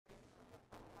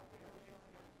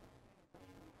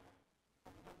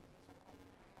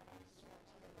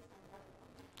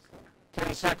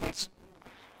10 seconds.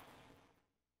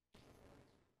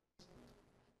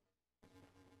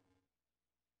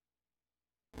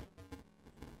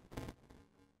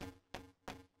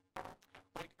 I'd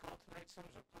like to call tonight's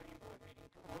Somersworth Planning Board meeting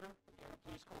to order.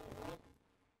 Please call the roll.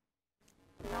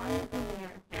 Ryan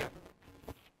Booyer. Here.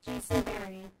 Jason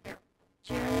Berry. Here.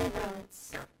 Jeremy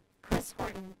Rhodes. Here. Chris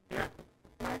Horton. Here.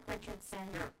 Mark Richardson.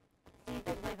 Here.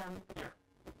 David Witham. Here.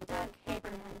 Doug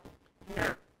Haberman.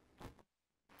 Here.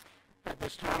 At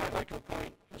this time, I'd like to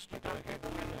appoint Mr. Doug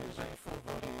Haberman as a full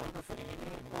voting member for the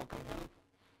evening and welcome him,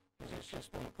 as he's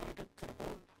just been appointed to the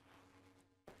board.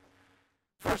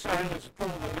 First item is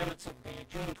approval of the minutes of the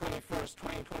June 21st,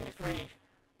 2023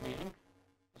 meeting.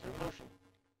 Is there a motion?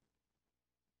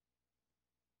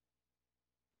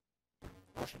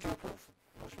 Motion to approve.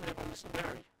 Motion made by Mr.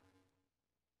 Berry.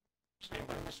 Seconded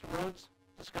by Mr. Rhodes.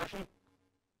 Discussion?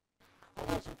 All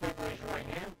those in favor, raise your right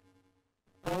hand.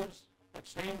 Opposed?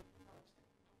 Abstain?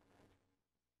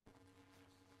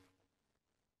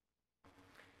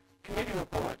 Committee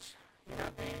reports. You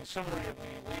have the summary of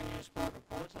the land use board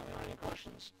reports. Are there any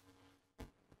questions?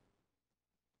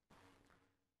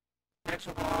 Next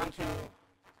we'll go on to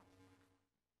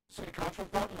City Council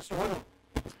report. Mr. Woodham.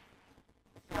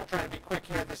 I'll try to be quick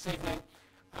here this evening.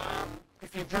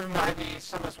 If you've driven by the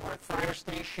Somersworth Fire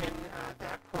Station,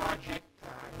 that project,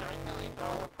 $9 million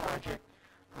project,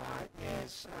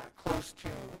 is close to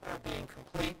being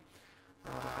complete.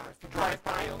 If you drive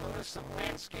by, you'll notice some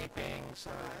landscaping,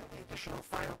 the additional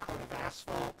final coat of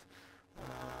asphalt,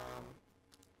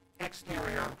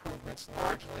 exterior improvements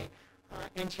largely.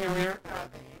 Interior,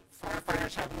 the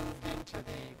firefighters have moved into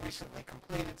the recently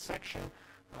completed section,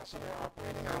 so they're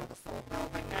operating out of the full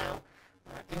building now.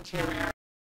 Interior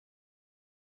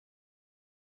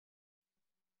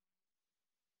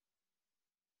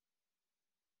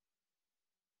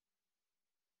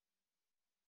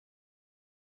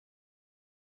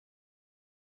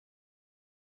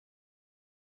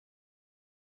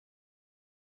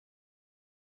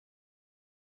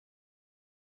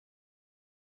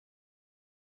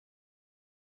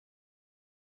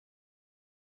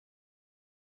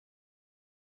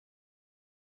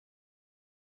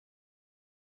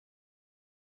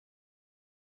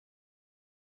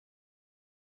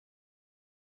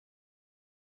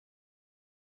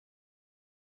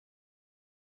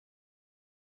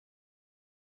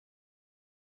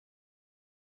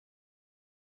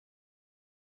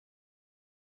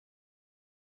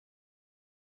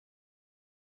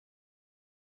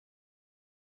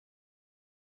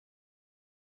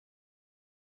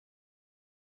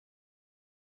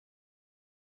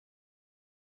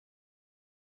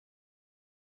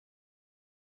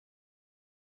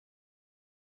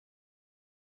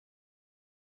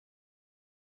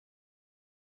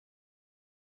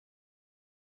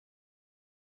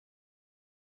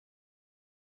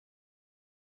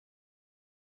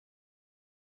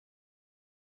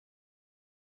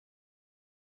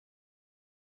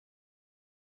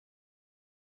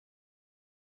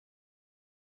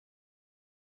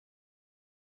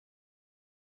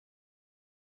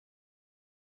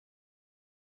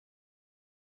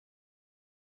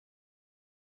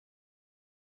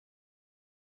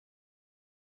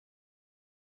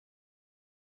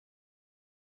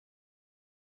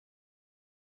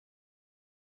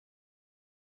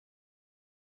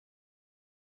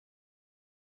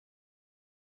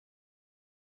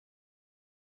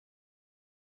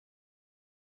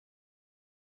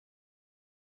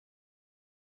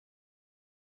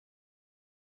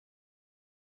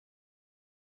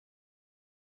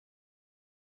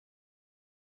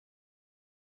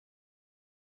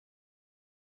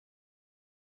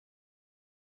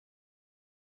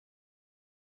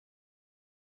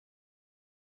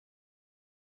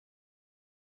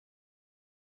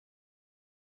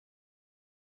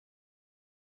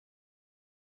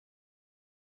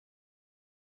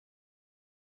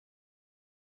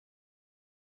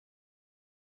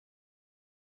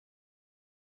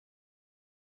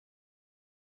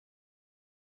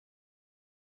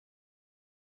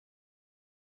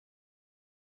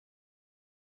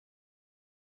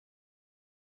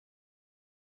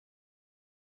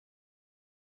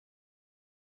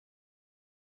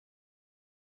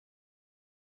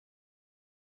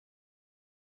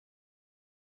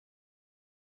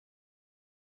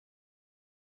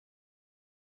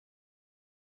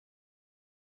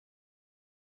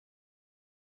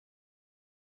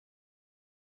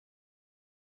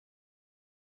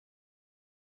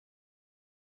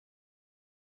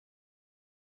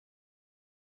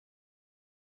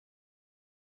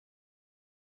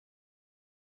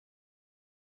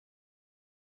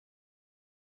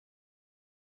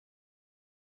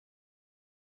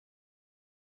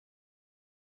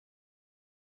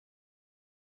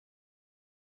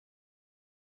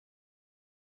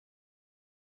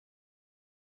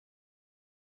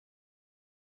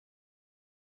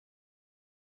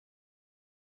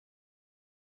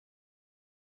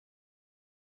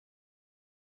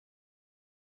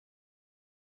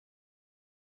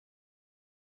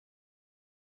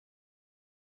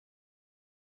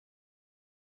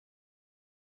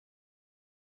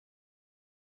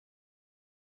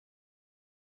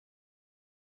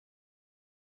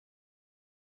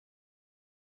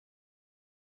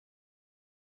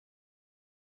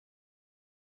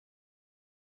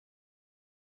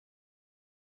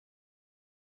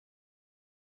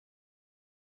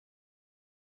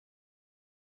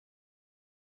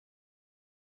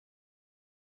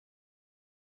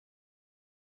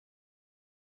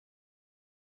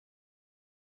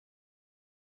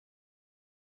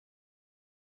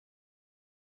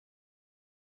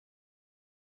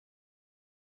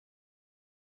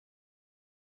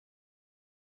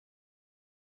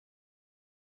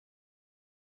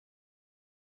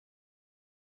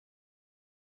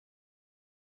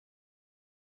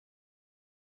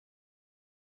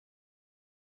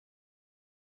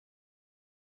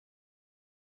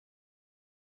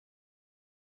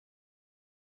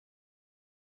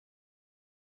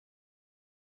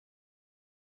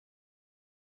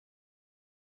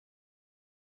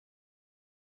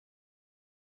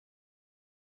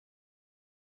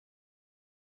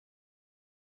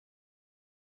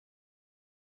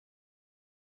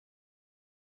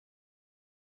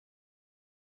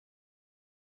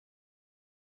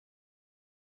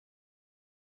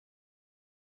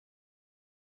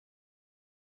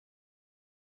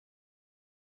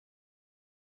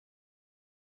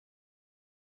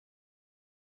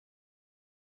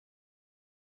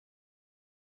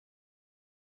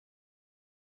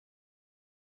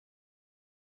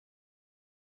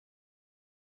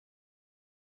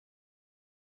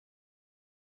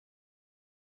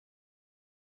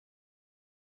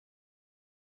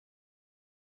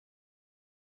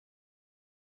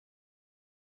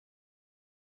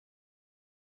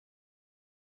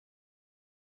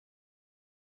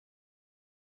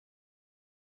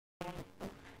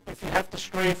If you have to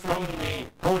stray from the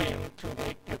podium to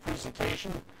make your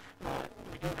presentation,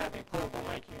 we do have a portable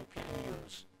mic you can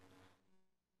use.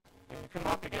 When you come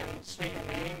up again, state your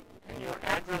name and your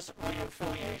address or your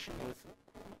affiliation with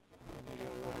who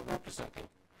you're representing.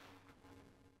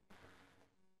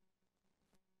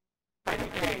 Item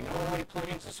A, Norway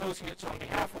Plains Associates on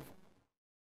behalf of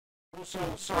Russo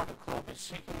Soccer Club is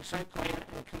seeking site plan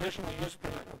and conditional use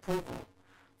permit approval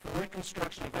for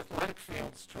reconstruction of athletic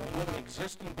fields to remove an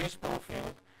existing baseball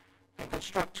field and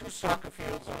construct 2 soccer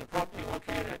fields on a property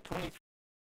located at 23.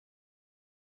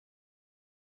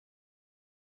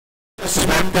 This is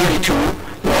map 32,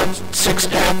 lot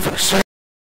 6F. So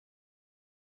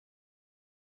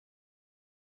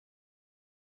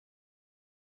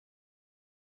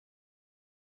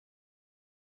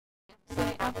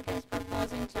the applicant is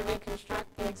proposing to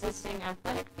reconstruct the existing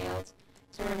athletic fields,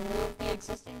 to remove the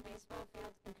existing baseball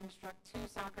fields and construct 2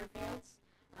 soccer fields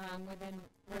within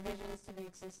revisions to the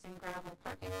existing gravel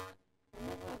parking lot,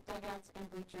 removal of dugouts and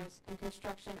bleachers, and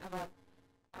construction of a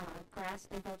grass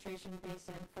infiltration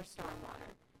basin for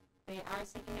stormwater. They are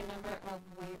seeking a number of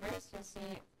waivers you'll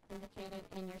see indicated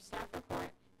in your staff report.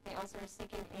 They also are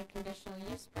seeking a conditional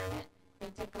use permit.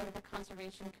 They did go to the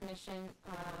Conservation Commission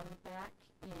back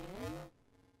in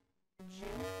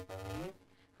June, I believe,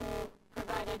 who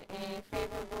provided a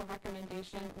favorable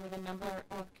recommendation with a number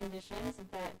of conditions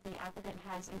that the applicant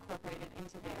has incorporated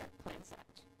into their plan set.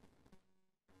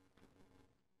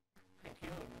 Thank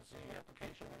you. Is the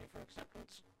application ready for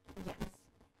acceptance? Yes.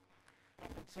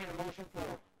 Entertain a motion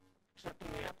for accepting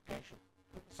the application.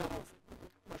 So moved.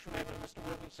 Motion made by Mr.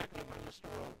 Whitman, seconded by Mr.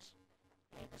 Rhodes.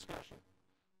 Any discussion?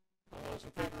 All those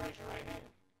in favor, raise your right hand.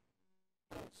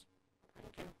 Opposed?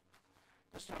 Thank you.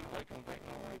 This time I'd like to invite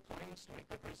Norway Plains to make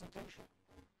their presentation.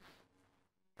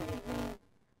 Good evening.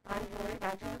 I'm Lori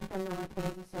Badger from Norway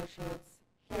Plains Associates,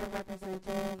 here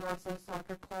representing Rosso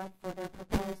Soccer Club for their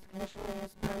proposed conditional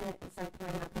use permit and site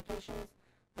plan applications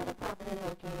for the property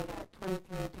located at 23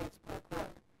 Tatesburg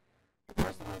Road. The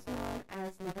parcel is known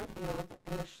as Netherfield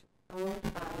and is owned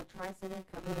by Tri-City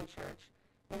Covenant Church.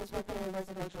 It is within a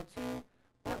residential 2,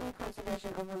 wetland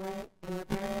conservation overlay, and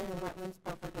riparian and wetlands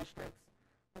buffer districts.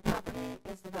 The property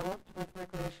is developed with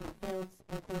recreational fields,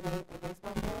 including a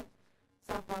baseball field,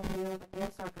 softball field,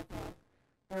 and soccer field.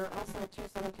 There are also 2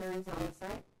 cemeteries on the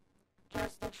site.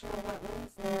 Jurisdictional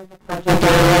wetlands near the project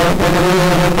area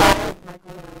were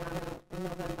Michael Mariano in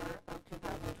November of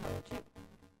 2022.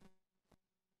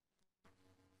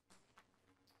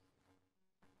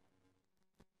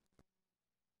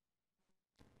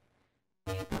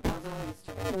 The proposal is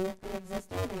to remove the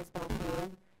existing baseball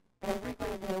field and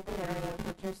reclaim the open area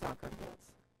for 2 soccer fields.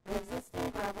 The existing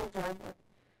gravel driveway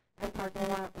and parking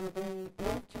lot will be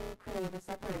moved to create a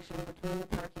separation between the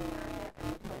parking area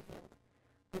and the playfield.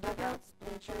 The dugouts,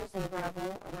 bleachers, and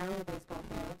gravel around the baseball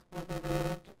field will be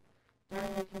removed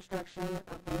during the construction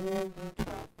of the new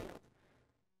U12 field.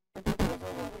 The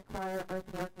proposal will require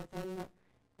earthwork within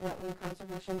the wetland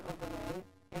conservation overlay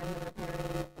and the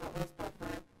riparian wetlands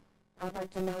buffer. I'd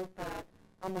like to note that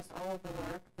almost all of the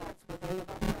work that's within the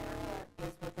buffer area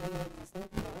is within the existing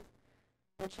field,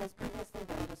 which has previously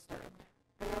been disturbed.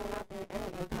 There will not be any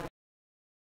impact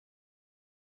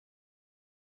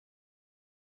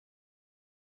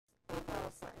on the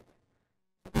overall site.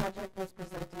 The project was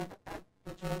presented at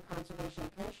the June Conservation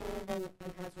Commission meeting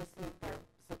and has received their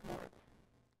support.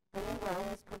 A new well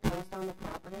is proposed on the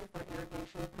property for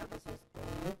irrigation purposes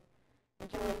only.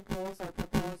 Utility poles are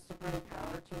proposed to bring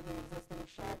power to the existing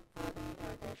shed for the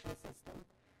irrigation system.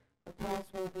 The poles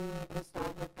will be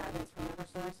installed with guidance from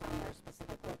Eversource on their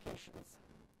specific locations.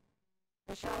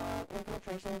 The shallow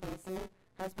infiltration basin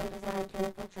has been designed to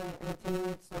infiltrate and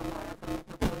attenuate stormwater from the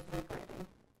proposed regrading.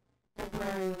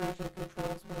 Temporary erosion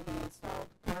controls will be installed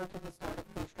prior to the start of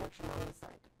construction on the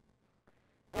site.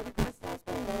 A request has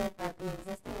been made that the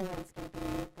existing landscaping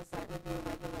meet the site review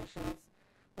regulations,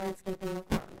 landscaping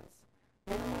requirements.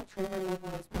 Minimal tree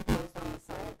removal is proposed on the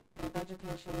site, and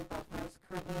vegetation buffers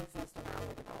currently exist around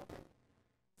the development.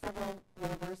 Several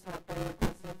waivers have been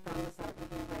requested from the site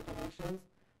review regulations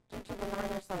due to the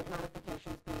minor site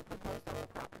modifications being proposed on the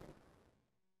property.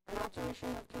 An alteration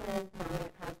of terrain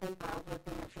permit has been filed with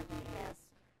the Metro DES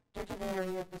due to the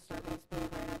area of disturbance being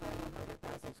greater than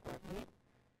 100,000 square feet.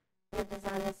 We have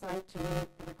designed the site to meet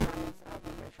the requirements of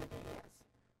the Metro DES.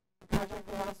 The project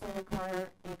will also require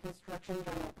a construction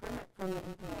general permit from the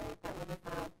EPA that will be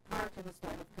filed prior to the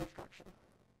start of construction.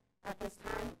 At this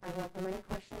time, I welcome any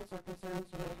questions or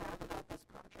concerns you may have about this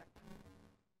project.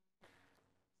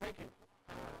 Thank you.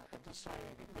 At this time,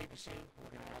 you may be seated.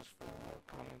 We're going to ask for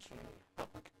comments from the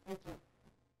public. Thank you.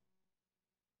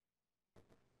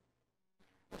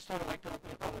 The this time I'd like to open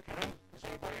the public hearing. Does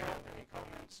anybody have any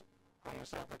comments on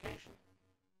this application?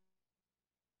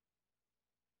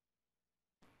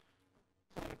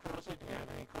 Senator Crossley, do you have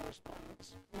any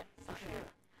correspondence? Yes.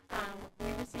 We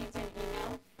received an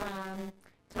email from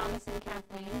Thomas and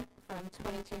Kathleen from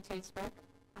 22 Tatesbrook.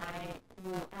 I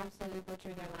will absolutely butcher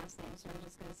their last name, so I'm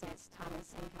just going to say it's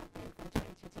Thomas and Kathleen from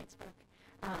 22 Tatesbrook.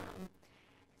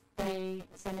 They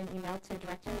sent an email to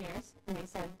Director Mears, and they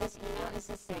said, this email is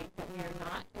to state that we are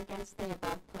not against the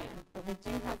above plan, but we do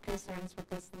have concerns with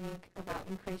this league about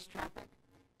increased traffic.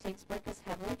 Tatesbrook is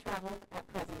heavily traveled at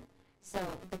present, so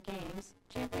the games,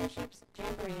 championships,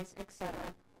 jamborees, etc.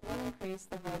 will increase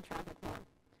the road traffic more.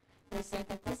 They say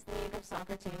that this league of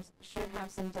soccer teams should have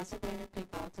some designated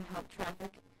people to help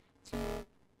traffic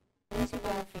into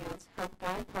ball fields, help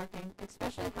guide parking,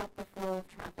 especially help the flow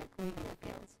of traffic leaving the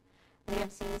fields. We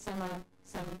have seen some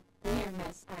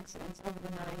near-miss accidents over the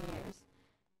 9 years.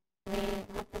 We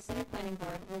hope the City Planning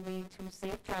Board will lead to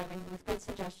safe driving with good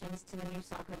suggestions to the new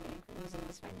soccer league using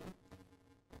this venue.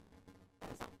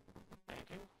 That is all. Thank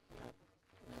you.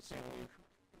 That's the only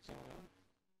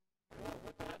well,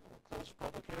 with that, we'll close the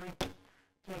public hearing.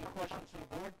 Any questions from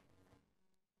the board?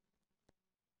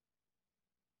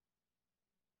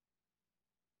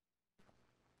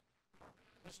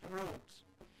 Mr. Rhodes.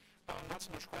 Not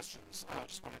so much questions. I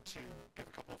just wanted to give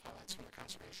a couple of highlights from the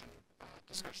conservation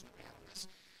discussion that we had on this.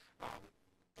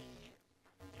 The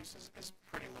use is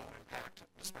pretty low impact,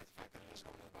 despite the fact that it is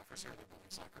going to the buffers here. They're building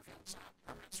soccer fields, not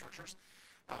permanent structures.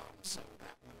 So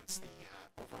that limits the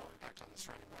overall impact on the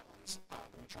surrounding wetlands.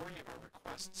 The majority of our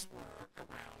requests were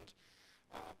around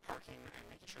parking and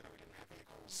making sure that we didn't have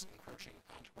vehicles encroaching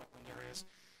onto wetland areas.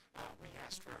 We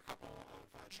asked for a couple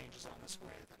of changes on this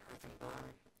with an earthen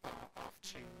berm off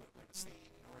to, I believe it's the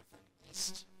north and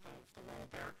east of the road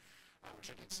there,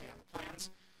 which I did see on the plans.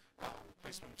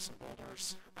 Placement of some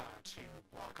boulders to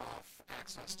block off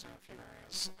access to a few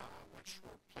areas, which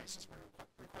were places where we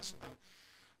requested them.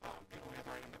 The only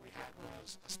other item that we had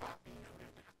was a spot being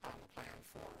noted on the plan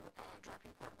for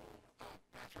dropping portable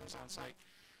bathrooms on site,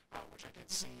 which I did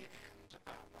see and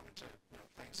wanted to note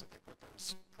things that they put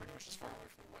those pretty much as far away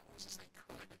from the wetlands as they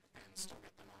could and still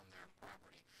get them on their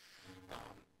property.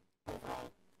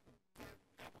 Overall, the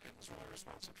applicant was really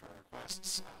responsive to our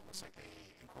requests. Looks like they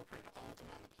incorporated all of them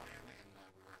on the plan, and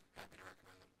we were happy to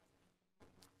recommend them.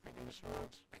 Thank you, Mr.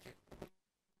 Rhodes. Thank you.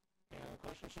 Any other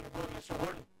questions from the board? Mr.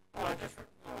 Horton? Just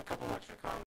a couple of extra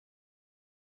comments.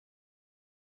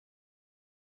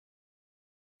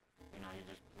 You're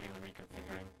just really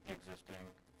reconfiguring the existing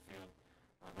field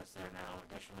that's there now.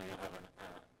 Additionally, you'll have a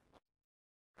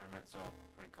permit, so I'm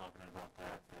pretty confident about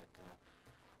that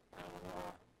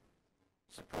will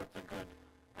support the good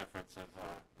efforts of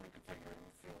reconfiguring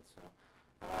the field. So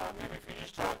maybe if you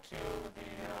just talk to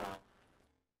the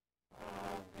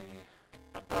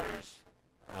abutters,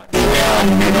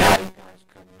 maybe you guys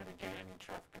could mitigate any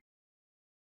traffic.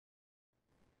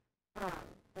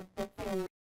 The thing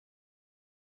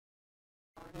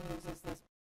uses this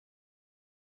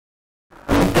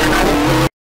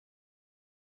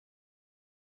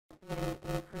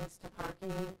increase to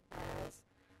parking as,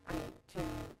 to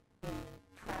the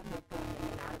traffic going in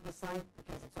and out of the site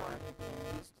because it's already being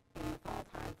used in the fall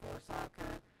time for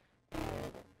soccer.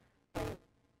 And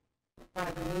by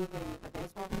removing the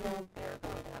baseball field, they're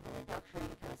going to have a reduction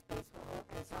because baseball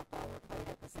and softball were played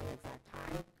at the same exact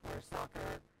time, where soccer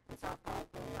and softball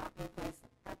will not be placed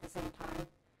at the same time.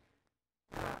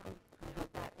 I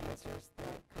hope that answers the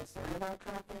concern about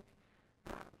traffic.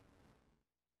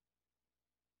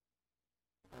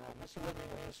 Mr. Libby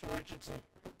and Mr. Richardson.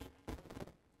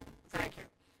 Thank you.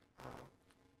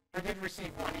 I did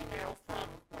receive one email from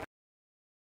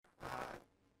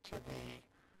to the,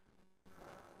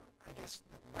 I guess,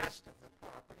 the west of the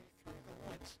property through the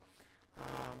woods.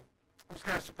 I was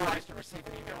kind of surprised to receive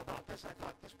an email about this. I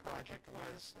thought this project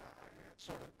was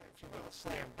sort of, if you will, a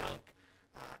slam dunk.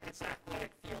 It's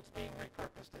athletic fields being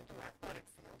repurposed into athletic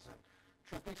fields. And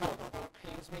truth be told, although it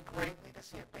pains me greatly to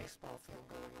see a baseball field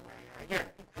going away, I get it.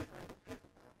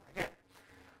 I get it.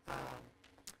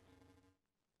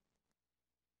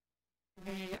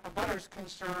 The abutters'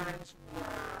 concerns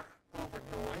were over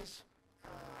noise,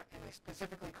 and they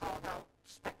specifically called out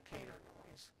spectator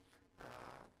noise,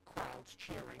 crowds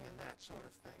cheering and that sort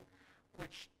of thing,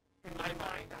 which in my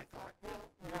mind I thought, well,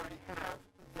 we already have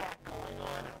that going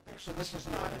on out there, so this is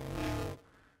not a new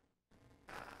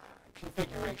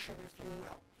configuration, if you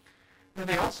will. Then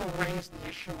they also raised the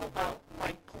issue about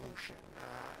light pollution.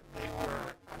 They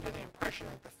were under the impression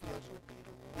that the fields would be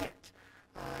lit.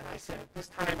 And I said at this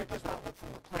time it does not look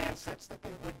from the plan sets that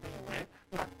they would be lit.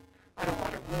 I don't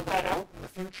want to rule that out in the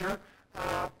future,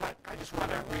 but I just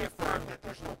want to reaffirm that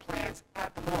there's no plans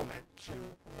at the moment to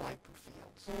light the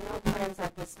fields. No plans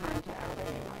at this time to add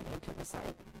any lighting to the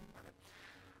site.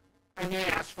 I may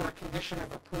ask for a condition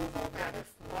of approval that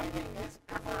if lighting is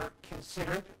ever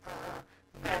considered,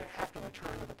 that have to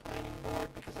return to the planning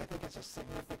board because I think it's a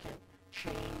significant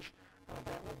change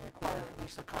that would require at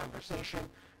least a conversation.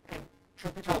 And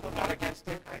truth be told, I'm not against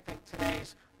it. I think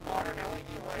today's modern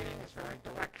LED lighting is very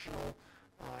directional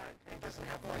and doesn't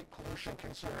have light pollution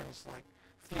concerns like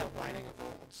field lighting of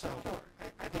old. So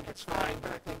I think it's fine,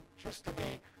 but I think just to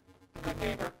be a good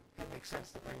neighbor, it makes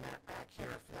sense to bring that back here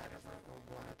if that ever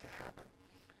wanted to happen.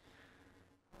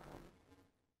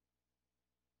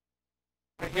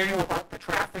 I hear you about the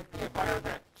traffic, the abutter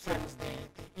that sends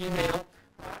the email.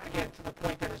 Again, to the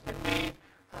point that has been made,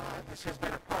 this has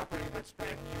been a property that's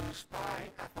been used by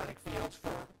athletic fields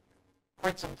for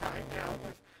quite some time now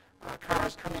with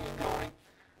cars coming and going.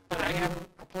 But I am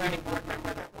a planning board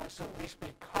member that wants to at least be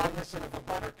cognizant of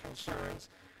abutter concerns.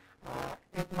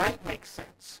 It might make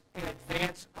sense in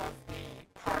advance of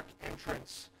the park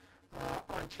entrance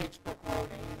on Tatesbrook Road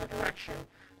in either direction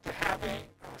to have a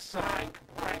sign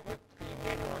compliant with the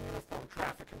manual and uniform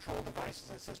traffic control devices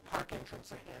that says park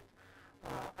entrance ahead.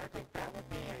 I think that would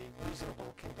be a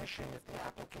reasonable condition if the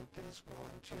applicant is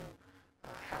willing to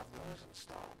have those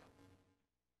installed.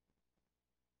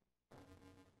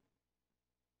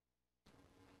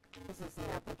 This is the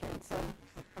applicant, so.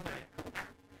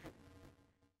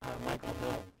 Michael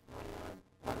Hill,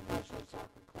 on Waterbury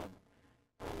Soccer Club.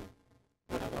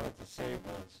 What I wanted to say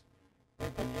was,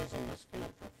 we've been using this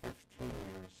field for 15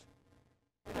 years.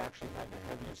 It actually had the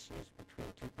heaviest use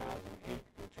between 2008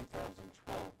 and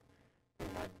 2012. We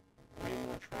had way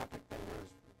more traffic than there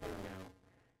is there now.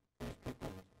 These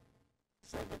people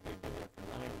said that they've been there for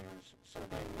 9 years, so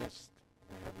they missed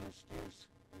the heaviest use.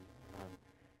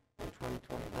 In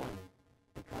 2021,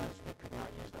 because we could not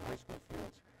use the high school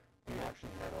fields, we actually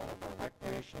had all of our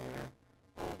recreation there,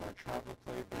 all of our travel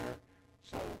played there,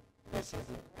 so this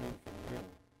isn't anything new.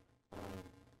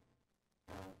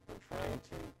 We're trying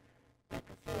to make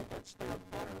a field that's there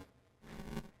better.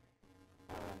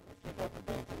 If you go to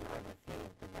Benton River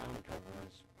Field, the ground cover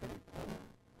is pretty poor.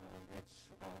 It's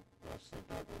mostly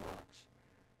dirt and rocks.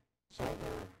 So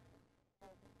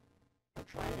we're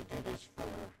trying to do this for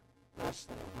less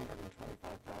than $125,000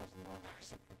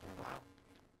 if we can. Wow.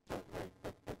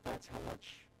 But that's how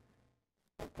much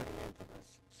we're putting into this.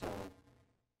 So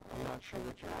I'm not sure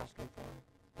what you're asking for.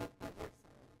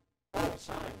 Oh, a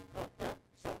sign. Oh, yeah.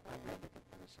 So I'm ready to get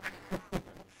for the sign.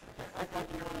 I thought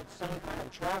you wanted some kind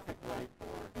of traffic light or...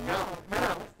 No,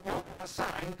 a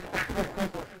sign.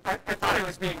 I thought I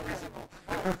was being reasonable.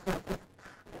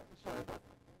 Sorry about that.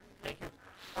 Thank you.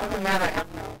 Other than that, I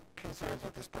have no concerns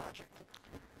with this project.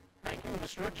 Thank you,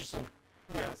 Mr. Richardson.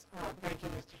 Yes, thank you,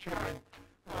 Mr. Chairman.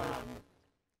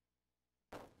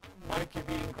 Mike, you're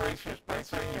being gracious by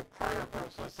saying you're part of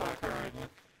Somersworth Soccer, and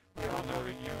we all know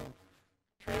that you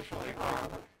traditionally are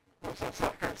Somersworth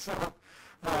Soccer. So,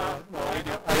 well, I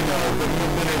know that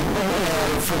you've been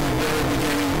involved from the very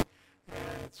beginning,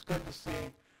 and it's good to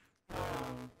see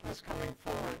this coming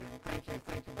forward. And thank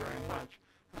you very much.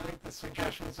 I think the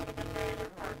suggestions that have been made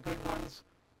are good ones.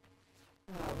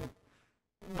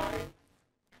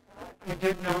 I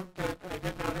did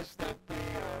notice that the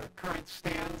current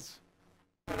stands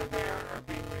that are there are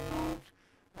being removed,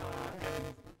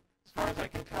 and as far as I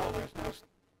can tell, there's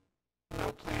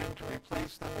no plan to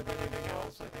replace them with anything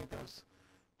else. I think those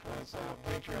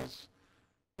bleachers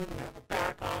didn't have a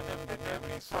back on them, didn't have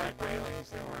any side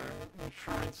railings. There were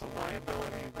insurance and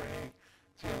liability ready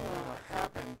to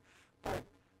happen, but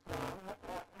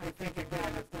I think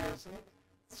again, if there's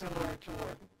similar to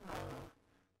what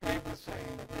Dave was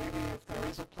saying, that maybe if there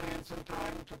is a plan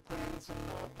sometime to put in some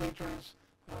bleachers,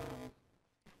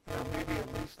 maybe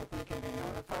at least if we can be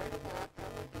notified of that,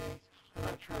 that would be, I'm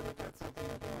not sure that that's something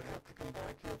that we would have to come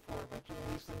back here for, but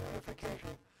at least a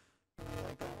notification,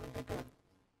 like that would be good.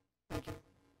 Thank you.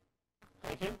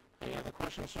 Thank you. Any other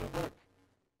questions from the board?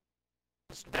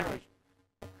 Mr. Barry.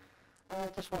 I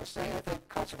just want to say I think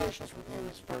Conservation's review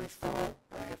is very thorough.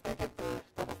 If they get the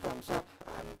double thumbs up,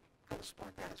 I'm going to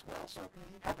support that as well. So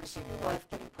happy to see new life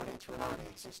getting put into an already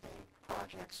existing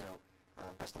project. So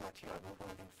best of luck to you. I will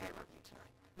vote in favor of you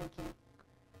tonight. Thank you.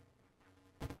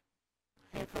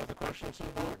 Any further questions from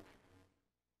the board?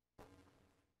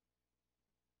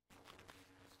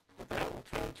 With that, we'll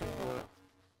turn to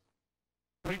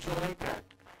regional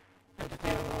impact.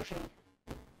 Entertain a motion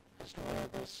as to whether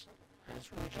this has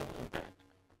regional impact.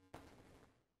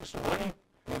 Mr. Warney,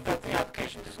 move that the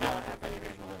application does not have any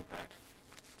regional impact.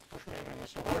 Motion made by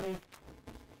Mr. Warney.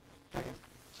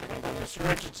 Second by Mr.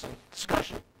 Richardson.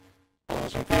 Discussion. All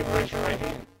those in favor, raise your right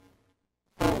hand.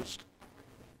 Opposed?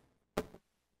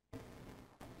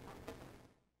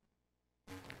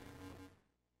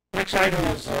 Next item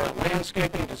is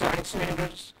landscaping design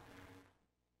standards.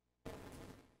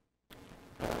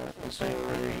 Is there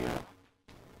a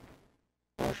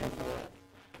motion for that?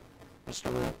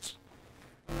 Mr. Rhodes.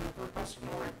 Request of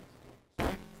Norway.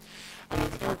 I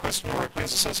move that the request of Norway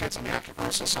Plains Associates on behalf of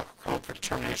Russell Soccer Club for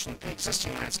determination that the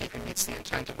existing landscaping meets the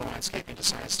intent of the landscaping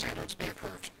design standards be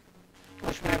approved.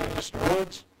 Motion made by Mr.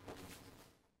 Rhodes.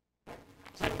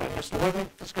 Second by Mr. Woodman.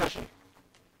 Discussion.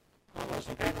 All those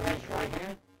in favor, raise your right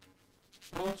hand.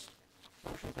 Opposed?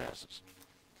 Motion passes.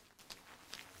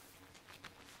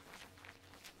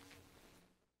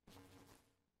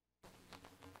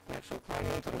 Next, we'll climb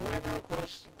into the waiver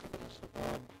request.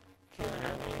 Can I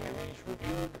have any of these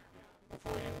reviewed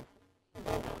before you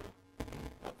vote on them?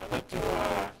 I'd like to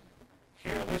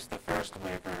hear at least the first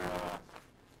waiver.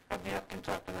 Have the applicant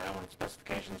talk to that one.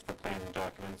 Specifications for plans and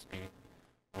documents be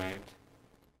waived.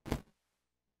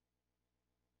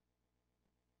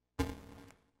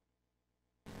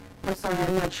 I'm sorry,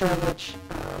 I'm not sure which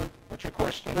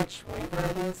question? which waiver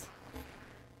it is.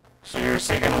 So you're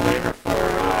seeking a waiver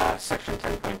for section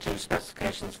 10.2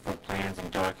 specifications for plans and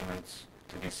documents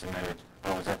to be submitted.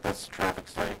 Oh, that's the traffic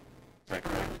study? Is that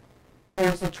correct?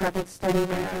 There's a traffic study Yeah, I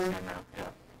waiver. understand now. Yeah.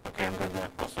 Okay, I'm good with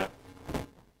that. All set.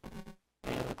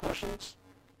 Any other questions?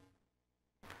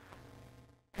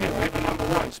 Okay, waiver number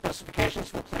one, specifications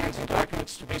for plans and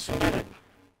documents to be submitted.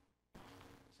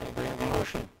 Does anybody have a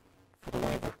motion for the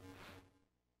waiver?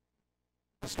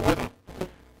 Mr. Witham.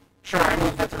 Sure, I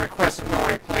move that the request of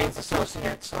Norway Plains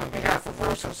Associates on behalf of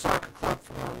Rosso Soccer Club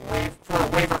for a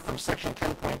waiver from section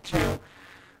 10.2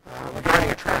 regarding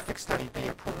a traffic study be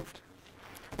approved.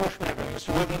 Motion made by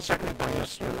Mr. Witham, seconded by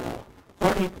Mr.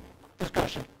 Horton.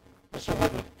 Discussion. Mr.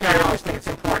 Witham. Yeah, I always think it's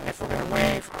important if we're going to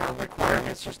waive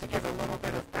requirements just to give a little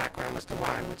bit of background as to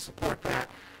why I would support that.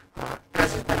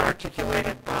 As has been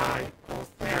articulated by both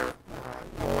their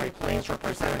Norway Plains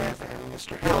representative and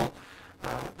Mr. Hill,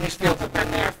 these fields have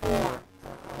been there for a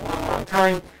long, long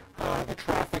time. The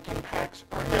traffic impacts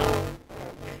are known.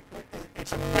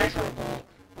 It's a measurable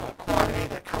quantity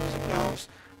that comes and goes.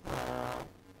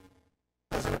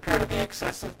 Doesn't appear to be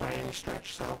excessive by any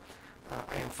stretch, so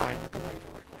I am fine with the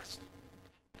waiver request.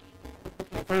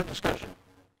 Any further discussion?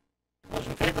 Those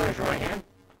in favor, raise your right hand.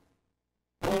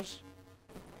 Opposed?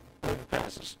 Waiver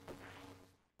passes.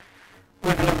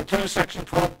 Waiver number 2, section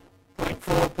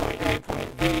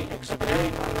 12.4.A.V, Exhibit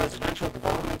A, non-residential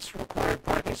developments, required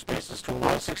parking spaces to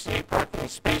allow 68 parking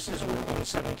spaces where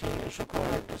 117 is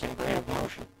required. Does anybody have a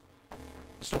motion?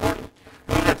 Mr. Horton.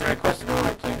 Move that the request of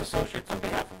Norway Plains Associates on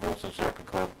behalf of Rosso Soccer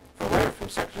Club for waiver from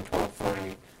section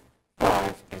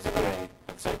 1245, Exhibit A,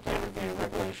 of site plan review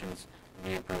regulations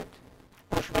be approved.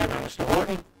 Motion made by Mr.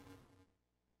 Horton.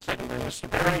 Second by Mr.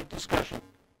 Berry. Discussion.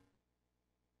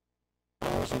 All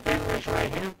those in favor, raise your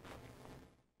right hand.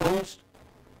 Opposed?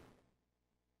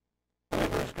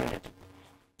 Waiver is granted.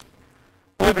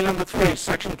 Waiver number 3,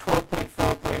 section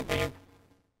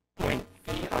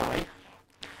 12.4.B.VI.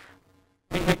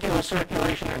 Vehicular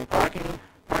circulation and parking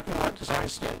lot design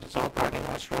standards. All parking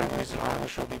lots, driveways, and aisles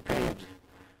shall be paved.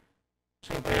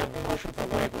 Does anybody have a motion for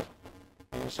waiver?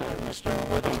 Mr.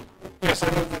 Witham. Yes, I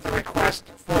move that the request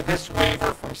for this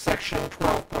waiver from section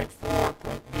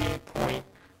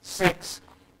 12.4.B.6,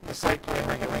 the site plan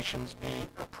regulations, be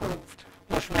approved.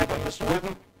 Motion made by Mr.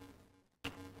 Witham.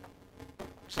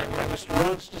 Second by Mr.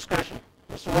 Rhodes. Discussion.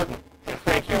 Mr. Witham. Yeah,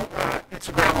 thank you. It's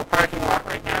a gravel parking lot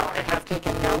right now. I have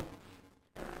taken note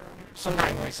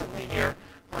sometime recently here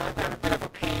that a bit of a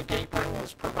paved apron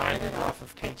was provided off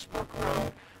of Tatesbrook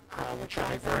Road, which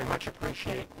I very much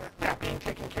appreciate that being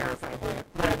taken care of. I would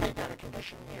have made that a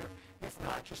condition here, if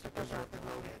not just to preserve the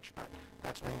road edge, but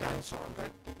that's been done, so I'm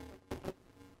good.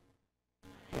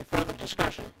 Any further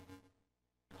discussion?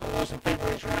 All those in favor,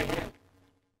 raise your right hand.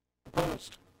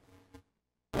 Opposed?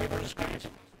 Waiver is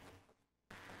granted.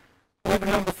 Waiver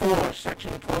number 4,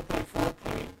 section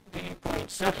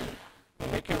 12.4.D.7,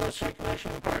 vehicular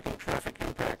circulation and parking, traffic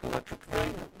impact, electric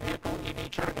vehicle EV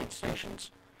charging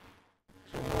stations.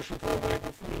 Is there a motion for a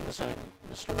waiver from this item?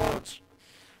 Mr. Rhodes.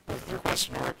 Move the request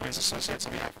of Norway Plains Associates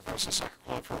on behalf of Rosso Soccer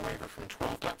Club for a waiver from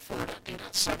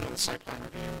 12.4.D.7 of the site plan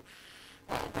review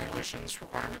regulations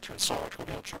requirement to install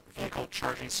vehicle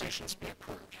charging stations be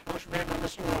approved. Motion made by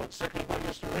Mr. Rhodes, seconded by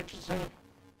Mr. Richardson.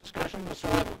 Discussion, Mr.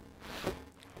 Witham.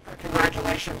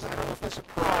 Congratulations. I don't know if this is a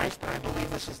prize, but I believe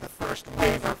this is the first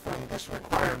waiver from this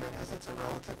requirement, as it's a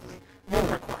relatively new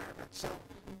requirement. So,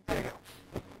 there you go.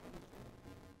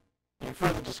 Any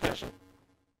further discussion?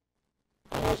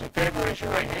 All those in favor, raise your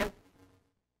right hand.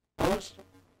 Opposed?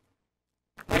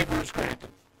 Waiver is granted.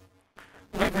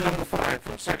 Waiver number 5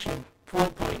 from section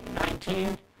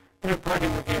 12.19, third-party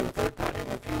review, third-party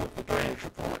review of the drainage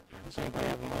report. Does anybody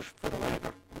have a motion for the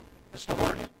waiver? Mr.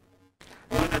 Horton.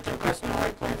 Move that the request of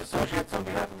White Plains Associates on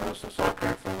behalf of Russell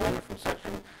Soccer for a waiver from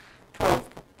section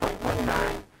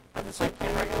 12.19 of the site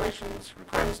plan regulations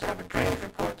requires to have a drainage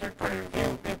report, third-party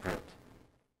review, be approved.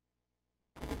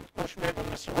 Motion made by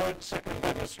Mr. Wood, seconded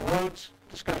by Mr. Rhodes.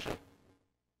 Discussion.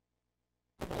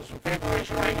 All those in favor, raise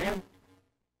your right hand.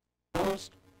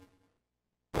 Opposed?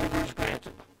 Waiver is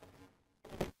granted.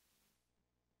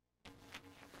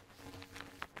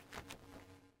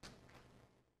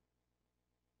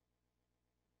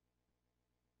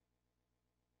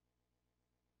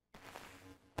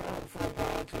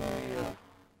 To the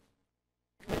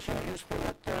conditional use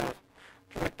permit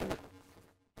director.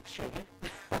 Excuse me.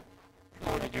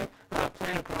 What did you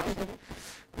plan across?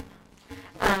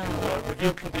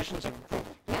 Review conditions of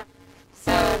approval. Yeah.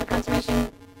 So the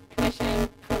Conservation Commission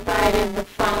provided the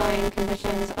following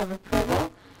conditions of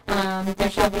approval. There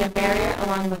shall be a barrier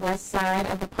along the west side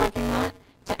of the parking lot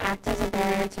to act as a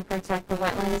barrier to protect the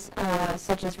wetlands,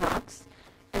 such as rocks.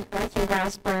 An earth and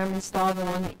grass berm installed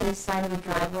along the east side of the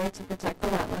driveway to protect the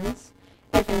wetlands.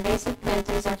 If invasive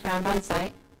plantings are found on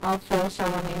site, all fill shall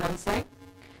remain on site.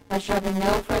 There shall be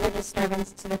no further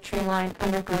disturbance to the tree line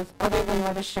undergrowth other than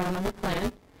what is shown on the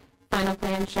plan. Final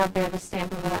plan shall bear the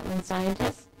stamp of a wetland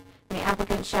scientist. The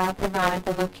applicant shall provide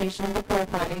the location of the porta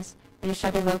potties. These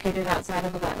shall be located outside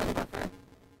of the wetland buffer.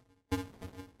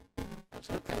 That's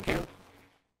it. Thank you.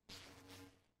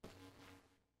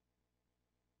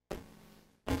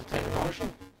 Entertain a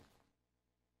motion.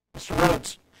 Mr.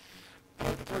 Rhodes.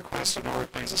 With the request of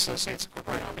Norwood Plains Associates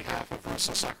Incorporated on behalf of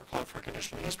Russell Soccer Club for a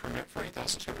conditional use permit for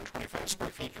 8,225 square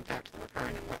feet compact to the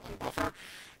riparian and wetland buffer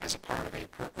as a part of a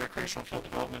recreational field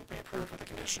development be approved with the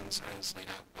conditions as laid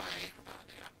out by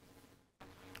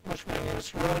data. Motion made by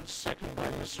Mr. Rhodes, seconded by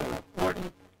Mr.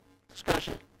 Wharton.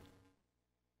 Discussion.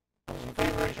 All those in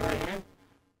favor, raise your right hand.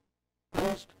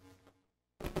 Opposed?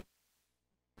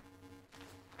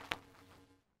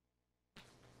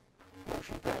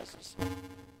 Motion passes.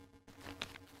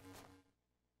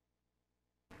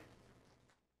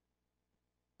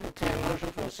 Entertain a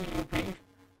motion for the CUP.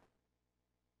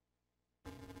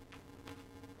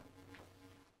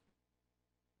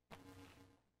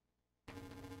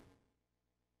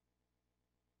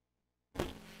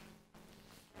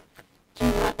 Do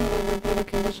you want me to review the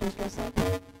conditions for a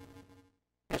second?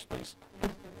 Yes, please.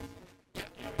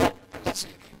 Yeah, that's a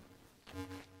CUP.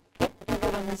 Yep, you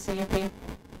vote on the CUP.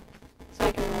 So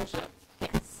I can All set.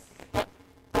 yes. Yep.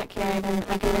 That carried, and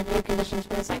I can review conditions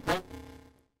for the site plan.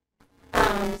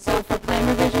 So for plan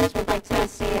revisions, we'd like to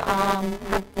see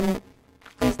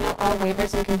please note all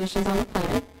waivers and conditions on the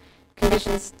plan.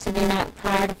 Conditions to be met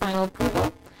prior to final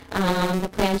approval. The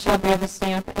plan shall bear the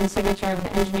stamp and signature of an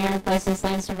engineer, licensed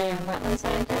land surveyor, and wetland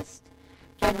scientist.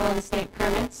 Federal and state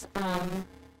permits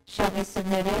shall be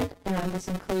submitted, and this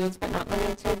includes but not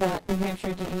limited to the New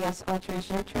Hampshire DES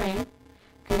alteration of terrain.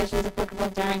 Conditions applicable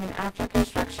during and after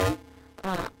construction.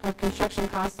 A construction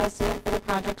cost estimate for the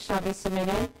project shall be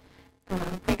submitted.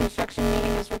 Pre-construction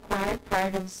meeting is required prior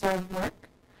to the start of work.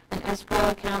 An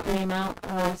escrow account in the amount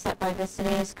set by the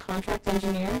city's contract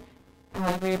engineer,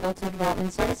 Rehabilitative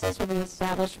Development Services, will be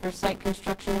established for site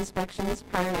construction inspections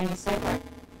prior to any site work.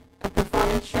 A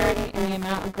performance surety in the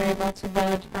amount agreeable to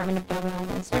the Department of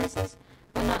Development Services,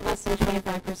 but not less than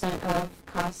 25% of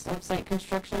cost of site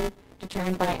construction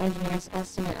determined by engineer's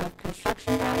estimate of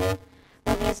construction value,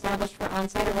 will be established for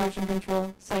on-site erosion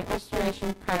control, site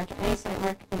restoration prior to any site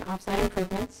work, and off-site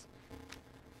improvements.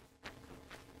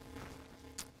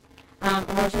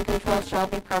 Erosion control shall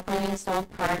be properly installed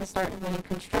prior to start of any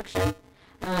construction.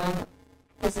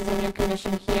 This is a new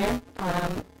condition here.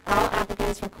 All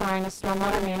applicants requiring a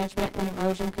stormwater management and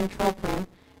erosion control plan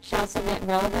shall submit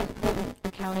relevant pollutant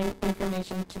accounting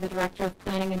information to the Director of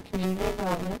Planning and Community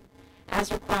Development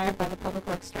as required by the Public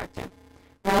Works Director.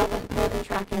 Relevant pollutant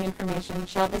tracking information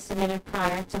shall be submitted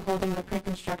prior to holding the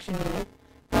pre-construction meeting.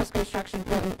 Post-construction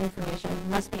pollutant information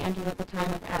must be entered at the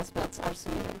time of as-builts are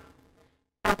submitted.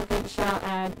 Applicant shall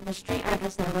add the street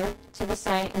address number to the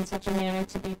site in such a manner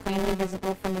to be plainly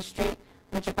visible from the street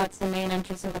which abuts the main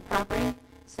entrance of the property.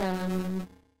 So,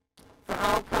 for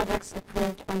all projects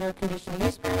approved under a conditional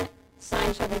use permit,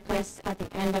 signs shall be placed at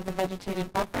the end of the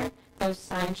vegetated buffer. Those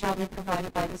signs shall be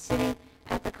provided by the city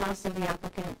at the cost of the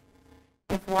applicant.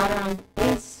 If water on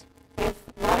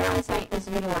site is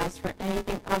utilized for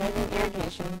anything other than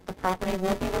irrigation, the property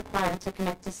will be required to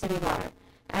connect to city water,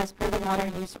 as per the water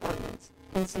use ordinance,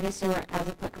 and city sewer as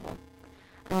applicable.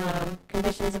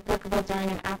 Conditions applicable during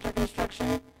and after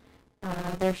construction.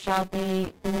 There shall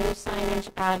be new signage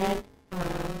added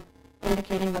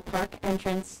indicating the park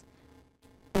entrance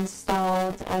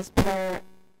installed as per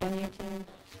MUT.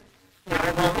 Yeah,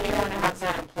 I will. Anyone has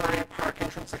that imply a park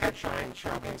entrance ahead sign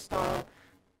shall be installed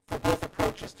for both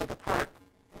approaches to the park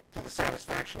to the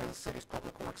satisfaction of the city's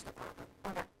public works department.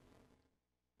 Okay.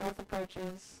 Both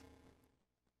approaches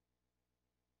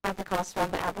at the cost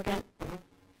of the applicant. Mm-hmm.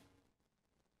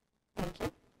 Thank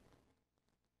you.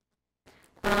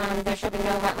 There shall be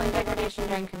no wetland degradation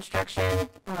during construction.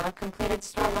 Completed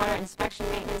stormwater inspection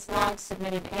maintenance logs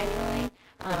submitted annually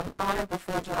on or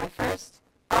before July 1st.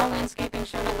 All landscaping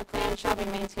shown on the plan shall be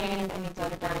maintained. Any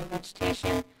dead or dying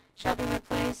vegetation shall be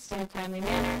replaced in a timely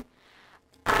manner.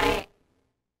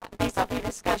 Based off your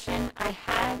discussion,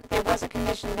 there was a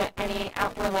condition that any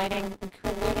outdoor lighting,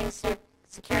 including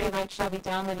security lights, shall be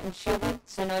downlit and shielded,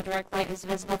 so no direct light is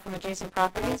visible from adjacent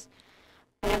properties.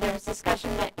 I know there was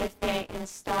discussion that if they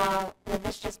install, would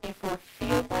this just be for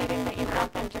field lighting that you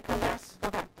want them to come back?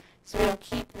 Okay. So we'll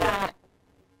keep that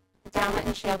downlit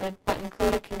and shielded, but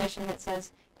include a condition that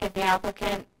says if the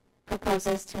applicant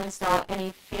proposes to install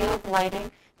any field lighting,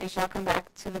 they shall come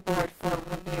back to the board for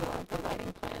review of the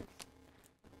lighting plan.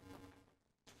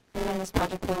 And then this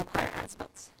project will require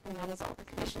as-built. And that is all the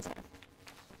conditions I have.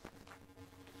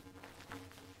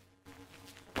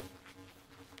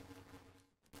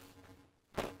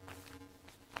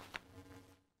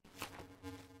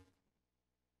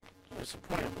 There's a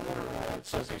point of order. It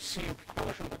says a C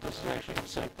motion, but this is actually a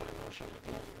site plan motion at the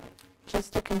end, right?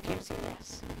 Just to confuse you,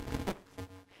 yes.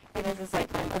 It is a site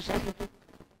plan motion.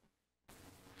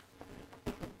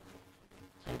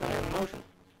 Anybody have a motion?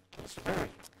 Mr. Perry.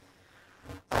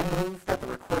 I move that the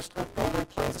request of Bowman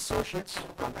Plains Associates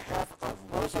on behalf of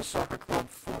Rosa Soccer Club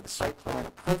for the site plan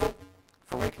approval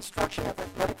for reconstruction of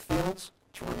athletic fields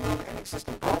to remove an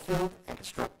existing ball field and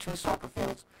construct 2 soccer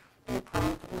fields be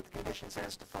approved with conditions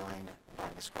as defined by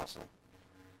Ms. Crossley.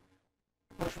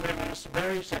 Motion made by Mr.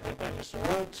 Berry, seconded by Mr.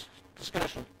 Rhodes.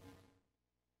 Discussion.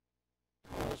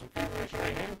 All those in favor, raise your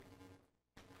right hand.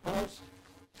 Opposed?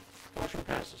 Motion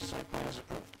passes. Site plan is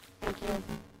approved. Thank you.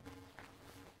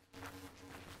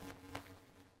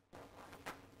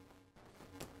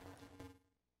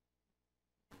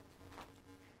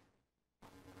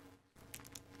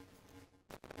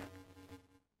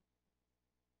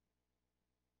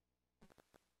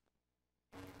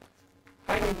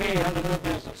 Item B, under new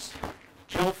business.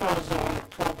 Jill Falzone,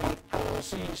 12-month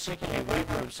policy, seeking a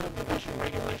waiver of subdivision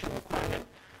regulation requirement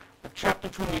of Chapter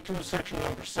 22, Section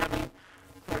number 7,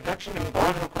 for reduction in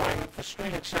bond requirement for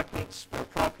street acceptance for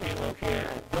property located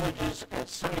at Villages at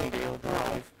Sunningdale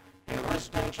Drive in a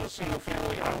residential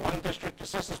single-family R1 district,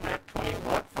 assessors map 20,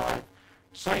 lot 5,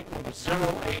 site number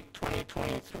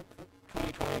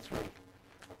 08-2023.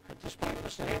 At this point,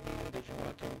 Mr. Haberman, did you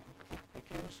want to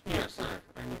recuse? Yes, I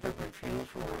need to recuse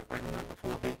for item number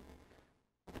 4B.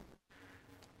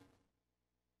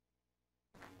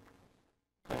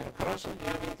 Planning Carlson, do you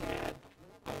have anything to add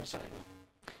on this item?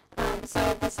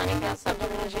 So the Sunningdale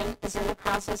subdivision is in the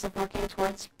process of working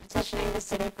towards petitioning the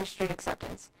city for street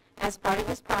acceptance. As part of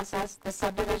this process, the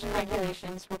subdivision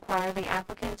regulations require the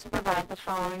applicant to provide the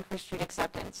following for street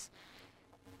acceptance.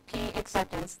 P.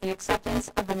 Acceptance. The acceptance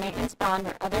of the maintenance bond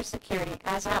or other security,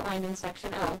 as outlined in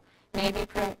Section O, may be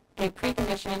a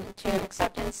precondition to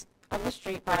acceptance of the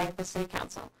street by the City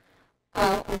Council.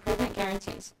 O. Improvement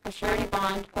guarantees. A surety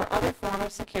bond or other form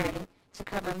of security to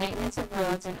cover maintenance of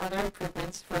roads and other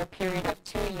improvements for a period of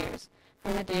 2 years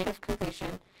from the date of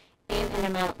completion in an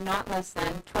amount not less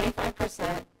than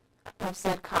 25% of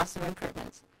said cost of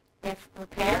improvements. If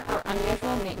repair or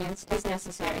unusual maintenance is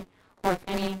necessary, or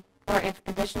if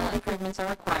additional improvements are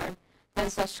required, then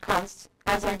such costs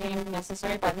as are deemed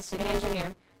necessary by the city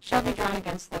engineer shall be drawn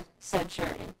against the said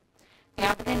surety. The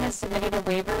applicant has submitted a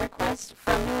waiver request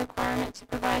from the requirement to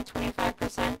provide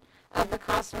 25% of the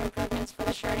cost of improvements for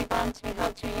the surety bond to be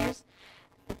held 2 years.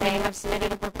 They have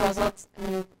submitted a proposal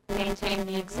to maintain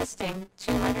the existing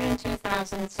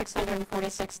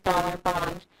 $202,646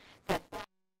 bond that will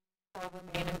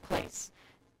remain in place.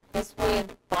 This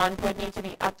bond would need to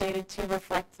be updated to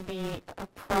reflect the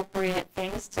appropriate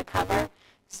things to cover,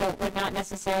 so it would not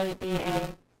necessarily be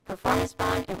a performance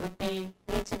bond. It would need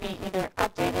to be either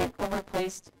updated or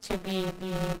replaced to be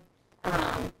the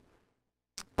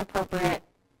appropriate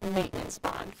maintenance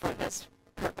bond for this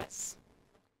purpose.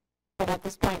 But at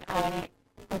this point, I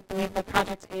believe the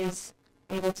project is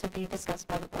able to be discussed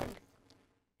by the board.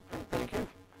 Thank you.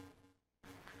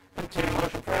 Entertain a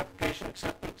motion for application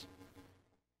acceptance.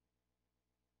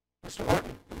 Mr.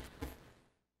 Horton.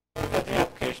 Move that the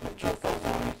application of Jill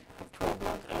Falzone of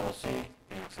 12-month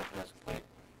construction as complete.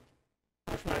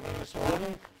 Motion by Mr.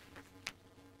 Logan.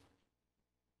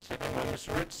 Second by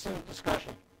Mr. Richardson.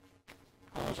 Discussion.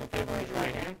 All those in favor, raise your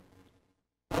right hand.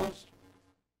 Opposed?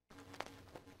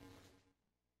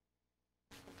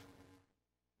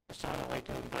 This time I'd like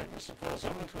to invite Mr.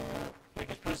 Falzone to make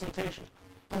his presentation.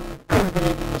 Good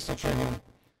evening, Mr. Chairman.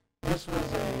 This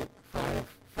was a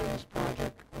 5-phase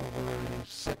project over a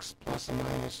 6 plus or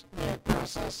minus year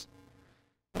process.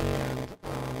 And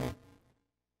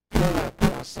through that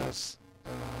process,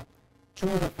 2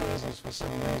 of the phases, for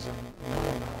some reason, no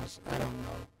one knows, I don't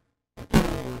know, the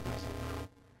planning board doesn't know.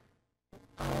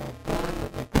 Our bond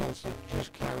that we posted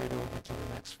just carried over to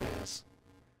the next phase.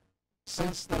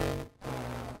 Since then,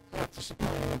 after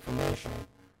supplying information,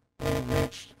 we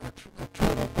reached a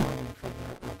total bonding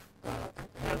figure of,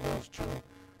 had those 2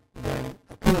 then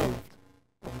approved,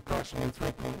 of approximately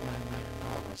 $3.9 million,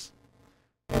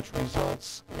 which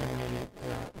results in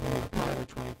when we apply the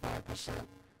 25%,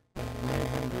 in a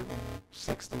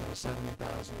 $960,000 or $70,000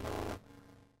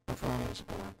 performance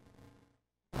bond.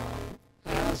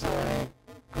 As I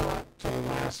got to the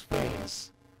last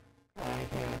phase, I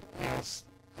had asked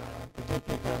the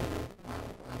DPW,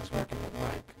 I was working with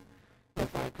Mike,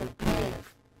 if I could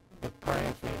pave the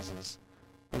prior phases,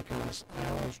 because I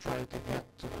always tried to get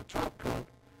to the top coat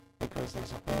because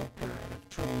there's a hold period of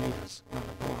 2 years on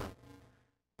the bond.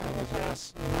 I was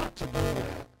asked not to do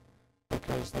that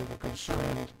because they were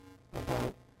concerned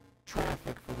about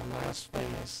traffic for the last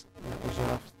phase that was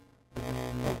off the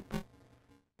main loop.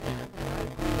 And I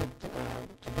agreed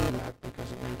to do that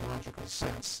because it made logical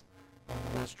sense.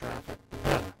 The less traffic, the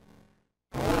better.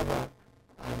 However,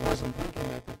 I wasn't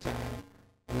thinking at the time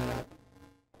that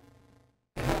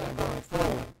had I gone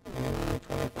forward, only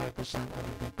 25% I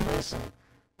would be placing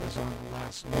is on the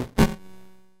last loop,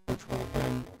 which would have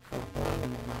been for a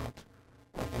bonding amount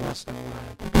of less than what I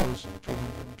had proposed in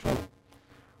 202.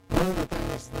 One of the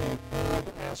things the board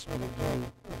asked me to do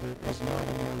that is not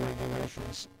in their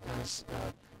regulations as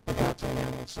we got to the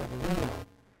end of Severino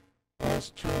was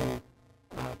to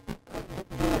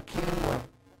do a camera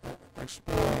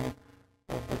exploring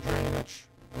of the drainage,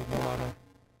 the water,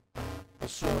 the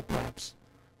sewer pipes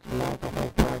throughout the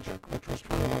whole project, which was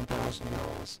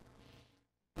 $21,000.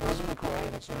 It wasn't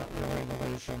required, it's not in the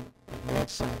regulation, it made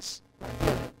sense, I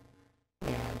did it.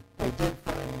 And they did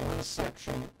find one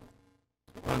section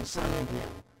on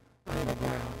Sunnyvale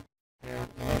underground had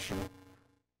an issue.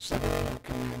 Severino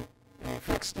came in and he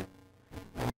fixed it.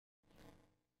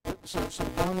 So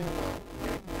bonding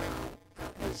right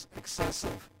now is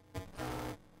excessive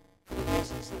for the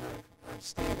reasons that I've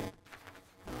stated.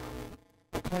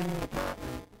 The planning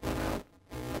department went out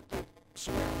and looked at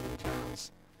surrounding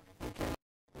towns and came up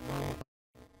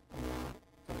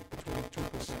with between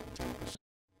 2% and 10%.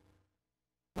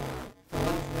 For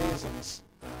those reasons,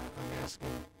 I'm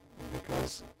asking,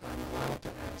 because I'm allowed to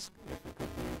ask if it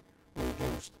could be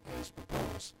reduced as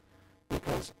proposed.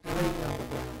 Because everything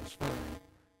underground is fine.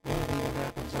 Anything that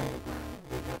happens underground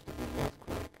would have to be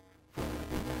earthquake for it to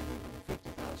be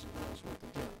 $950,000 worth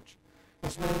of damage.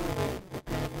 It's mainly the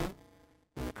pavement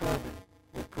and the curbing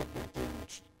that could get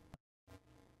damaged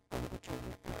under the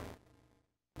 2-week period.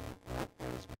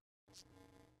 That is my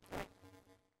okay.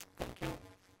 Thank you.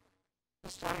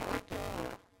 This time I'd like to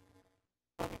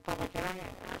open the public hearing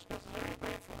and ask if there's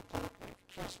anybody from the public who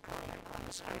cares to comment on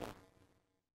this item.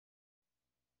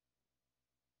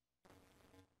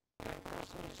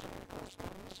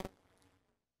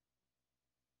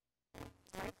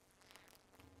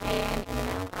 An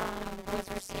email was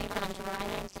received on July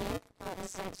 19th that was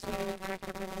sent to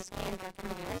Director Berlinski and Director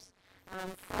Mears from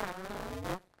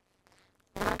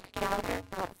Mark Gallagher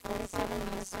at 47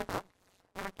 Main Circle.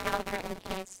 Mark Gallagher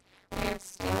indicates we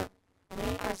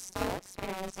are still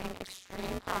experiencing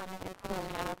extreme climate and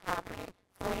cooling on our property,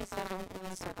 47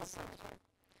 Main Circle, Somersworth.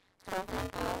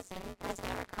 12-month policy has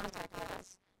never contacted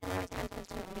us and are attempting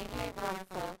to alleviate water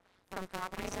flow from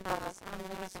properties above us on the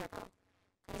Main Circle.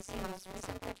 Please see most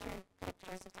recent pictures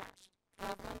attached.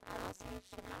 12-month policy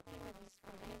should not be released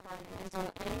from any body until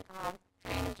any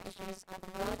drainage issues of the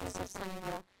villages of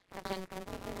Sunnyvale have been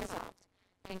completely resolved.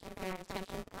 Thank you for your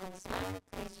attention on this matter.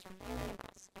 Please review the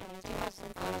inbox. And we do have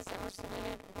some photos that were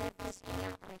submitted with this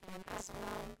email. We can pass them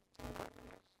along to the board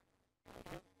members. Thank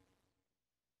you.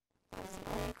 That is the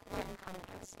only written comment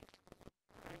I received.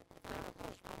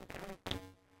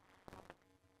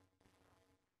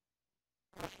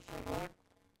 Questions from the board?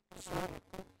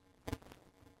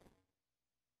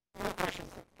 No questions.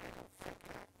 I don't think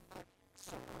that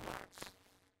some remarks.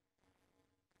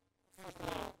 First of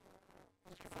all,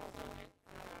 Mr. Falzone,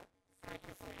 thank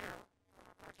you for your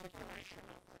articulation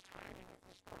of the timing of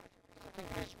this project, because I think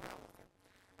it is relevant.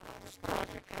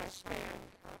 span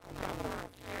a number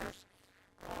of years.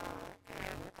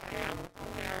 And I am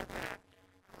aware that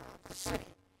the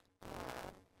city,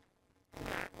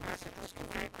 that message was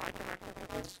conveyed by Director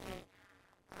Babinski,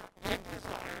 did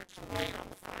desire to wait on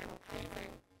the final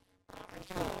paving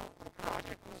until the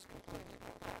project was completely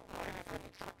built out. Right, if any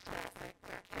truck traffic,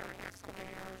 carrying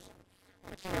excavators, and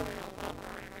material,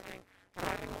 lumber, and everything,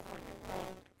 driving over a new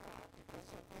road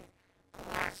because of the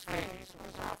last phase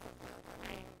was off of the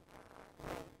main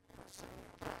road,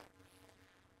 Centennial Drive.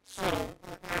 So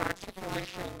that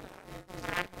articulation is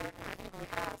accurate, and I think we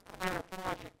have a better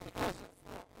project because of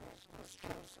what was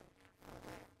chosen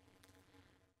there.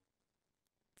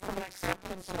 From an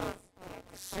acceptance of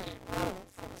the city road,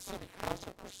 from a city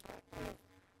council perspective,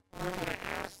 we're going to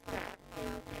ask that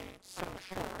there be some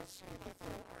assurance, either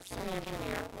through our city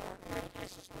engineer or in many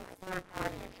cases through a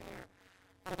third-party engineer,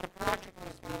 that the project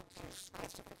was built to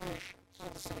specification. So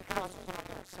the city council is not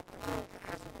going to accept a road that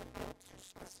hasn't been built to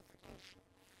specification.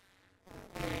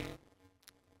 The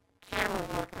camera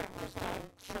work that was done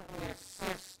certainly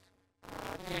assist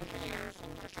the engineers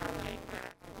in determining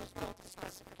that it was built to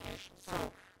specification.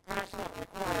 So that's not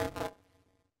required, but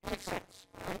makes sense,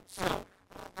 right? So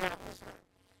that was done.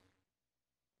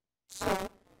 So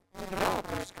the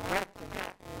developer is correct in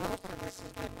that most of this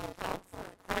has been built out for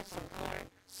quite some time,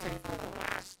 save for the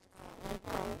last loop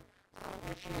road,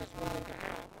 which he is willing to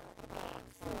have the bond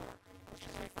for, which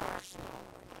is a far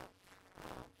smaller amount.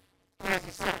 As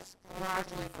he says,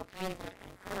 largely for pavement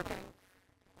and curbing,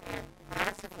 and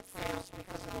that's if it fails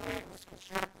because of the way it was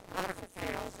constructed. What if it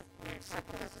fails, if we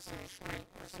accept it as a city street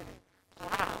or city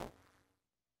plow,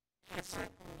 hits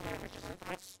it and damages it?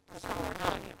 That's not what we're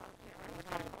talking about here. We're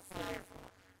talking about failure from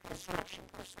a construction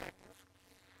perspective.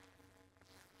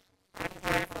 I can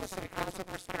tell you from a city council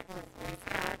perspective, we've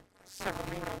had several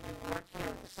people do work here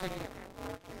in the city, and their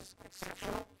work is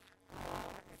exceptional.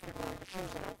 If you're going to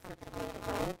choose an outfit to build a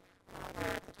road,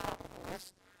 they're at the top of the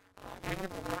list. They did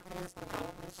the work in this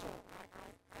development, so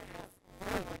I have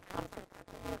very good comfort that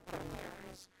the work done there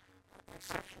is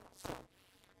exceptional. So,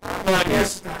 well, I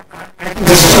guess I think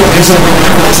this is a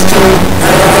reference to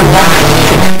why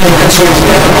and that's what it's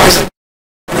otherwise.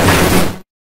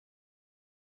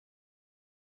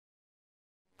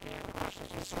 And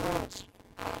Washington roads,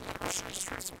 the grocery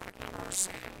stores and quick numbers,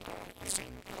 and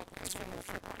using the locals for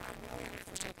 $4.9 million if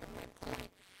we take the midpoint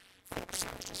for the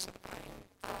percentages of the planning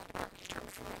department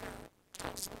determined from other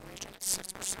towns in the region at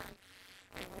 6%,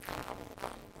 and we come out with a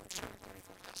bottom of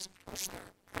 234,000, which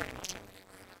they're very much in the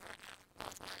neighborhood of right now,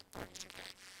 off by 32K.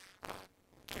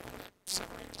 Given that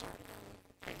several years already done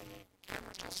a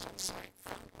camera test on site,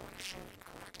 found one issue and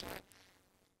corrected it,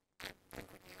 I think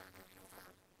we'd be arguing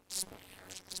over splitting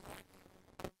hairs at this point.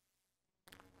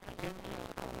 I give you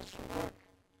the comments from work.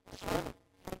 That's right.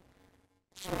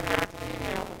 So we have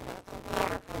the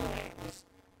water cooling.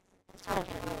 It's hard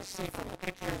to really see from the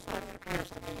pictures, but it appears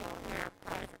to be on their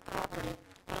private property,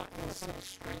 not in the city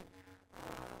street.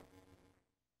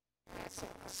 That's a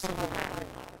civil matter,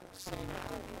 not a city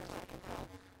matter, as I can tell.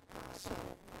 So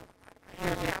I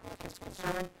hear the applicant's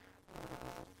concern.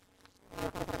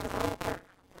 Work with the developer.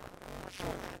 I'm not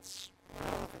sure that's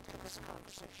relevant to this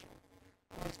conversation,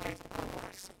 at least based upon what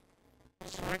I see.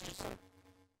 Mr. Richardson?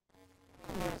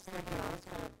 Yes, thank you. I was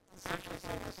going to essentially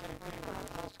say the same thing, but I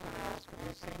was also going to ask, would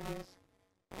you say these?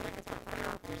 I think it's our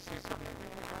priority to see something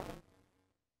really happen.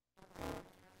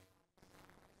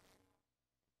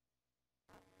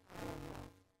 I don't know.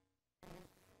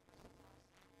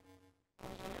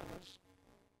 Any others?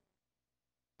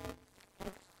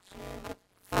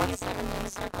 47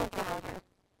 minutes, I go louder.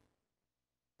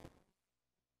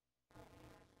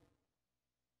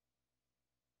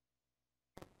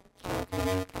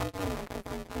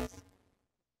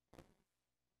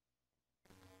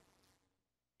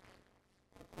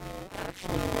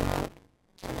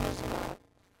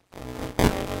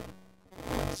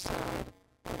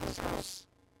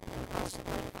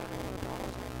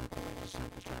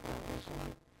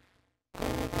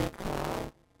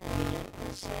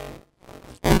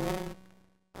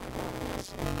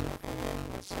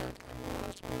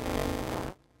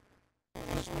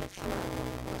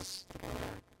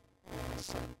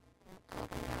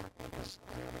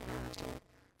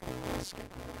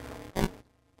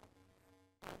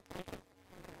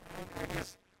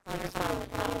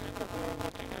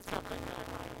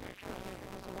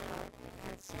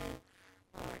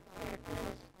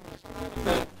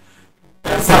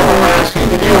 That's not what we're asking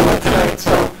to deal with tonight,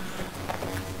 so.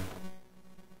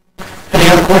 Any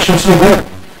other questions from the board?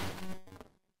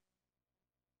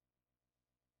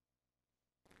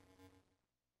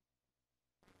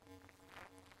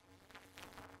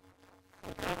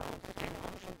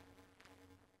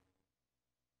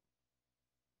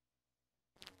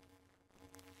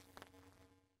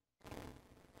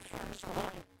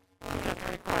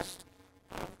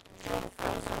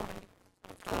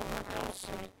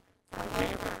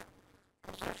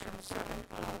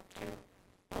 subdivision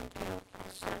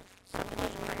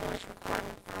regulation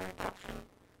requirement for adoption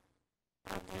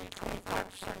of the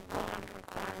 25% bond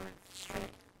requirement for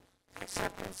street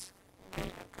acceptance be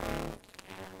approved,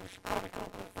 and we should probably go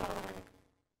with the following.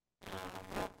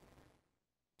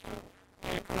 Be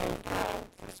approved,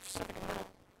 the specific amount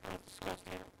discussed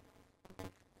here.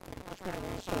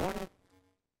 So ordered.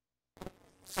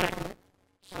 Second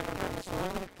by Mr.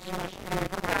 London. Can we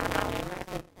put that amount in? I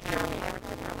think Jeremy had a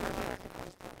good number there. I think that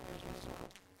was the provision as well.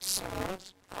 So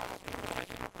let's we would like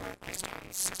to operate based on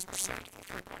 6% of the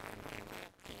 3.9 million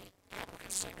that the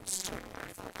applicant statements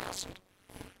 234,000.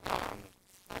 I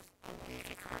believe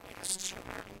he currently has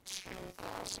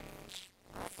 202,000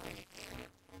 roughly in.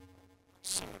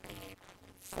 So it would be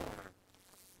for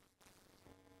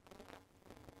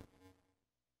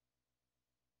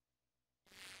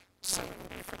so it would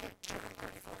be for the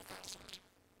 234,000,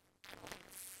 I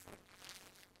believe.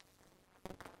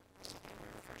 Something we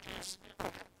refer to as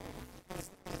is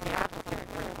the applicant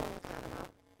agreeable with that amount?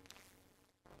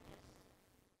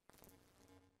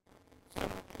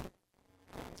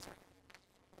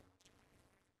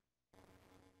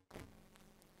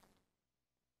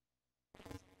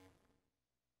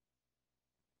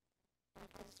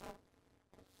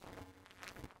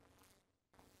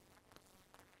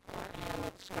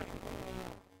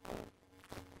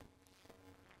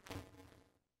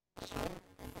 So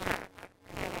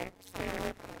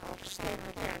I'll just state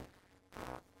it again.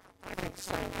 I think the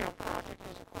Sunnyvale project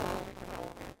is a quality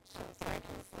development, so thank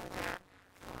you for that.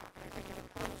 I think it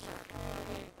improves our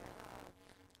community.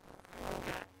 I know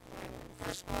that when the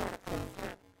first board approved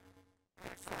it,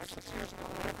 5-6 years ago,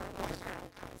 whatever it was,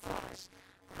 time flies,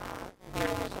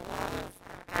 there was a lot of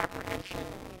apprehension in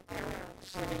the area of the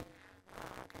city,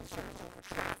 concerns over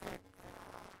traffic,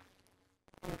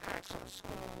 impacts on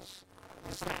schools,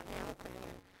 this, that, and the other thing.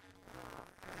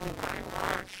 And by and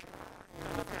large,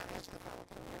 none of that has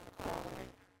developed, and we have a quality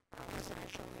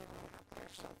residential neighborhood up there,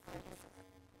 so thank you for that.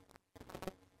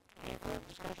 Any further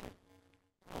discussion?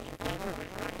 Those in favor,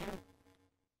 raise your right hand.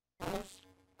 Opposed?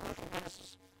 Motion passes.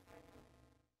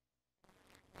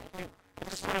 Thank you. At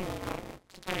this time, we're going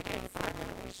to take a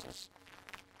 5-minute recess.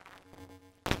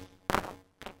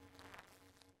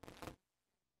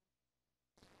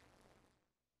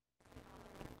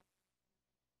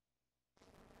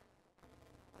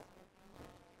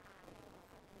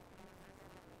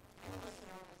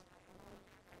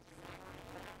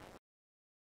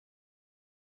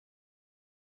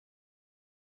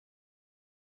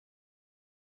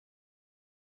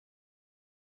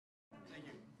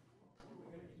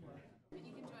 You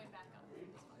can join back up.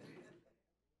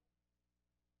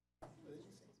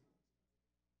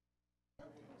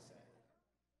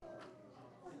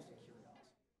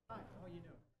 Hi, how are you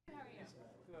doing? How are you?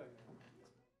 Good.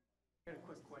 I got a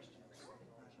quick question.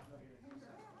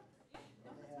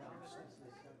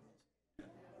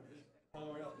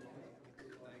 Oh, yeah.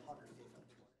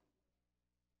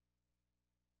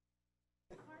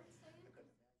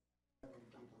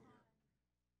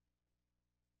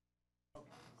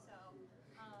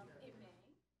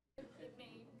 So, it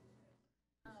may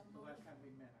The move. last time we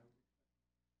met,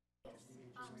 Yes.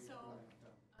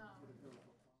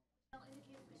 I'll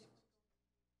indicate that.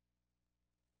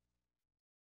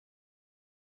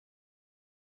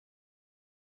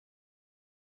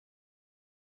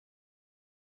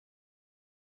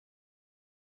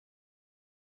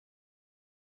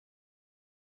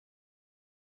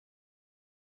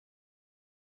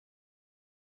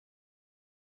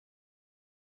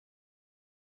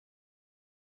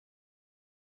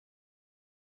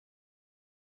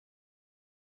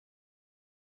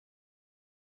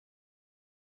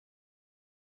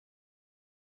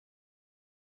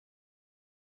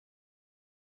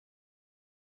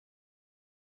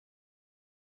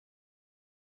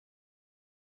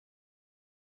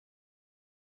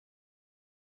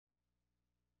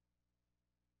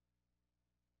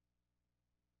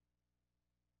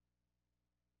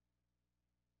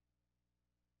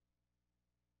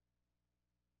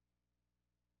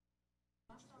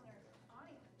 Lost all their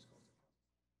audience.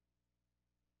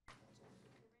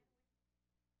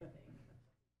 Based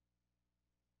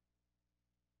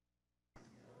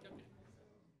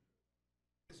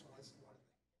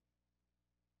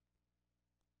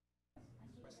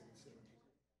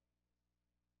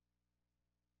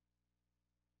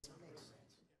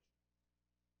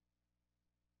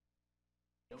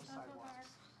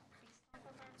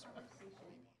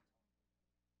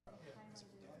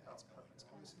off of our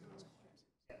conversation.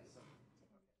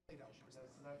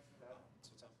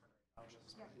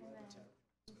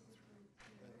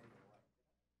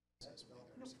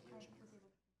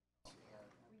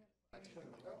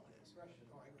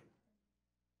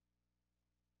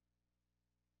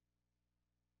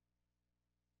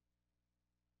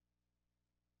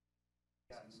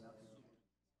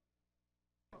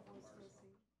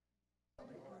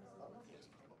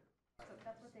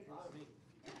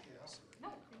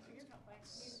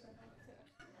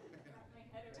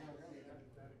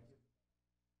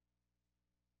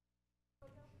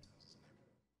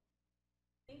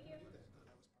 Thank you.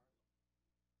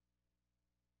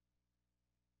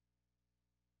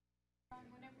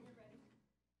 Whenever you're ready.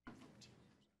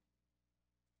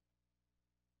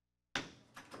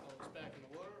 It's back in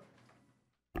the water.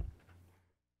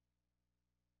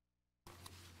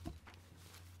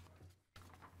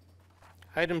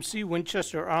 Item C,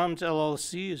 Winchester Arms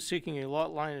LLC is seeking a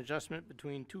lot line adjustment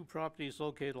between two properties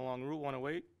located along Route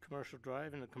 108, Commercial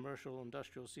Drive, in the Commercial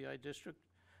Industrial CI District.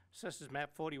 Assesses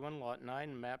map 41, lot 9,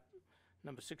 and map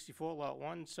number 64, lot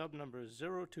 1, sub number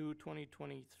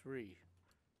 02-2023.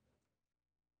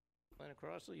 Lana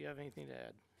Crossley, you have anything to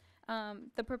add?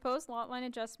 The proposed lot line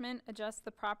adjustment adjusts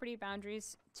the property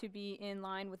boundaries to be in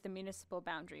line with the municipal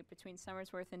boundary between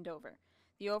Somersworth and Dover.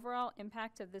 The overall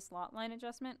impact of this lot line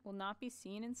adjustment will not be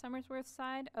seen in Somersworth's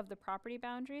side of the property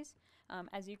boundaries.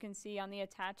 As you can see on the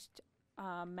attached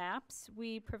maps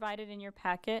we provided in your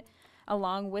packet,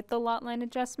 along with the lot line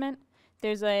adjustment,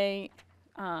 there's a,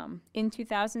 in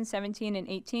 2017 and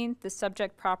 18, the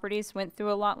subject properties went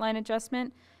through a lot line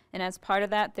adjustment. And as part of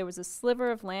that, there was a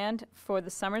sliver of land for the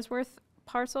Somersworth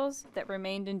parcels that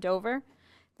remained in Dover.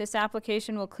 This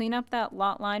application will clean up that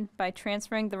lot line by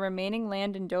transferring the remaining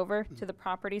land in Dover to the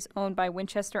properties owned by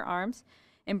Winchester Arms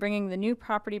and bringing the new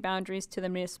property boundaries to the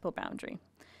municipal boundary.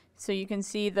 So you can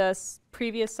see the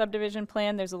previous subdivision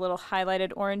plan, there's a little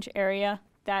highlighted orange area.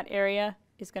 That area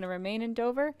is going to remain in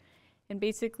Dover, and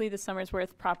basically the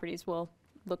Somersworth properties will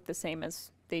look the same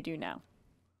as they do now.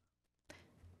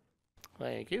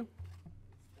 Thank you.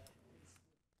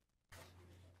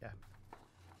 Yeah.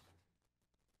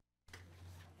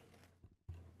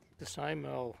 This time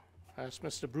I'll ask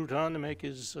Mr. Bruton to make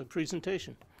his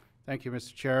presentation. Thank you,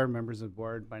 Mr. Chair, members of the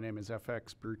board. My name is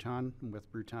FX Bruton. I'm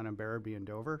with Bruton and Barabee in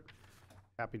Dover.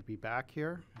 Happy to be back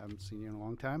here. Haven't seen you in a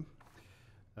long time.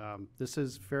 This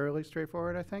is fairly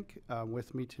straightforward, I think.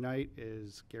 With me tonight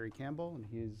is Gary Campbell, and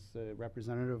he's a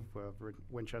representative of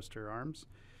Winchester Arms.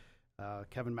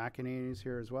 Kevin McEnany is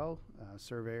here as well,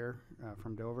 surveyor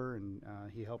from Dover, and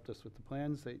he helped us with the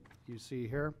plans that you see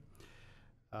here.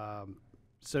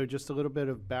 So just a little bit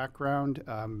of background.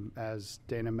 As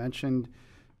Dana mentioned,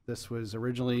 this was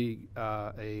originally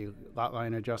a lot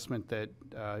line adjustment that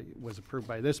was approved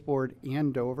by this board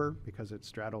and Dover because it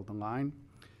straddled the line.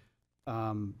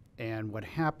 And what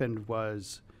happened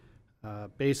was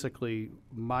basically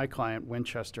my client,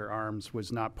 Winchester Arms,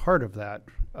 was not part of that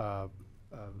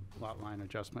lot line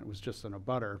adjustment. It was just an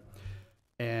abutter.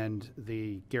 And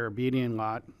the Garabedian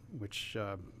lot, which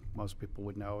most people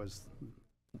would know is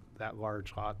that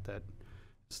large lot that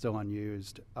is still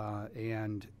unused,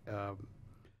 and a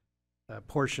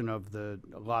portion of the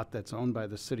lot that's owned by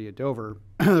the city of Dover,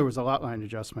 there was a lot line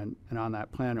adjustment, and on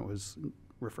that plan it was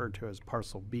referred to as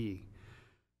Parcel B.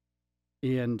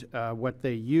 And what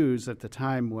they used at the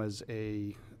time was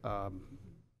an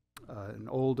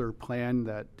older plan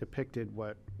that depicted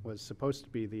what was supposed to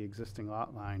be the existing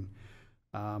lot line.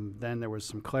 Then there was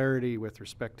some clarity with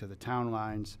respect to the town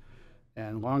lines,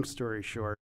 and long story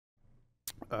short,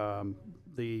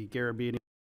 the Garabedian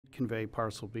convey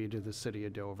Parcel B to the city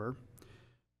of Dover.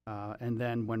 And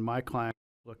then when my client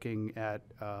was looking at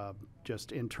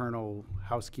just internal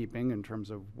housekeeping in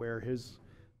terms of where his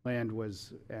land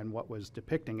was and what was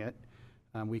depicting it,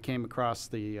 we came across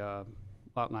the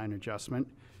lot line adjustment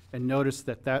and noticed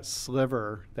that that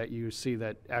sliver that you see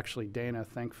that actually Dana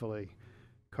thankfully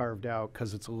carved out,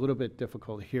 because it's a little bit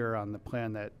difficult here on the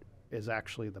plan that is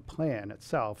actually the plan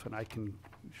itself, and I can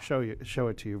show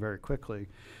it to you very quickly.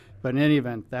 But in any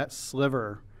event, that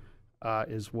sliver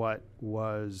is what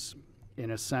was,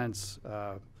 in a sense,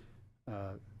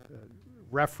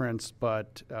 referenced,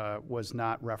 but was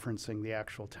not referencing the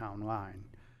actual town line.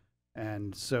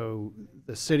 And so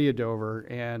the city of Dover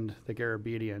and the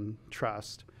Garabedian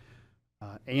Trust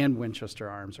and Winchester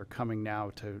Arms are coming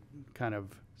now to kind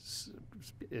of,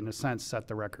 in a sense, set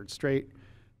the record straight,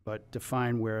 but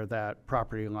define where that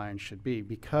property line should be.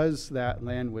 Because that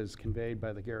land was conveyed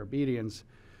by the Garabedians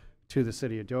to the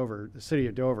city of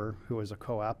Dover, who is a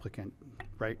co-applicant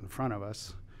right in front of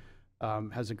us,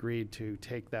 has agreed to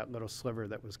take that little sliver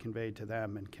that was conveyed to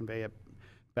them and convey it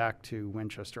back to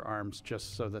Winchester Arms,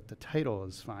 just so that the title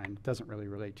is fine. It doesn't really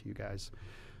relate to you guys.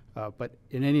 But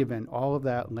in any event, all of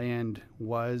that land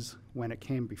was, when it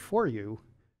came before you,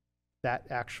 that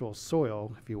actual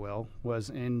soil, if you will,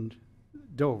 was in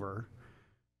Dover,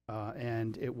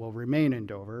 and it will remain in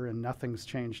Dover, and nothing's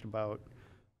changed about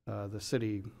the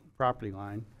city property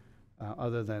line,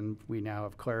 other than we now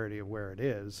have clarity of where it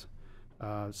is.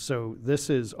 So this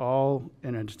is all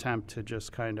in an attempt to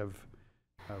just kind of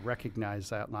recognize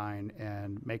that line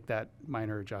and make that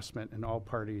minor adjustment, and all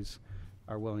parties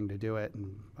are willing to do it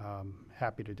and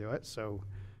happy to do it. So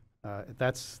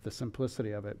that's the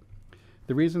simplicity of it.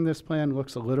 The reason this plan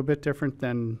looks a little bit different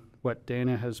than what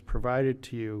Dana has provided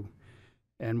to you,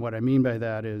 and what I mean by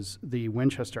that is the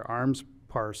Winchester Arms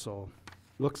parcel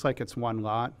looks like it's one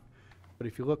lot, but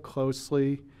if you look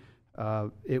closely,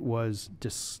 it was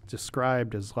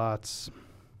described as lots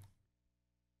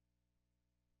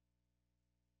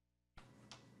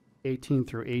 18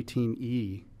 through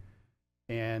 18E,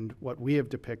 and what we have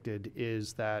depicted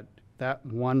is that that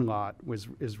one lot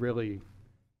is really,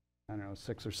 I don't know,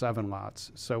 6 or 7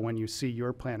 lots. So when you see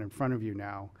your plan in front of you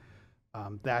now,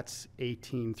 that's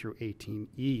 18 through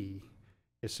 18E.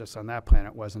 It's just on that plan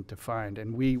it wasn't defined,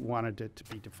 and we wanted it to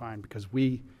be defined because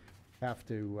we have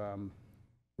to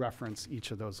reference each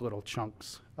of those little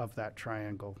chunks of that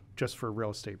triangle just for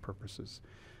real estate purposes.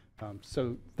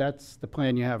 So that's the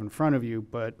plan you have in front of you,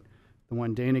 but the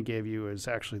one Dana gave you is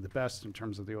actually the best in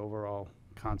terms of the overall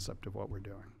concept of what we're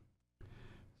doing.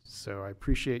 So I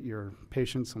appreciate your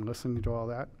patience in listening to all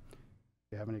that.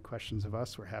 If you have any questions of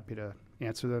us, we're happy to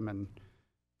answer them. And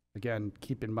again,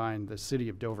 keep in mind, the city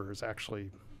of Dover is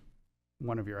actually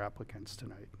one of your applicants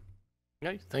tonight.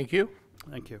 Okay, thank you.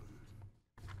 Thank you.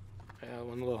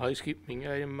 One little housekeeping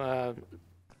item.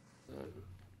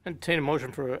 Entertain a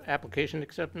motion for application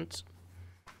acceptance.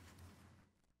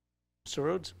 Mr.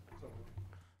 Rhodes?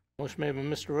 Motion made by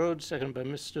Mr. Rhodes, seconded by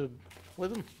Mr.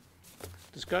 Witham.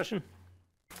 Discussion?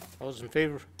 All those in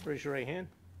favor, raise your right hand.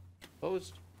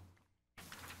 Opposed?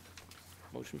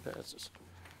 Motion passes.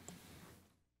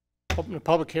 Open the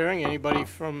public hearing. Anybody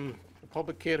from the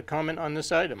public care to comment on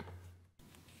this item?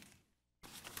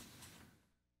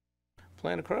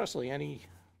 Planner Crossley, any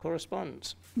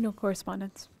correspondence? No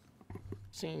correspondence.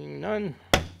 Seeing none,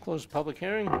 close the public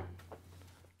hearing.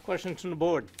 Questions from the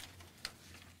board?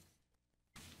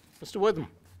 Mr. Witham?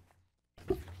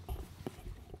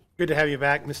 Good to have you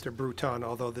back, Mr. Bruton,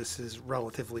 although this is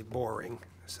relatively boring.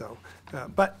 So,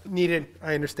 but needed,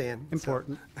 I understand.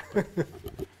 Important.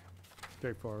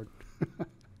 Straightforward.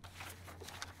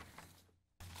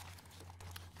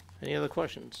 Any other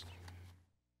questions?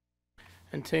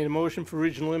 Entertain a motion for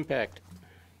regional impact.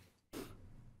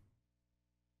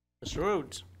 Mr.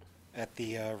 Rhodes? At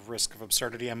the risk of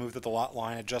absurdity, I move that the lot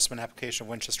line adjustment application of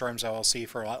Winchester Arms LLC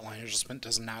for a lot line adjustment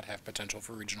does not have potential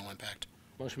for regional impact.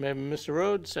 Motion made by Mr.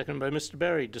 Rhodes, seconded by Mr.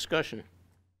 Berry. Discussion.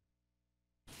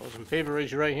 All those in favor,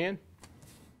 raise your right hand.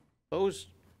 Opposed?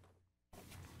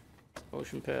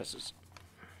 Motion passes.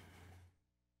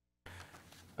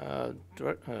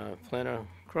 Planner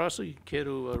Crossley, care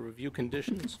to review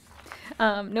conditions?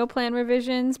 No plan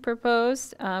revisions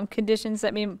proposed. Conditions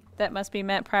that must be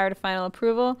met prior to final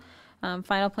approval.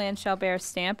 Final plan shall bear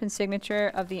stamp and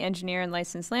signature of the engineer and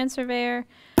licensed land surveyor.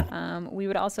 We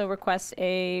would also request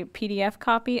a PDF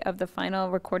copy of the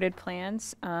final recorded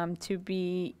plans to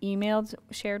be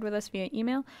shared with us via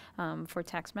email for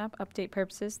tax map update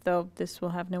purposes, though this will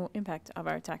have no impact of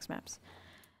our tax maps.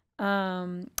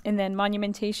 And then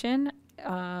monumentation,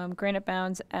 granite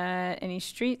bounds at any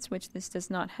streets, which this does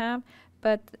not have,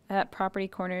 but at property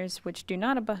corners which do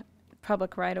not abut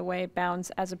public right-of-way, bounds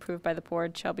as approved by the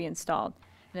board shall be installed.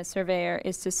 And a surveyor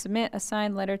is to submit a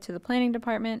signed letter to the planning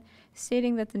department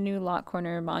stating that the new lot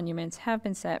corner monuments have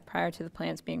been set prior to the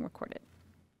plans being recorded.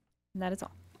 And that is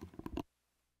all.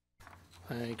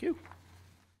 Thank you.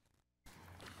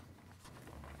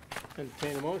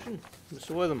 Entertain a motion.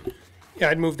 Mr. Witham? Yeah,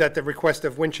 I'd move that the request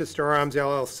of Winchester Arms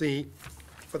LLC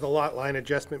for the lot line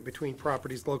adjustment between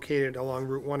properties located along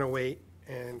Route 108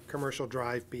 and Commercial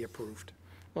Drive be approved.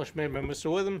 Motion made by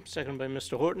Mr. Witham, seconded by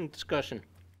Mr. Horton. Discussion.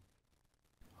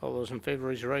 All those in favor,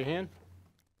 raise your right hand.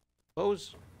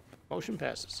 Opposed? Motion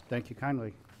passes. Thank you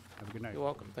kindly. Have a good night. You're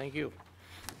welcome. Thank you.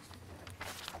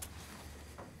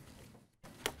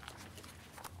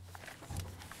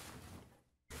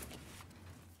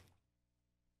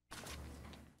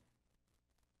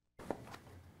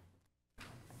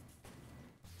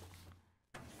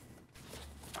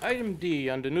 Item D,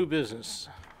 under new business.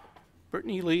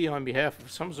 Brittany Lee, on behalf of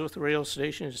Somersworth Rail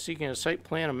Station, is seeking a site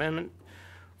plan amendment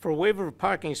for a waiver of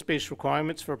parking space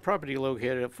requirements for a property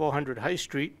located at 400 High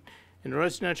Street in the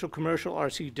Residential Commercial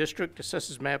RC District,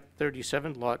 Assessors Map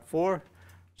 37, Lot 4,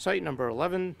 Site Number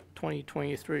 11,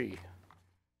 2023.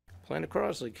 Planner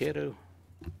Crossley, care to?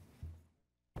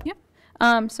 Yeah.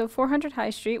 So 400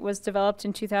 High Street was developed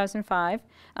in 2005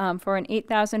 for an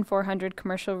 8,400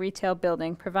 commercial retail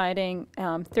building, providing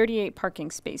 38 parking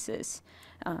spaces.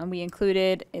 We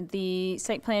included the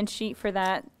site plan sheet for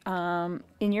that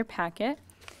in your packet,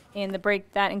 and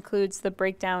that includes the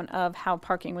breakdown of how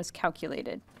parking was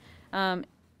calculated.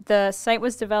 The site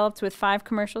was developed with 5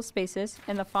 commercial spaces,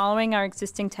 and the following are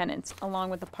existing tenants, along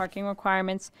with the parking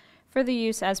requirements for the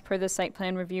use as per the site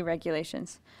plan review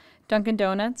regulations. Dunkin'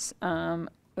 Donuts, a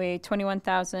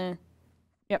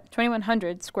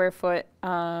 2,100 square foot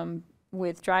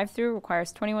with drive-through,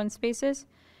 requires 21 spaces.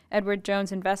 Edward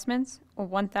Jones Investments, a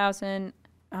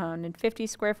 1,050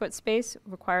 square foot space,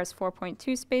 requires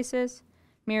 4.2 spaces.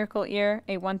 Miracle Ear,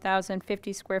 a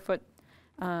 1,050 square foot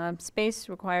space,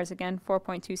 requires again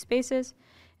 4.2 spaces.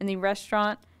 And the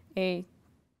restaurant, a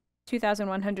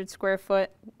 2,100 square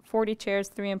foot, 40 chairs,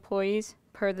 3 employees,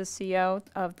 per the CO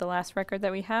of the last record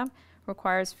that we have,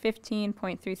 requires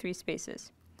 15.33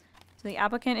 spaces. So the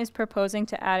applicant is proposing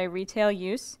to add a retail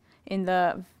use in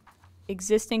the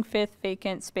existing 5th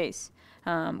vacant space,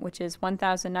 which is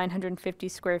 1,950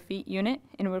 square feet unit,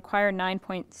 and would require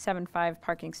 9.75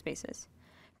 parking spaces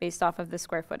based off of the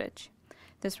square footage.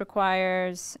 This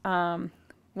requires,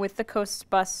 with the Coast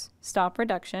Bus stop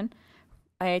reduction,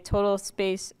 a total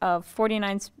space of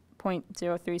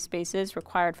 49.03 spaces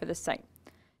required for the site.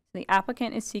 The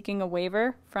applicant is seeking a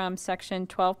waiver from section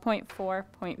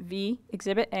 12.4.v,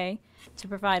 Exhibit A, to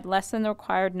provide less than the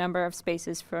required number of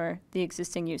spaces for the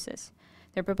existing uses.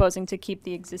 They're proposing to keep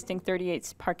the existing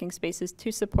 38 parking spaces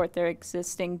to support their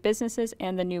existing businesses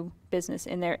and the new business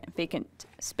in their vacant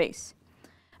space.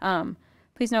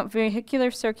 Please note,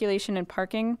 vehicular circulation and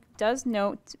parking does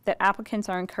note that applicants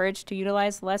are encouraged to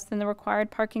utilize less than the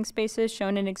required parking spaces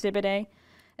shown in Exhibit A,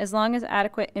 as long as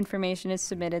adequate information is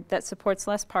submitted that supports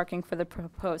less parking for the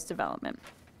proposed development.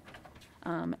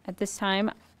 At this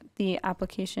time, the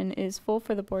application is full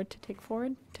for the board to take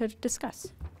forward to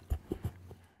discuss.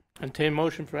 Entertain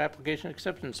motion for application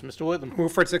acceptance. Mr. Witham.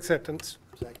 Move for its acceptance.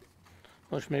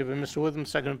 Motion made by Mr. Witham,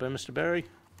 seconded by Mr. Barry.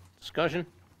 Discussion.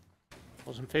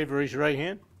 Those in favor, raise your right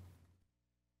hand.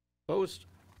 Opposed?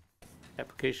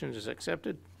 Application is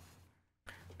accepted.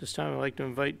 This time I'd like to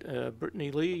invite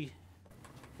Brittany Lee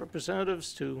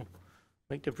representatives to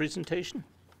make their presentation.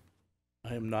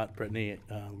 I am not Brittany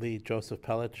Lee, Joseph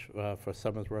Pellich for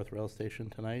Somersworth Rail Station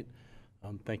tonight.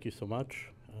 Thank you so much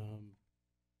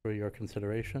for your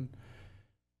consideration.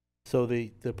 So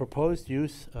the proposed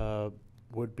use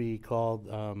would be called,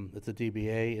 it's a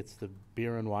DBA, it's the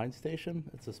Beer and Wine Station.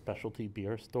 It's a specialty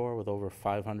beer store with over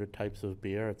 500 types of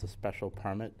beer. It's a special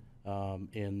permit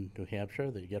in New Hampshire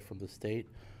that you get from the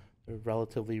state. They're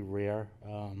relatively rare,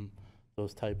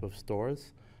 those type of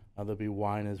stores. There'll be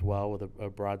wine as well with a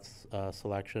broad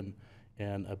selection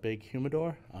and a big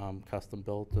humidor, custom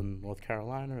built in North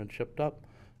Carolina and shipped up.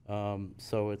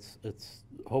 So it's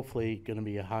hopefully going to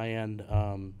be a high-end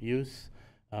use.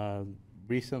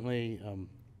 Recently,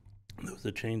 there was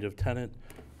a change of tenant,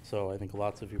 so I think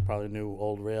lots of you probably knew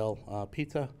Old Rail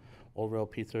Pizza. Old Rail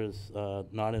Pizza is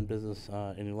not in business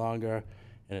any longer,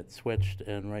 and it switched,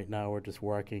 and right now we're just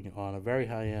working on a very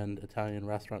high-end Italian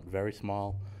restaurant, very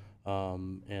small,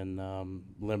 and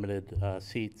limited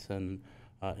seats, and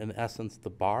in essence, the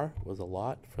bar was a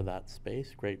lot for that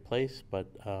space. Great place, but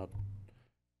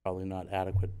probably not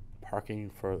adequate parking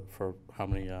for how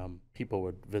many people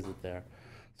would visit there.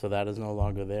 So that is no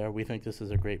longer there. We think this is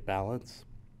a great balance.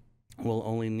 We'll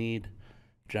only need,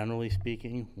 generally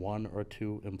speaking, 1 or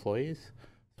 2 employees.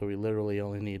 So we literally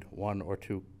only need 1 or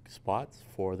 2 spots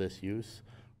for this use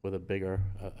with a bigger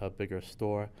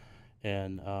store.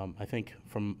 And I think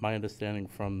from my understanding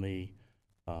from the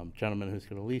gentleman who's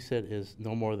going to lease it is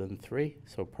no more than 3.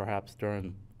 So perhaps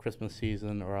during Christmas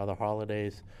season or other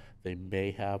holidays, they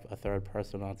may have a 3rd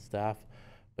person on staff.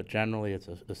 But generally, it's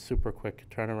a super quick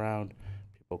turnaround.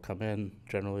 People come in,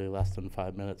 generally less than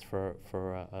 5 minutes for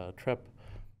a trip.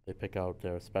 They pick out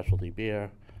their specialty beer,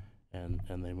 and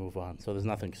they move on. So there's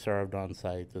nothing served on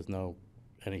site. There's no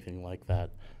anything like that.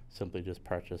 Simply just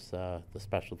purchase the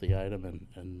specialty item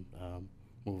and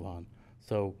move on.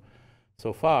 So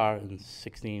far, in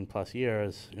 16 plus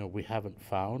years, we haven't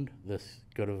found this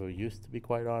good of a use, to be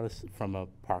quite honest, from a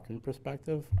parking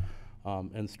perspective,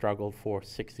 and struggled for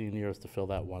 16 years to fill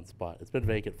that 1 spot. It's been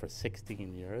vacant for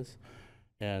 16 years.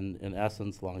 And in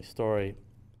essence, long story,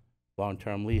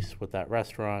 long-term lease with that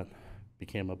restaurant,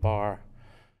 became a bar.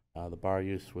 The bar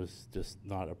use was just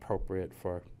not appropriate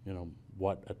for,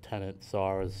 what a tenant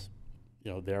saw as,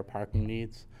 their parking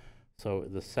needs. So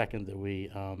the second that we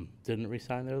didn't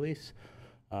re-sign their lease,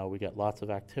 We got lots of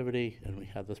activity, and we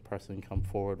had this person come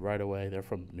forward right away. They're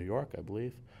from New York, I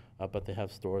believe, but they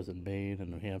have stores in Maine and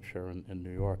New Hampshire and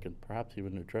New York and perhaps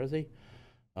even New Jersey.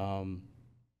 And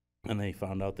they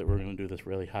found out that we're going to do this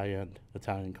really high-end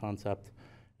Italian concept,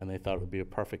 and they thought it would be a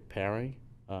perfect pairing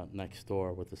next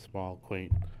door with a small,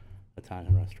 quaint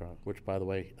Italian restaurant, which, by the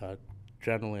way,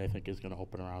 generally I think is going to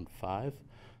open around 5. I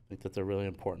think that's a really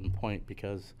important point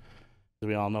because, as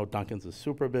we all know, Dunkin's is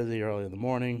super busy early in the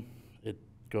morning. It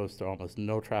goes to almost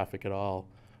no traffic at all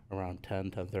around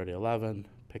 10, 10:30, 11,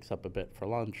 picks up a bit for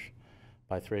lunch.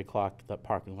 By 3 o'clock, that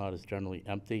parking lot is generally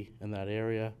empty in that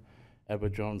area.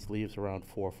 Edward Jones leaves around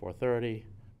 4, 4:30.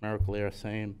 Miracle Air,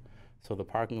 same. So the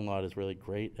parking lot is really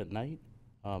great at night,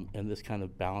 and this kind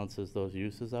of balances those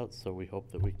uses out, so we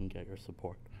hope that we can get your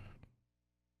support.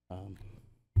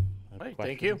 Right,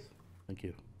 thank you. Thank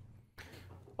you.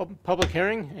 Open public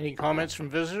hearing. Any comments from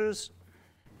visitors?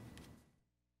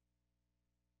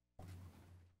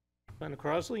 Glenn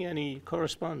Crosley, any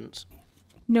correspondence?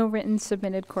 No written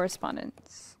submitted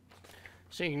correspondence.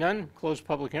 Seeing none, close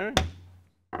public hearing.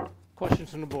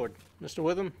 Questions from the board? Mr.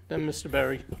 Witham, then Mr.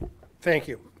 Berry. Thank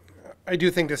you. I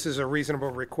do think this is a reasonable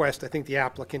request. I think the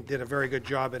applicant did a very good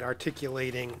job at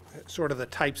articulating sort of the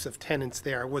types of tenants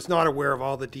there. I was not aware of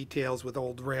all the details with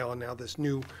Old Rail and now this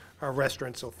new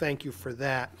restaurant, so thank you for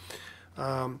that.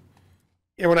 And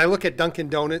when I look at Dunkin'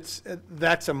 Donuts,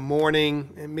 that's a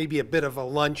morning and maybe a bit of a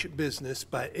lunch business,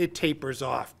 but it tapers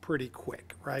off pretty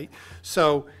quick, right?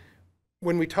 So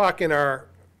when we talk in our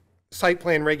site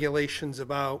plan regulations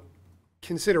about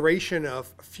consideration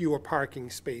of fewer parking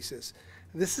spaces,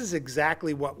 this is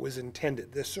exactly what was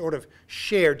intended, this sort of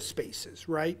shared spaces,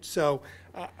 right? So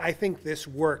I think this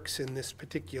works in this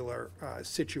particular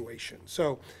situation.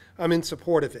 So I'm in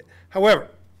support of it. However,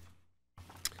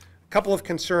 a couple of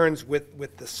concerns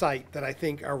with the site that I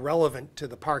think are relevant to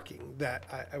the parking that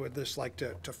I would just like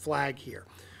to flag here.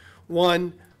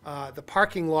 One, the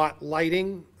parking lot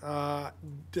lighting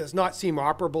does not seem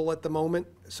operable at the moment,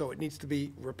 so it needs to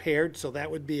be repaired. So that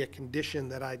would be a condition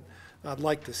that I'd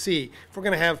like to see. If we're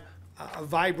going to have a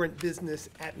vibrant business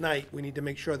at night, we need to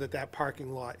make sure that that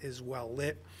parking lot is well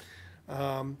lit.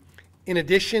 In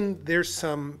addition, there's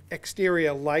some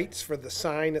exterior lights for the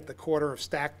sign at the corner of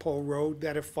Stackpole Road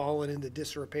that have fallen into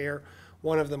disrepair.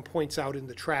 One of them points out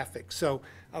into traffic. So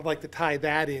I'd like to tie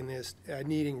that in as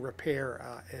needing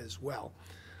repair as well.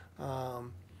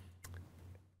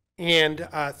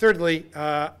 Thirdly,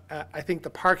 I think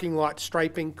the parking lot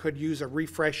striping could use a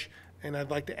refresh, and I'd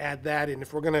like to add that in.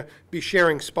 If we're going to be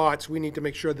sharing spots, we need to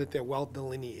make sure that they're well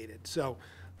delineated. So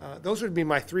those would be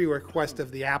my 3 requests of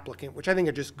the applicant, which I think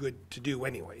are just good to do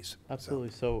anyways.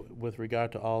 Absolutely. So with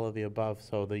regard to all of the above,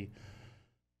 so the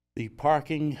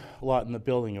parking lot in the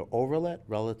building are overlit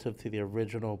relative to the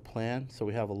original plan. So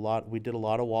we did a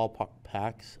lot of wall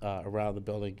packs around the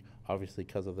building, obviously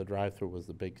because of the drive-through was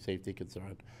the big safety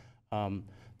concern.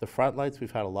 The front lights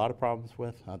we've had a lot of problems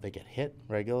with. They get hit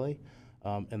regularly,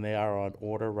 and they are on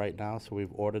order right now. So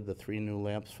we've ordered the 3 new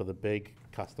lamps for the big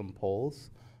custom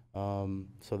poles.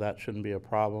 So that shouldn't be a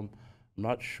problem. I'm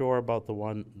not sure about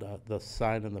the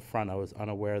sign in the front. I was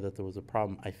unaware that there was a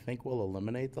problem. I think we'll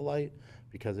eliminate the light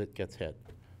because it gets hit.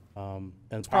 And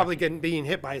it's probably being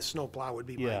hit by a snowplow would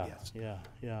be my guess. Yeah.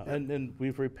 And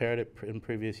we've repaired it in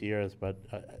previous years, but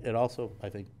it also, I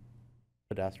think,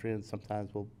 pedestrians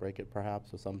sometimes will break it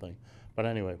perhaps or something. But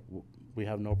anyway, we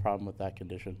have no problem with that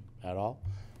condition at all,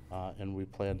 and we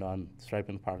planned on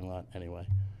striping the parking lot anyway.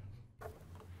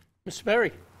 Mr.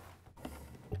 Berry.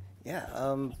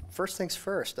 Yeah, first things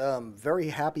first, very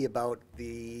happy about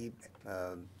the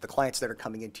clients that are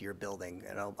coming into your building.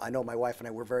 I know my wife and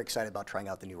I were very excited about trying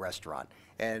out the new restaurant,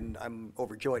 and I'm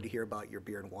overjoyed to hear about your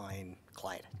beer and wine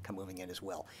client moving in as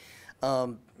well.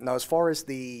 Now, as far as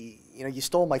you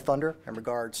stole my thunder in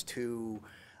regards to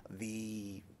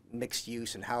the mixed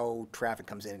use and how traffic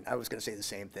comes in. I was going to say the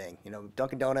same thing.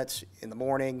 Dunkin' Donuts in the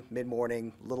morning,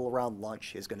 mid-morning, a little around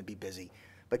lunch is going to be busy.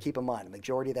 But keep in mind, the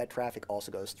majority of that traffic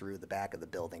also goes through the back of the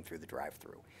building, through the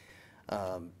drive-through.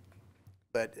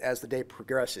 But as the day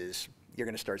progresses, you're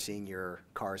going to start seeing your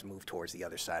cars move towards the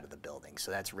other side of the building,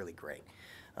 so that's really great.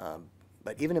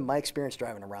 But even in my experience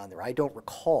driving around there, I don't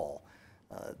recall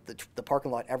the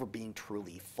parking lot ever being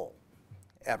truly full,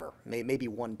 ever. Maybe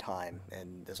one time,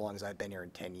 and as long as I've been here in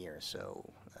 10 years, so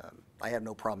I have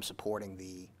no problem supporting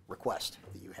the request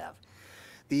that you have.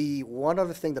 The one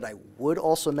other thing that I would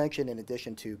also mention, in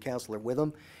addition to Councilor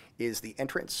Witham, is the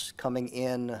entrance coming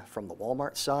in from the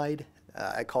Walmart side.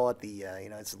 I call it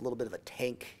it's a little bit of a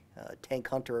tank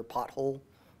hunter pothole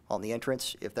on the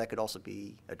entrance, if that could also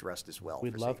be addressed as well.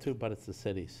 We'd love to, but it's the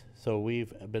city's. So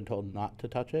we've been told not to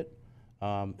touch it.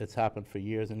 It's happened for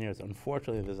years and years.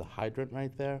 Unfortunately, there's a hydrant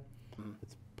right there.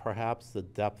 It's perhaps the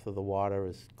depth of the water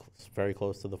is very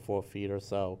close to the 4 feet or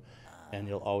so, and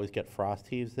you'll always get frost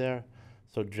heaves there.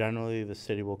 So generally, the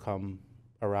city will come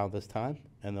around this time,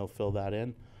 and they'll fill that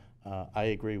in. I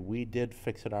agree. We did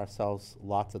fix it ourselves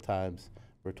lots of times.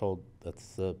 We're told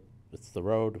it's the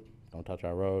road. Don't touch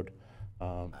our road.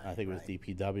 I think it was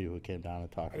DPW who came down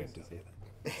and talked to us.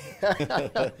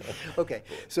 Okay,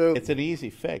 so It's an easy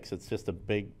fix. It's just a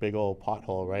big old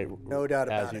pothole, right? no doubt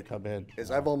about as you it. come in. Because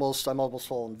I'm almost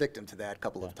fallen victim to that a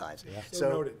couple of times. So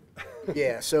noted.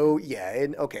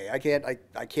 And okay, I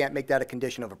can't make that a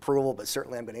condition of approval, but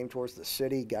certainly I'm going to aim towards the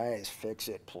city. Guys, fix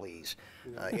it, please.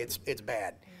 It's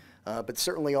bad. But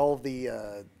certainly all of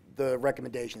the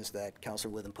recommendations that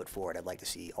Councilor Witham put forward, I'd like to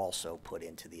see also put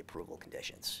into the approval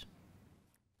conditions.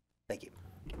 Thank you.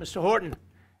 Mr. Horton?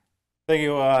 Thank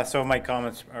you. So my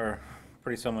comments are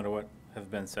pretty similar to what have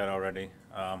been said already.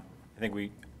 I think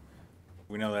we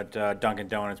know that Dunkin'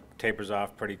 Donuts tapers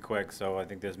off pretty quick, so I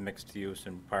think there's mixed use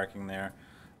and parking there.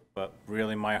 But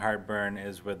really, my heartburn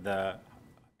is with the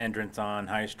entrance on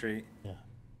High Street.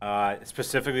 Yeah.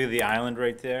 Specifically, the island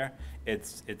right there.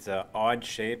 It's a odd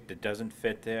shape. It doesn't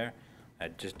fit there.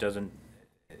 It just doesn't.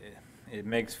 It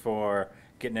makes for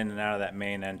getting in and out of that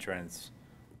main entrance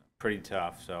pretty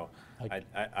tough. So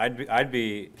I'd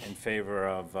be in favor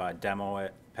of demo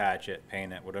it, patch it,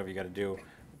 paint it, whatever you got to do.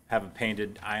 Have a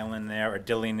painted island there, or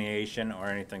delineation, or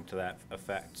anything to that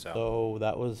effect. So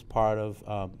that was part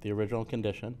of the original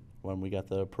condition when we got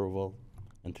the approval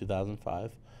in 2005.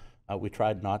 We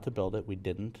tried not to build it. We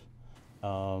didn't.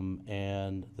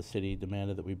 And the city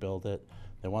demanded that we build it.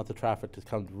 They want the traffic to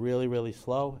come really, really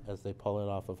slow as they pull in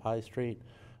off of High Street.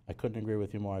 I couldn't agree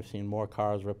with you more. I've seen more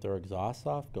cars rip their exhaust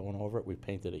off going over it. We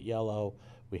painted it yellow.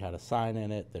 We had a sign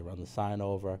in it. They run the sign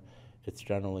over. It's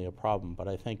generally a problem. But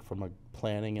I think from a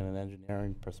planning and an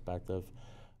engineering perspective,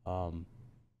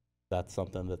 that's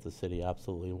something that the city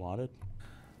absolutely wanted.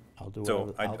 I'll do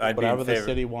whatever the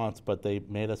city wants, but they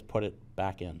made us put it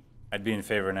back in. I'd be in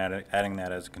favor of adding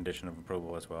that as a condition of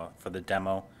approval as well for the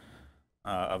demo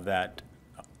of that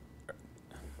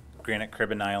granite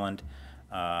cribbing island,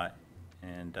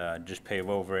 and just pave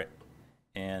over it,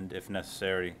 and if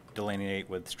necessary, delineate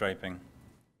with striping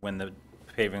when the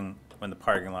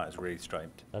parking lot is really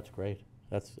striped. That's great.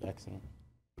 That's excellent.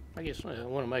 I guess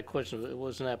one of my questions,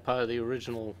 wasn't that part of the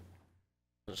original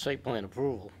site plan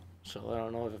approval? So I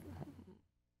don't know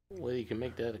whether you can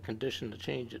make that a condition to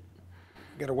change it.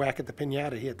 Got a whack at the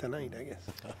piñata here tonight, I guess.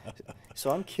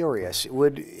 So I'm curious,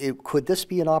 could this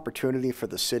be an opportunity for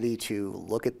the city to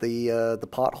look at the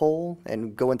pothole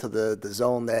and go into the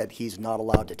zone that he's not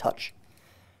allowed to touch?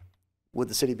 Would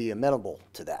the city be amenable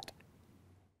to that?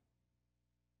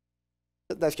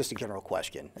 That's just a general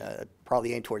question.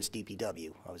 Probably aimed towards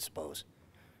DPW, I would suppose.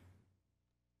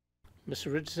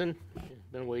 Mr. Richardson,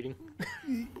 you've been waiting.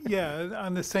 Yeah,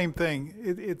 on the same thing.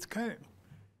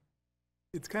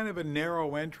 It's kind of a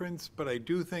narrow entrance, but I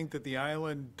do think that the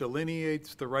island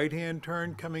delineates the right-hand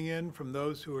turn coming in from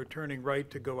those who are turning right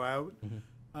to go out,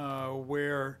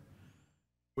 where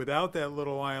without that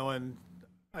little island,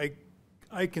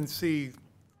 I can see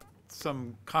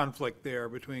some conflict there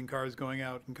between cars going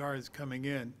out and cars coming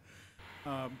in.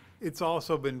 It's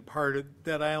also been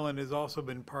that island has also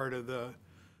been part of the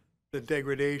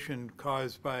degradation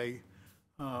caused by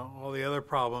all the other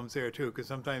problems there too, because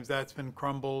sometimes that's been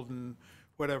crumbled and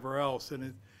whatever else,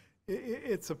 and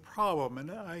it's a problem,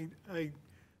 and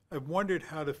I've wondered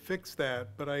how to fix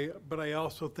that, but I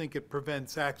also think it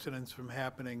prevents accidents from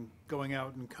happening going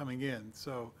out and coming in.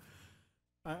 So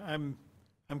I'm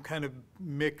kind of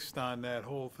mixed on that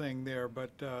whole thing there,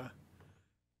 but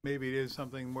maybe it is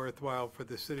something worthwhile for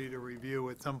the city to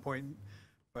review at some point.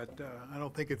 But I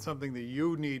don't think it's something that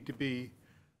you need to be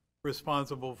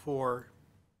responsible for.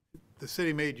 The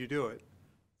city made you do it.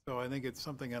 So I think it's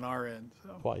something on our end.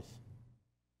 So. Twice.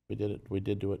 We did it. We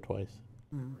did do it twice.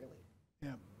 Mm-hmm. Really?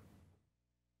 Yeah.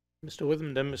 Mr.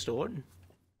 Witham, then Mr. Horton.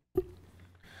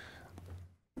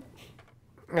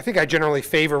 I think I generally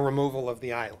favor removal of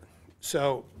the island.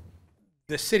 So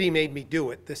the city made me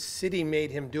do it. The city made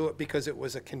him do it because it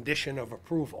was a condition of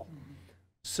approval.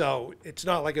 So it's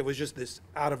not like it was just this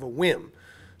out of a whim.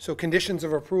 So conditions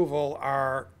of approval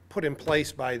are put in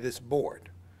place by this board.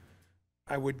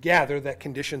 I would gather that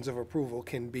conditions of approval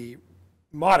can be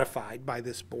modified by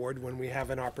this board when we have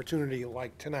an opportunity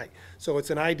like tonight. So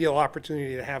it's an ideal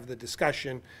opportunity to have the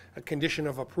discussion. A condition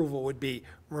of approval would be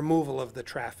removal of the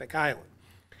traffic island.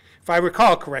 If I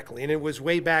recall correctly, and it was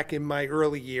way back in my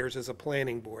early years as a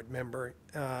planning board member,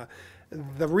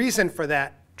 the reason for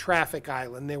that traffic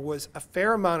island, there was a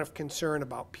fair amount of concern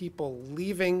about people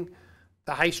leaving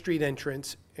the High Street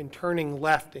entrance and turning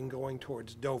left and going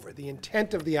towards Dover. The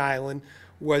intent of the island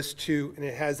was to, and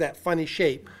it has that funny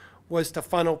shape, was to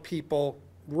funnel people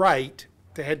right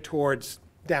to head towards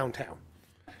downtown.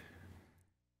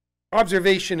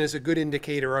 Observation is a good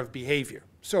indicator of behavior.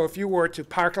 So if you were to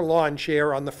park a lawn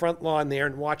chair on the front lawn there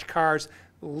and watch cars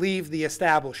leave the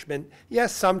establishment,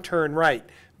 yes, some turn right.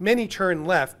 Many turn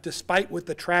left, despite what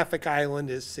the traffic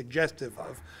island is suggestive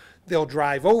of. They'll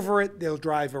drive over it, they'll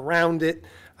drive around it.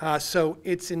 So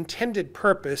its intended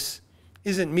purpose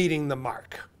isn't meeting the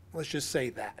mark. Let's just say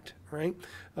that, right?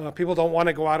 People don't want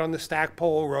to go out on the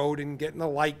Stackpole Road and get in the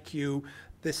light queue.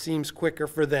 This seems quicker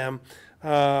for them,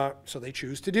 so they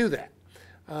choose to do that.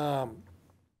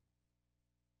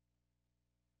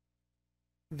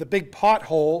 The big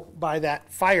pothole by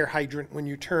that fire hydrant when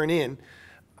you turn in,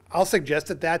 I'll suggest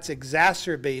that that's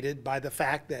exacerbated by the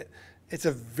fact that it's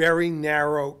a very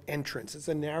narrow entrance. It's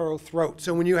a narrow throat.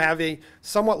 So when you have a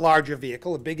somewhat larger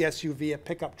vehicle, a big SUV, a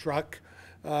pickup truck,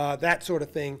 that sort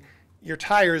of thing, your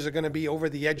tires are going to be over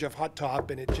the edge of hot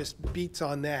top, and it just beats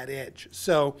on that edge.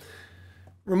 So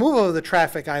removal of the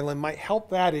traffic island might help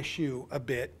that issue a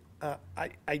bit.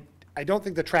 I don't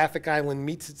think the traffic island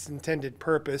meets its intended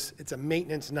purpose. It's a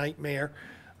maintenance nightmare.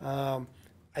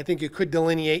 I think you could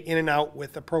delineate in and out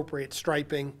with appropriate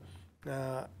striping.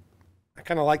 I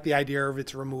kind of like the idea of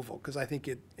its removal because I think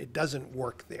it doesn't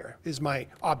work there, is my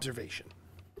observation.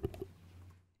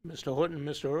 Mr. Horton,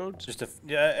 Mr. Rhodes?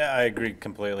 Yeah, I agree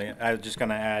completely. I was just going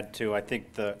to add, too, I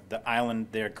think the island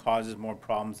there causes more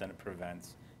problems than it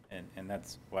prevents, and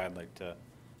that's why I'd like to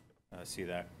see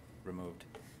that removed.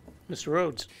 Mr.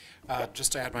 Rhodes?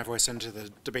 Just to add my voice into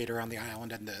the debate around the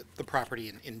island and the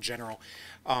property in general,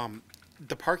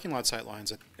 the parking lot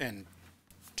sightlines and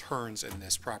turns in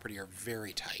this property are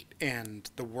very tight, and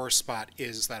the worst spot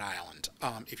is that island.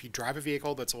 If you drive a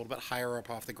vehicle that's a little bit higher up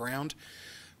off the ground,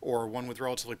 or one with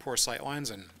relatively poor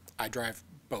sightlines, and I drive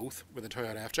both with a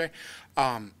Toyota FJ,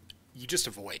 you just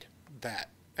avoid that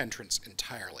entrance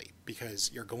entirely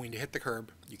because you're going to hit the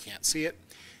curb, you can't see it,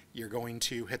 you're going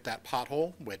to hit that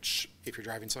pothole, which if you're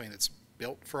driving something that's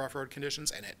built for off-road conditions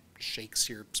and it shakes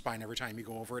your spine every time you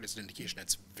go over it, it's an indication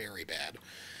it's very bad.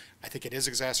 I think it is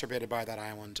exacerbated by that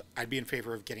island. I'd be in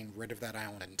favor of getting rid of that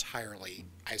island entirely.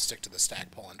 I stick to the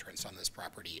Stackpole entrance on this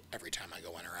property every time I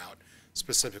go in or out,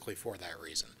 specifically for that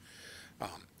reason.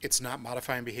 It's not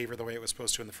modifying behavior the way it was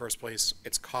supposed to in the first place.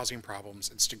 It's causing problems.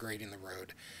 It's degrading the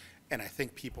road. And I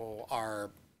think people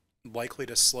are likely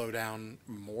to slow down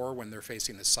more when they're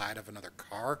facing the side of another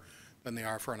car than they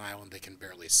are for an island they can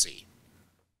barely see.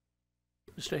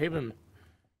 Mr. Haberman?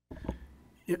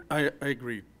 Yeah, I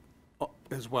agree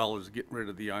as well as getting rid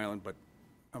of the island, but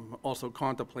I'm also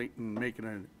contemplating making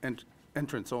an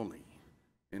entrance only,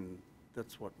 and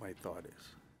that's what my thought is.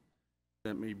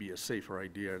 That may be a safer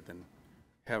idea than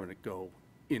having it go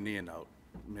in and out,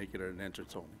 make it an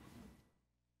entrance only.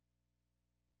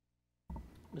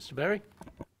 Mr. Berry?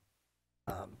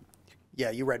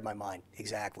 Yeah, you read my mind,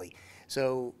 exactly.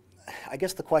 So I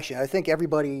guess the question, I think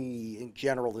everybody in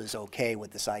general is okay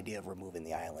with this idea of removing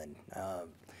the island.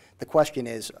 The question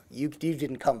is, you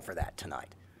didn't come for that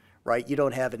tonight, right? You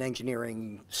don't have an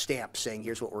engineering stamp saying,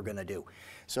 here's what we're going to do.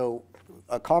 So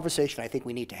a conversation I think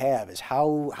we need to have is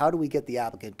how do we get the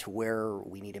applicant to where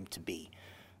we need him to be?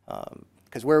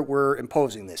 Because we're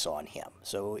imposing this on him.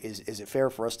 So is it fair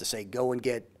for us to say, go and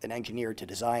get an engineer to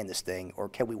design this thing, or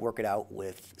can we work it out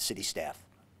with city staff?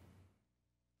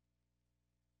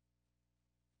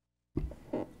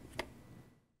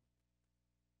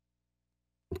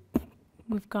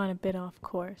 We've gone a bit off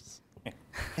course.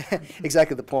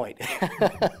 Exactly the point.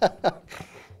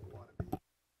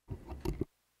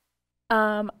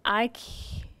 I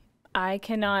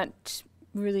cannot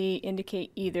really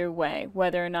indicate either way,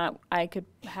 whether or not I could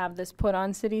have this put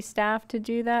on city staff to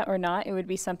do that or not. It would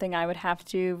be something I would have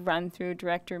to run through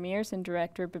Director Mears and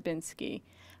Director Babinski.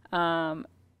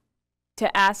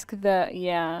 To ask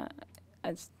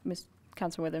as Ms.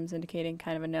 Councilor Witham's indicating,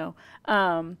 kind of a no.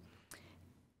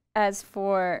 As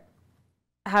for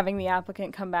having the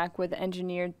applicant come back with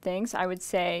engineered things, I would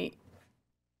say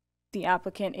the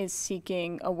applicant is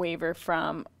seeking a waiver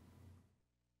from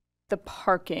the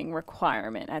parking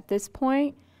requirement at this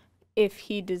point. If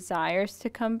he desires to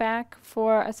come back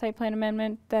for a site plan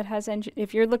amendment that has,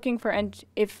 if you're looking for,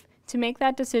 to make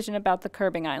that decision about the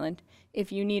curbing island,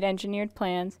 if you need engineered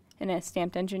plans and a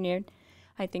stamped engineered,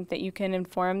 I think that you can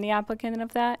inform the applicant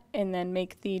of that and then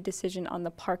make the decision on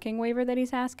the parking waiver that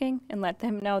he's asking and let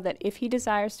them know that if he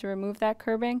desires to remove that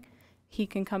curbing, he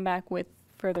can come back with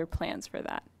further plans for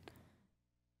that.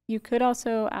 You could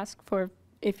also ask for,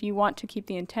 if you want to keep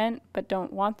the intent but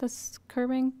don't want this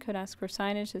curbing, could ask for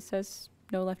signage that says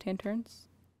no left-hand turns.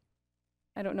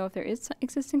 I don't know if there is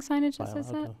existing signage that says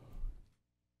that.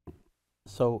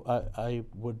 So I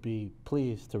would be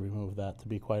pleased to remove that, to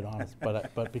be quite honest,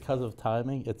 but because of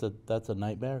timing, that's a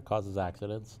nightmare. It causes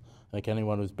accidents. Like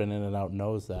anyone who's been in and out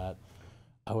knows that.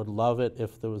 I would love it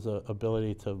if there was a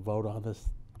ability to vote on this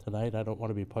tonight. I don't want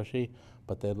to be pushy,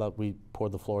 but we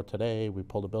poured the floor today. We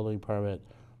pulled a building permit.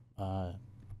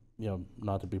 You know,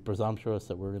 not to be presumptuous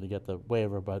that we're going to get the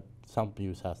waiver, but some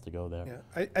use has to go there.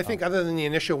 Yeah, I think other than the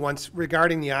initial ones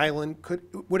regarding the island,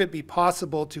 would it be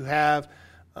possible to have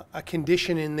a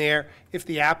condition in there if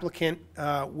the applicant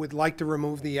would like to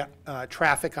remove the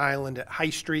traffic island at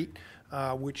High Street,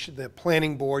 which the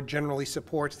planning board generally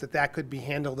supports, that could be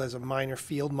handled as a minor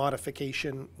field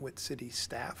modification with city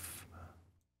staff?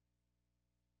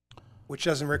 Which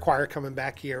doesn't require coming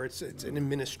back here. It's an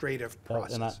administrative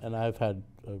process. And I've had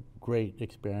a great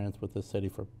experience with the city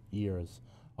for years,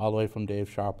 all the way from Dave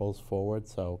Sharples forward.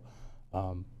 So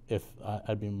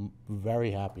I'd be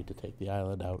very happy to take the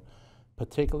island out,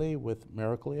 particularly with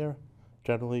Miracle-Ear.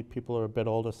 Generally, people are a bit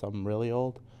older, some really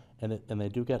old, and they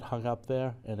do get hung up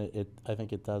there, and I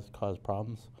think it does cause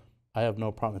problems. I have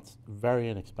no problem. It's very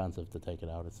inexpensive to take it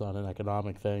out. It's not an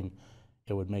economic thing.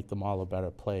 It would make them all a better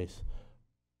place.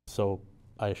 So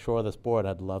I assure this board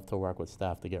I'd love to work with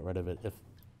staff to get rid of it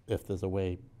if there's a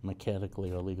way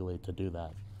mechanically or legally to do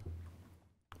that.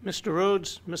 Mr.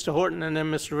 Rhodes, Mr. Horton, and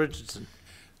then Mr. Richardson.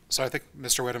 So I think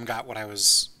Mr. Whittam got what I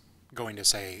was going to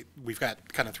say. We've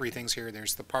got kind of three things here.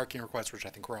 There's the parking request, which I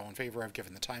think we're all in favor of,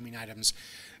 given the timing items.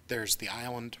 There's the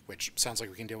island, which sounds like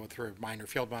we can deal with through minor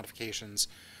field modifications.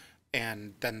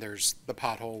 And then there's the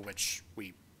pothole, which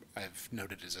I've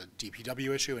noted as a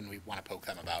DPW issue, and we want to poke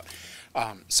them about.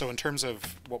 So in terms of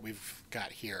what we've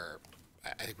got here,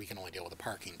 I think we can only deal with the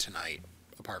parking tonight,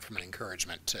 apart from an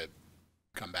encouragement to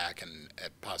come back and a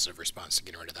positive response to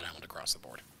getting rid of that island across the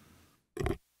board.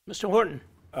 Mr. Horton.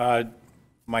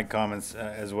 My comments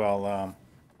as well.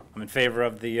 I'm in favor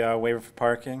of the waiver for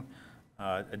parking.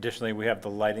 Additionally, we have the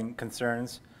lighting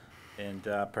concerns, and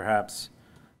perhaps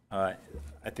I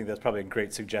think that's probably a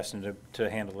great suggestion to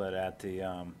handle it at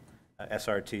the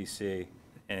SRTC,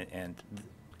 and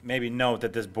maybe note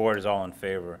that this board is all in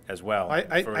favor as well.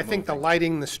 I think the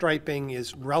lighting, the striping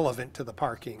is relevant to the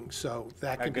parking, so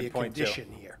that could be a condition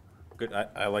here. Good,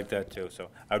 I like that too, so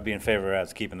I would be in favor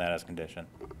as keeping that as condition.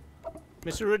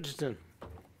 Mr. Richardson.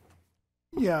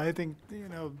 Yeah, I think,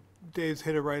 Dave's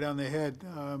hit it right on the head.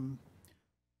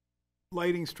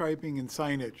 Lighting, striping, and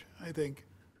signage, I think,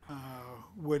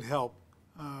 would help.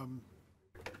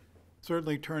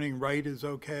 Certainly turning right is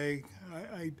okay.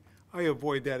 I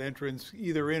avoid that entrance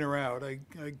either in or out. I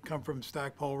come from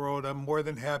Stackpole Road. I'm more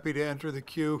than happy to enter the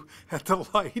queue at the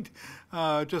light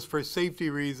just for safety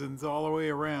reasons all the way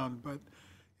around. But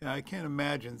yeah, I can't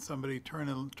imagine somebody trying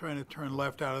to turn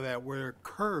left out of that where it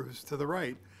curves to the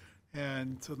right.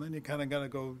 And so then you kind of got to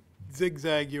go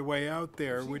zigzag your way out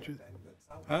there, which is,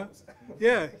 huh?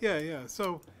 Yeah.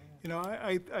 So,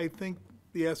 I think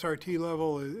the SRT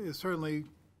level is certainly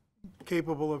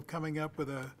capable of coming up with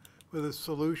a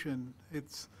solution.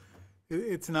 It's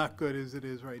not good as it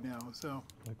is right now. So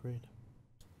agreed.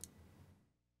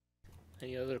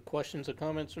 Any other questions or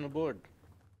comments from the board?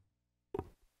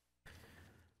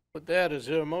 With that, is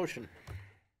there a motion?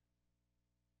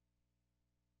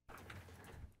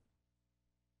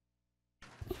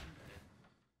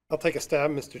 I'll take a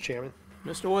stab, Mr. Chairman.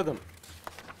 Mr. Witham.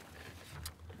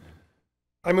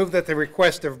 I move that the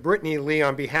request of Brittany Lee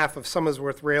on behalf of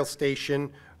Somersworth Rail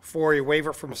Station for a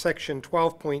waiver from section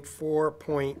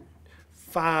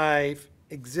 12.4.5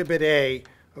 Exhibit A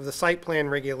of the site plan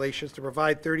regulations to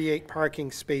provide 38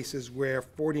 parking spaces where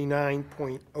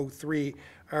 49.03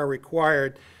 are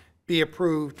required be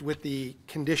approved with the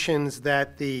conditions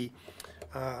that the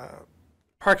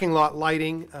parking lot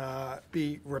lighting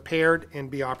be repaired and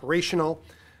be operational,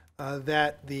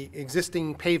 that the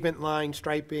existing pavement line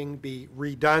striping be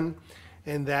redone,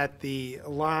 and that the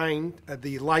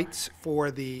lights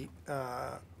for the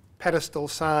pedestal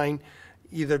sign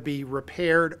either be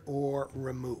repaired or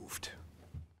removed.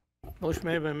 Motion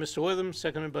made by Mr. Witham,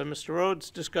 seconded by Mr. Rhodes.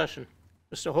 Discussion.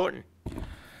 Mr. Horton.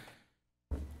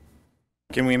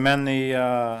 Can we amend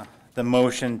the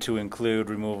motion to include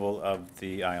removal of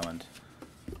the island?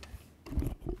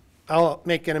 I'll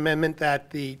make an amendment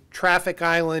that the traffic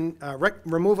island,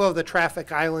 removal of the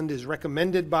traffic island is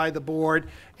recommended by the board,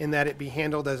 and that it be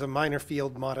handled as a minor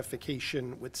field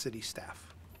modification with city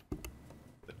staff.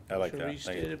 I like that.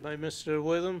 Restated by Mr.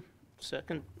 Witham,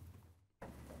 second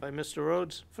by Mr.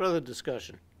 Rhodes. Further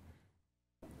discussion.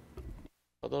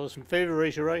 All those in favor,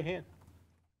 raise your right hand.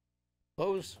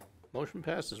 Opposed? Motion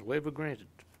passes. Waiver granted.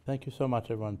 Thank you so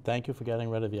much, everyone. Thank you for getting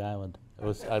rid of the island. It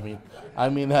was, I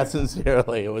mean that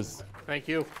sincerely. It was. Thank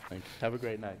you. Thanks. Have a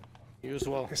great night. You as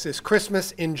well. This is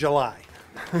Christmas in July.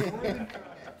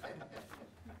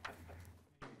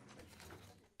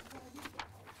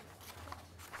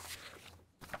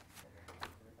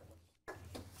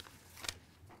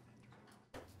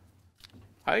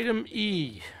 Item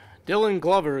E, Dylan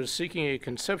Glover is seeking a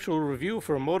conceptual review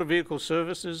for a motor vehicle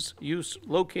services use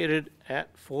located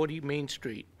at 40 Main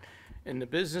Street in the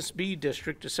Business B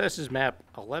District, Assessors Map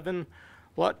 11,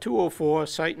 Lot 204,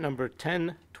 Site Number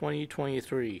 10,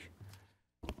 2023.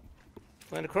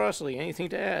 Linda Crossley, anything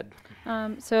to add?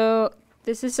 So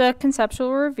this is a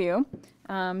conceptual review.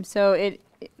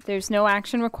 There's no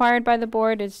action required by the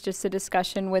board. It's just a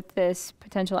discussion with this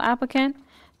potential applicant.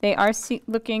 They are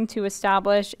looking to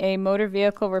establish a motor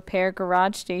vehicle repair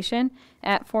garage station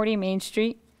at 40 Main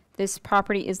Street. This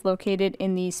property is located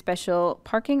in the special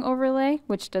parking overlay,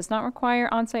 which does not require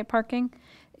on-site parking.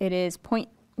 It is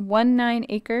 0.19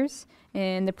 acres,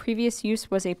 and the previous use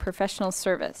was a professional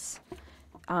service.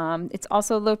 It's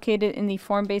also located in the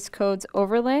form-based codes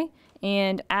overlay,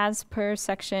 and as per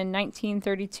section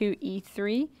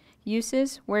 1932E3,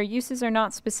 uses where uses are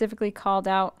not specifically called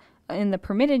out in the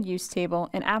permitted use table,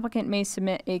 an applicant may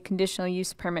submit a conditional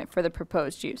use permit for the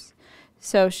proposed use.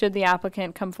 So should the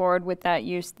applicant come forward with that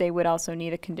use, they would also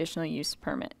need a conditional use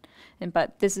permit.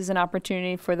 But this is an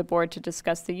opportunity for the board to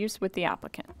discuss the use with the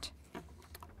applicant.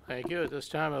 Thank you. At this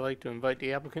time, I'd like to invite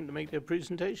the applicant to make their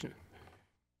presentation.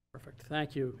 Perfect.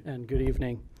 Thank you, and good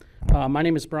evening. My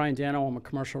name is Brian Dano. I'm a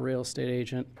commercial real estate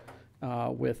agent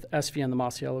with SVN the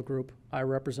Masiello Group. I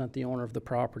represent the owner of the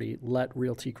property, Let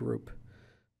Realty Group.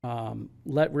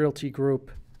 Let Realty Group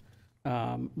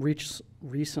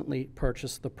recently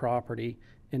purchased the property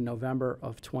in November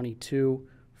of 22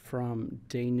 from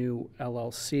Danu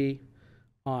LLC.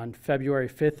 On February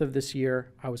 5th of this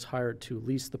year, I was hired to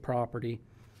lease the property.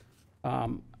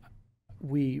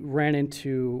 We ran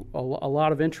into a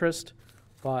lot of interest,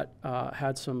 but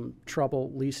had some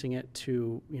trouble leasing it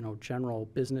to general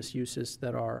business uses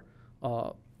that are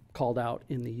called out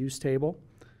in the use table.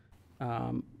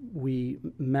 We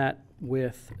met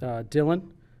with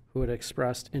Dylan, who had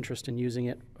expressed interest in using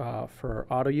it for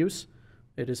auto use.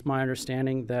 It is my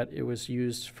understanding that it was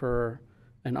used for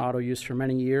an auto use for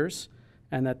many years,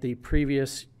 and that the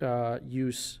previous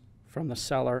use from the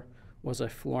seller was a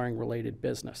flooring-related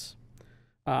business.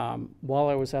 While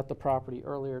I was at the property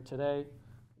earlier today,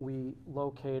 we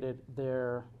located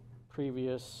their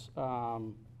previous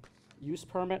use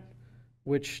permit,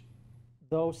 which,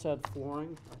 though said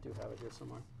flooring, I do have it here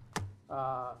somewhere,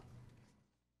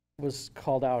 was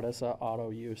called out as an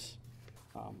auto use.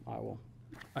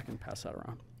 I can pass that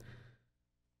around.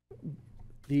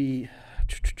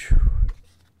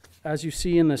 As you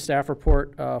see in the staff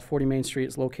report, 40 Main Street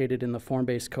is located in the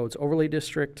form-based codes overlay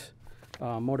district.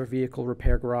 Motor vehicle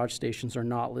repair garage stations are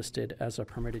not listed as a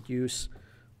permitted use,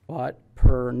 but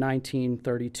per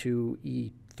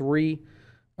 1932E3,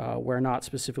 where not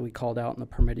specifically called out in the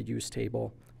permitted use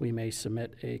table, we may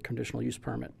submit a conditional use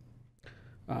permit.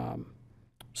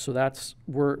 So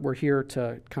we're here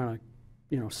to kind of,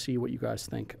 see what you guys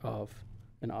think of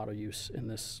an auto use in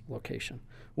this location.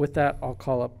 With that, I'll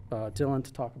call up Dylan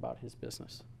to talk about his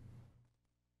business.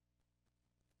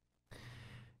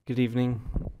 Good evening.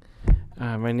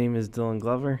 My name is Dylan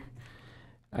Glover.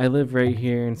 I live right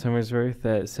here in Somersworth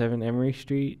at 7 Emery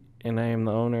Street, and I am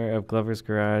the owner of Glover's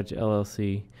Garage,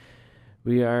 LLC.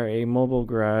 We are a mobile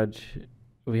garage.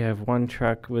 We have one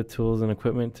truck with tools and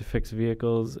equipment to fix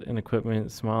vehicles and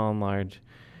equipment, small and large.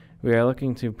 We are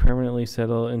looking to permanently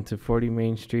settle into 40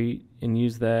 Main Street and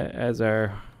use that as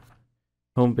our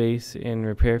home base and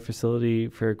repair facility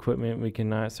for equipment we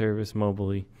cannot service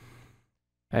mobilely.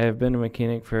 I have been a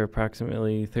mechanic for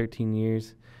approximately 13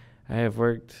 years. I have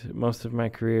worked most of my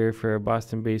career for a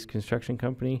Boston-based construction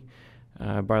company,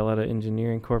 Barletta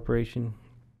Engineering Corporation.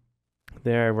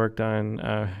 There I worked on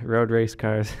road race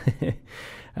cars,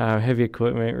 heavy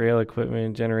equipment, rail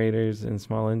equipment, generators, and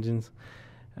small engines.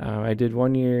 I did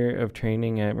 1 year of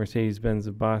training at Mercedes-Benz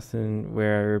of Boston,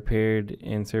 where I repaired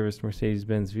and serviced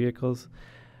Mercedes-Benz vehicles.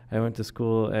 I went to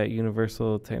school at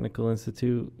Universal Technical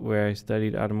Institute, where I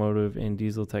studied automotive and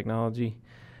diesel technology.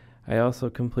 I also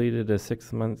completed a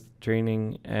 6-month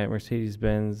training at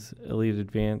Mercedes-Benz Elite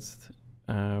Advanced,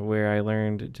 where I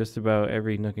learned just about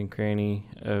every nook and cranny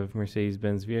of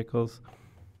Mercedes-Benz vehicles,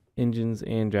 engines,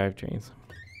 and drivetrains.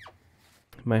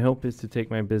 My hope is to take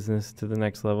my business to the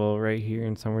next level right here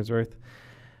in Somersworth.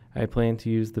 I plan to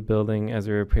use the building as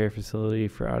a repair facility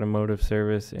for automotive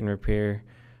service and repair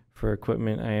for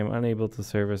equipment I am unable to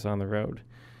service on the road.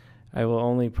 I will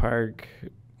only park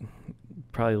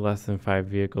probably less than 5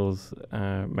 vehicles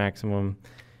maximum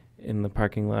in the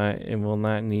parking lot and will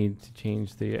not need to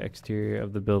change the exterior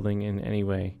of the building in any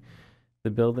way.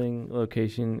 The building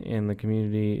location in the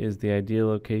community is the ideal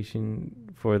location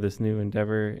for this new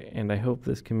endeavor, and I hope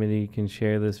this committee can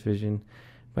share this vision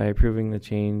by approving the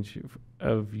change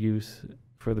of use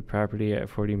for the property at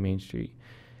 40 Main Street.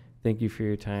 Thank you for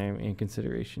your time and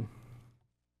consideration.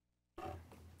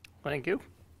 Thank you.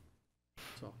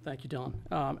 So, thank you,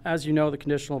 Dylan. As you know, the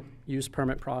conditional use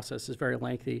permit process is very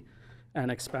lengthy and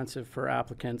expensive for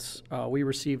applicants. We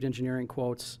received engineering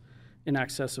quotes in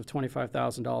excess of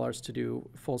 $25,000 to do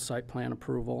full site plan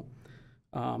approval.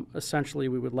 Essentially,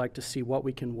 we would like to see what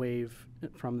we can waive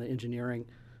from the engineering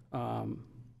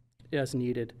as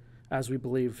needed, as we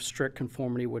believe strict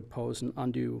conformity would pose an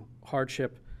undue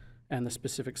hardship and the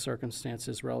specific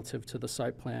circumstances relative to the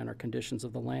site plan or conditions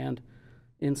of the land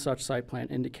in such site plan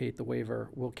indicate the waiver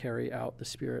will carry out the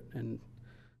spirit and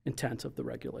intent of the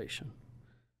regulation.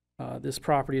 This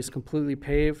property is completely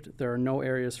paved. There are no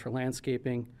areas for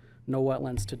landscaping, no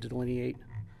wetlands to delineate.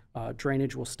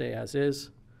 Drainage will stay as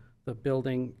is. The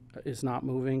building is not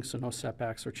moving, so no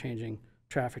setbacks or changing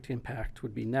traffic impact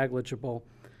would be negligible.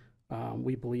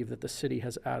 We believe that the city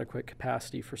has adequate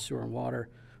capacity for sewer and water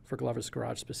for Glover's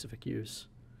Garage specific use.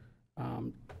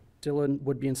 Dylan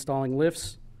would be installing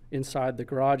lifts inside the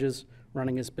garages,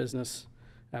 running his business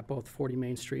at both 40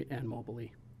 Main Street and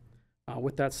Mobley.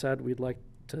 With that said, we'd like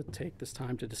to take this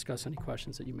time to discuss any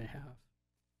questions that you may have.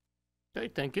 Okay,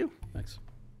 thank you. Thanks.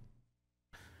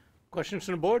 Questions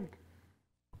from the board?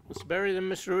 Mr. Berry, then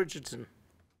Mr. Richardson.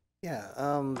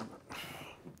 Yeah.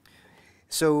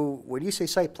 So when you say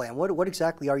site plan, what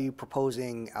exactly are you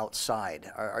proposing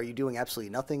outside? Are you doing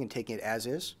absolutely nothing and taking it as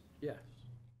is? Yeah.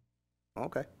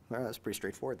 Okay. All right, that's pretty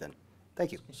straightforward then.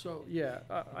 Thank you. So, yeah,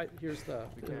 here's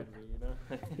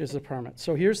here's the permit.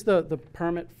 So here's the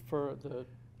permit for the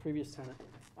previous tenant,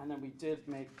 and then we did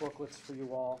make booklets for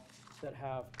you all that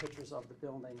have pictures of the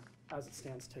building as it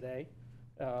stands today,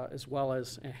 as well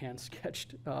as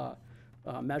hand-sketched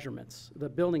measurements. The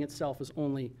building itself is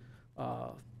only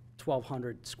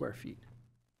 1,200 square feet.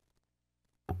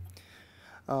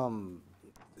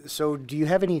 So do you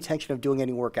have any intention of doing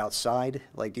any work outside?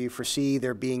 Like, do you foresee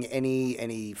there being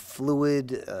any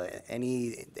fluid,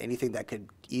 anything that could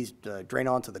drain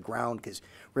onto the ground? Because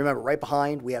remember, right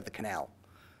behind, we have the canal.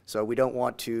 So we don't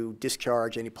want to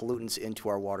discharge any pollutants into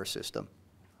our water system.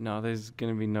 No, there's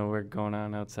going to be no work going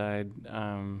on outside.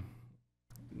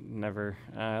 Never,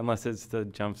 unless it's the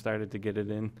jump started to get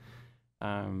it in.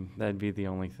 That'd be the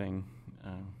only thing.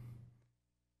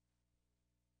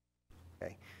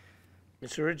 Okay.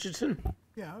 Mr. Richardson?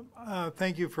 Yeah,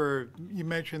 thank you you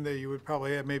mentioned that you would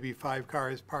probably have maybe 5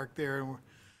 cars parked there.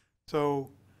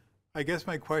 So I guess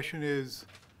my question is,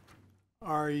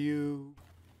 are you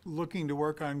looking to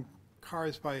work on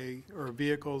cars or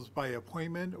vehicles by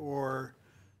appointment or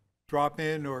drop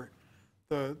in? Or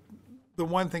the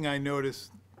one thing I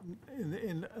noticed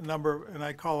in a number, and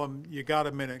I call them you got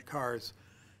a minute cars.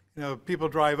 You know, people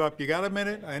drive up, you got a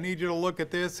minute? I need you to look at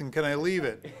this, and can I leave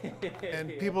it?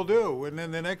 And people do. And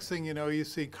then the next thing you know, you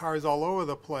see cars all over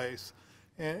the place.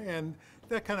 And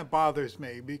that kind of bothers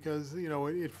me because, you know,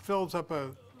 it fills up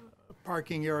a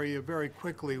parking area very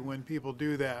quickly when people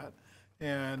do that.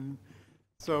 And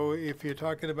so if you're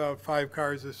talking about 5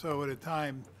 cars or so at a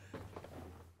time,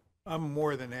 I'm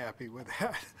more than happy with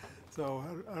that. So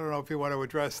I don't know if you want to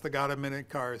address the got a minute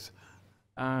cars.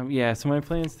 Yeah, so my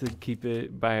plan is to keep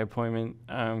it by appointment,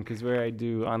 because where I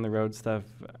do on-the-road stuff,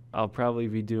 I'll probably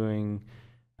be doing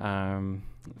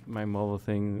my mobile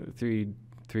thing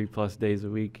 3+ days a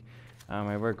week.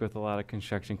 I work with a lot of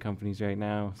construction companies right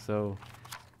now, so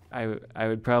I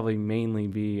would probably mainly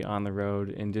be on the road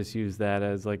and just use that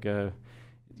as like a,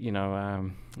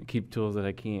 keep tools that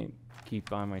I can't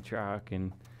keep on my truck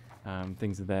and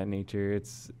things of that nature.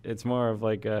 It's more of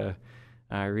like a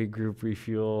regroup,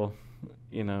 refuel,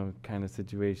 kind of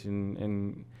situation,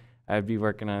 and I'd be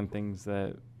working on things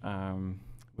that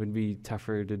would be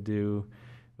tougher to do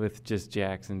with just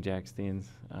jacks and jack stands.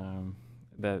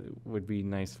 That would be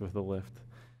nice with a lift.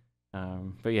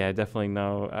 But yeah, definitely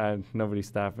no, nobody's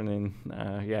stopping in.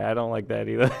 Yeah, I don't like that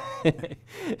either.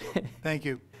 Thank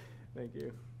you. Thank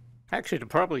you. Actually, the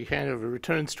property kind of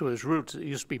returns to its roots. It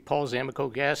used to be Paul's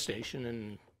Amoco gas station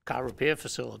and car repair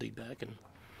facility back in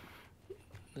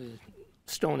the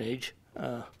Stone Age.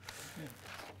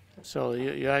 So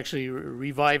you're actually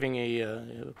reviving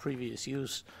a previous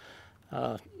use.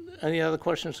 Any other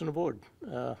questions from the board?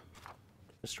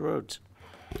 Mr. Rhodes.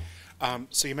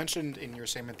 So you mentioned in your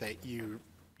statement that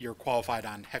you're qualified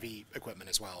on heavy equipment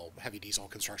as well, heavy diesel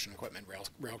construction equipment,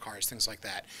 rail cars, things like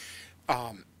that.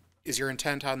 Is your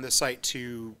intent on this site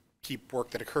to keep work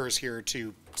that occurs here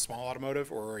to small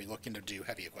automotive, or are you looking to do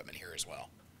heavy equipment here as well?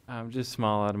 Just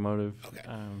small automotive. Okay.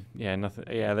 Yeah, nothing.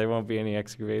 Yeah, there won't be any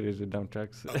excavators or dump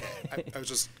trucks. Okay. I was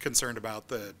just concerned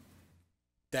about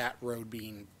that road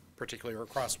being particularly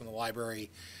across from the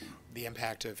library, the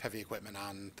impact of heavy equipment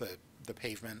on the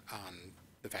pavement, on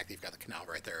the fact that you've got the canal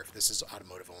right there. If this is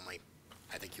automotive only,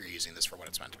 I think you're using this for what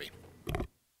it's meant to be.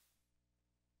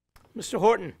 Mr.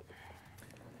 Horton.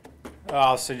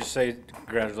 I'll just say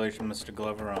congratulations, Mr.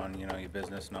 Glover, on your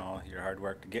business and all your hard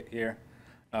work to get here.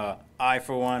 I,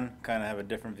 for one, kind of have a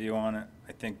different view on it.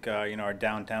 I think our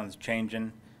downtown's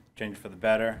changing for the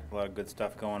better. A lot of good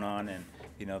stuff going on, and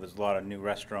there's a lot of new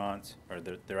restaurants, or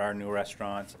there are new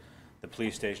restaurants. The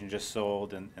police station just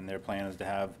sold, and their plan is to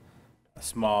have a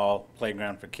small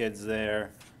playground for kids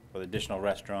there, with additional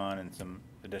restaurant and some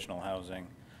additional housing.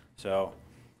 So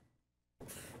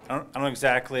I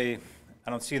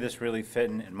don't see this really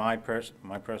fitting in my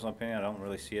personal opinion. I don't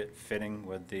really see it fitting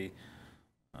with the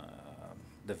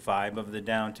vibe of the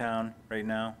downtown right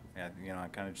now. Yeah, I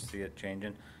kind of just see it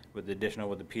changing with the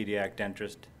pediatric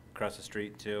dentist across the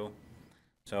street too.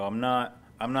 So I'm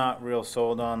not real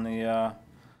sold on the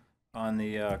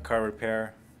car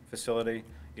repair facility.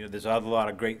 There's a lot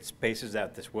of great spaces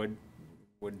that this would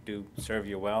serve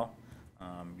you well.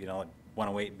 Like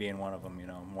 108 being one of them.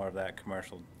 More of that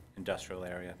commercial industrial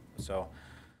area. So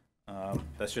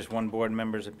that's just one board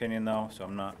member's opinion, though. So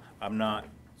I'm not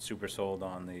super sold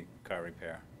on the car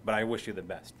repair. But I wish you the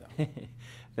best, though.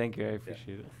 Thank you. I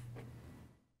appreciate it.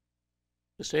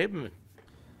 Mr. Haberman.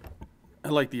 I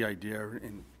like the idea,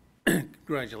 and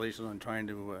congratulations on trying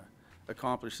to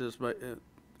accomplish this. But the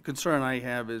concern I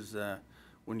have is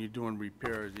when you're doing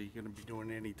repairs, are you going to be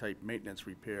doing any type of maintenance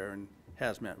repair and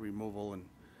hazmat removal and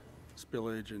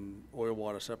spillage and oil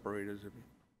water separators,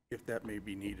 if that may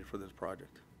be needed for this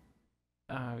project?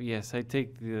 Yes, I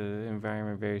take the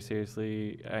environment very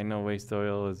seriously. I know waste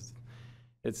oil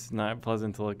it's not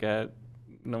pleasant to look at,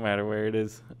 no matter where it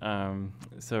is.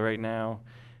 So right now,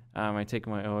 I take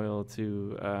my oil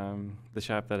to the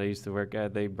shop that I used to work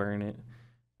at. They burn it,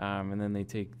 and then they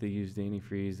take the used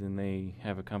antifreeze and they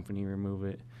have a company remove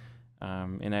it.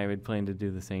 And I would plan to do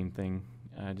the same thing,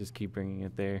 just keep bringing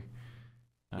it there.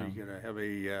 Are you going to have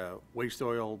a waste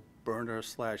oil burner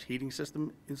 / heating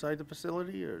system inside the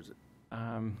facility, or is it?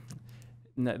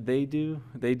 No, they do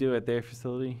at their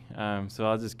facility. So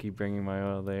I'll just keep bringing my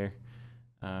oil there.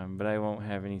 But I won't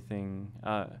have anything.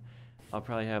 I'll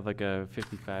probably have like a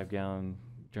 55-gallon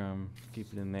drum,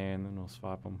 keep it in there, and then we'll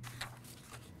swap them.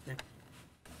 Okay.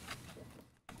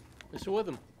 Mr.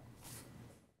 Witham.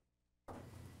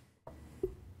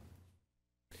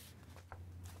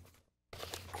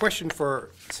 Question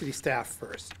for city staff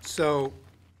first. So,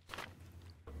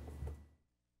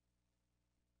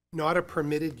 not a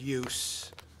permitted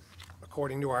use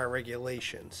according to our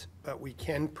regulations, but we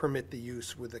can permit the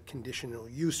use with a conditional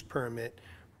use permit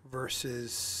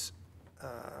versus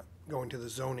going to the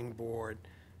zoning board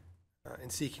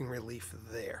and seeking relief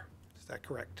there. Is that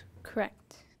correct?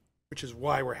 Correct. Which is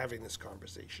why we're having this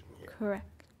conversation here.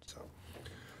 Correct.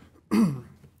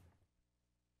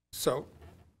 So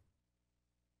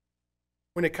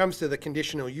when it comes to the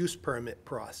conditional use permit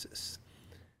process,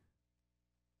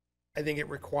 I think it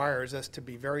requires us to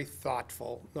be very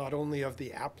thoughtful, not only of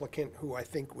the applicant, who I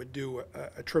think would do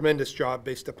a tremendous job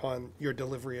based upon your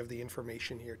delivery of the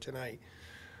information here tonight,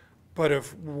 but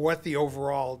of what the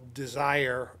overall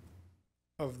desire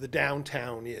of the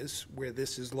downtown is, where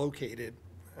this is located,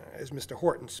 as Mr.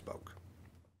 Horton spoke.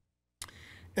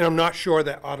 And I'm not sure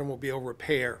that automobile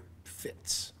repair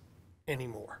fits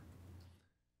anymore.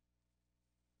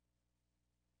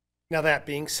 Now, that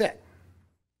being said,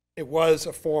 it was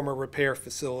a former repair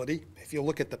facility. If you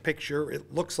look at the picture,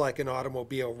 it looks like an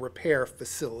automobile repair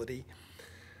facility.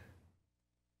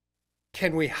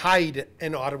 Can we hide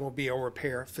an automobile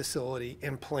repair facility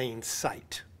in plain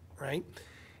sight, right?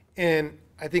 And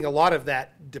I think a lot of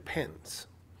that depends.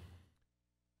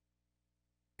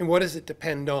 And what does it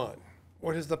depend on?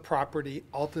 What does the property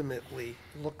ultimately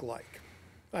look like?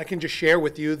 I can just share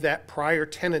with you that prior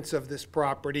tenants of this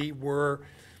property were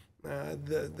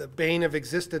the bane of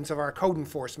existence of our code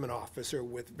enforcement officer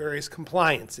with various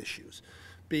compliance issues,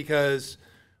 because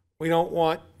we don't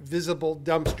want visible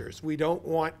dumpsters. We don't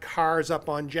want cars up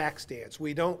on jack stands.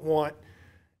 We don't want,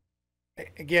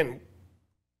 again,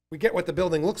 we get what the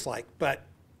building looks like, but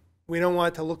we don't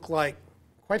want it to look like,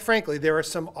 quite frankly, there are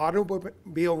some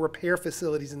automobile repair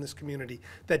facilities in this community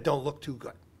that don't look too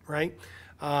good, right?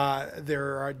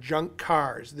 There are junk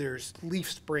cars, there's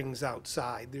leaf springs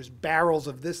outside, there's barrels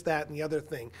of this, that, and the other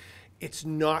thing. It's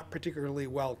not particularly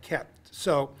well kept.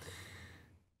 So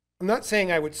I'm not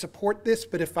saying I would support this,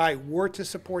 but if I were to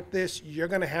support this, you're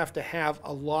going to have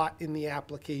a lot in the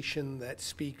application that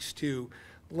speaks to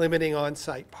limiting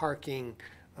on-site parking,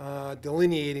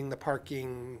 delineating the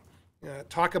parking,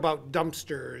 talk about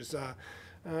dumpsters.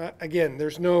 Again,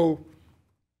 there's no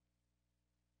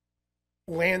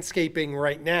landscaping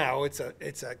right now. It's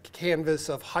a canvas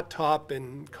of hot top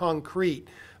and concrete.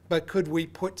 But could we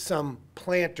put some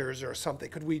planters or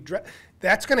something? Could we?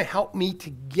 That's going to help me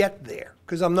to get there,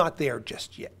 because I'm not there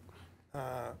just yet.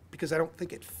 Because I don't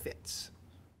think it fits,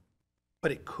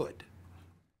 but it could.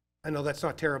 I know that's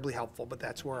not terribly helpful, but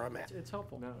that's where I'm at. It's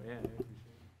helpful. No, yeah.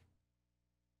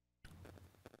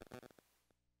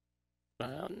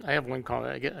 I have one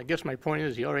comment. I guess my point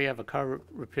is you already have a car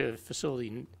repair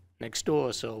facility next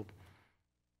door, so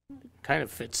it kind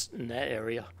of fits in that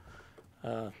area.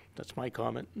 That's my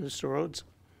comment. Mr. Rhodes?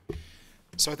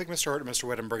 So I think Mr. Hart and Mr.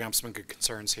 Whittam bring up some good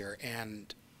concerns here,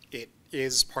 and it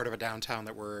is part of a downtown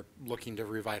that we're looking to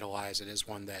revitalize. It is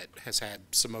one that has had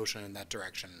some motion in that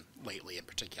direction lately in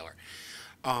particular.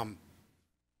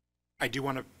 I do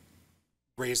want to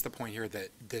raise the point here that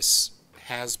this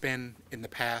has been, in the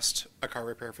past, a car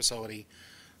repair facility,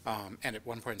 and at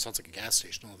one point it sounds like a gas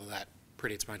station, although that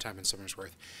predates my time in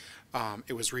Somersworth.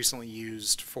 It was recently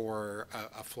used for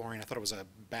a flooring. I thought it was a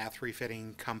bath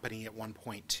refitting company at one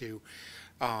point too.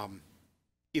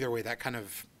 Either way, that kind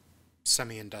of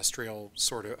semi-industrial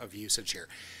sort of usage here.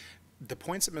 The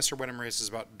points that Mr. Whittam raises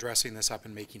about dressing this up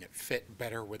and making it fit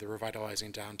better with the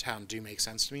revitalizing downtown do make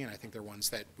sense to me, and I think they're ones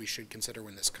that we should consider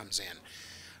when this comes in.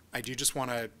 I do just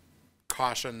want to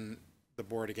caution the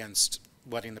board against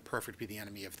letting the perfect be the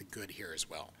enemy of the good here as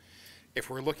well. If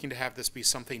we're looking to have this be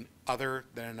something other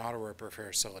than an auto repair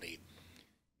facility,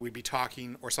 we'd be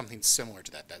talking, or something similar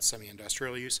to that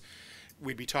semi-industrial use,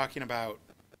 we'd be talking about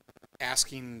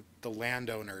asking the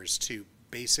landowners to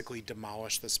basically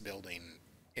demolish this building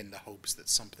in the hopes that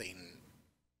something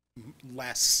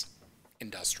less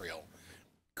industrial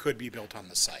could be built on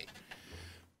the site.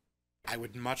 I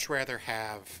would much rather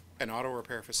have an auto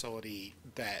repair facility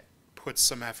that puts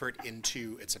some effort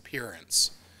into its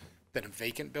appearance than a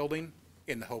vacant building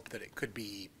in the hope that it could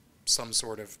be some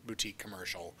sort of boutique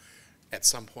commercial at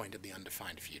some point in the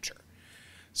undefined future.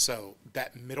 So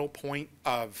that middle point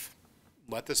of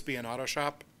let this be an auto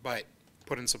shop, but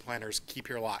put in some planters, keep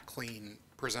your lot clean,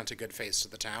 present a good face to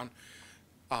the town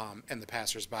and the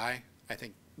passersby, I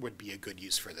think would be a good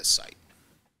use for this site.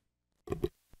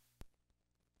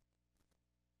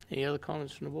 Any other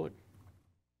comments from the board?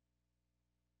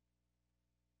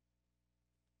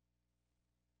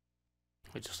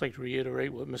 I'd just like to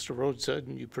reiterate what Mr. Rhodes said,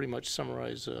 and you pretty much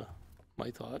summarized my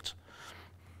thoughts.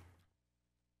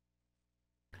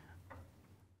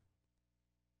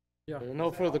 Yeah.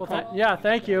 No further comments. Yeah,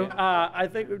 thank you. I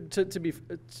think, to be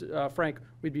frank,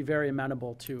 we'd be very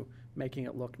amenable to making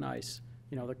it look nice.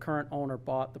 You know, the current owner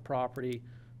bought the property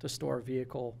to store a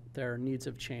vehicle. Their needs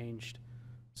have changed.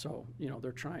 So, you know,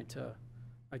 they're trying to,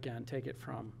 again, take it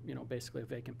from, you know, basically a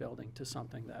vacant building to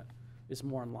something that is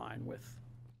more in line with,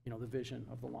 you know, the vision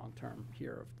of the long term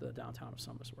here of the downtown of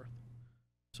Somersworth.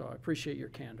 So I appreciate your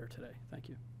candor today. Thank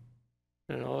you.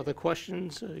 And no other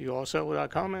questions? You all set with our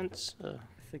comments?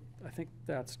 I think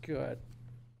that's good.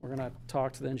 We're gonna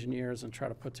talk to the engineers and try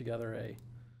to put together a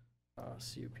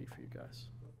CUP for you guys.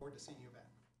 Look forward to seeing you back.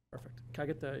 Perfect. Can I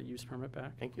get the use permit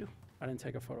back? Thank you. I didn't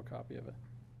take a photocopy of it.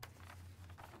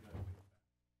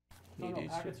 No,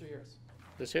 packets are yours.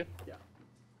 This here? Yeah.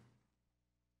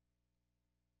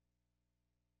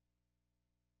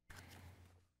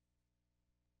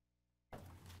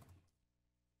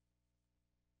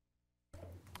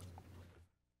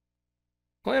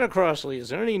 Planner Crossley, is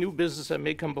there any new business that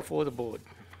may come before the board?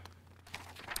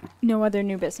 No other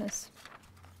new business.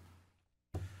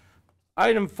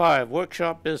 Item 5,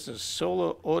 workshop business,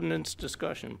 solar ordinance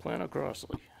discussion. Planner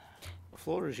Crossley, the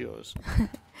floor is yours.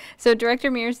 So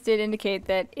Director Mears did indicate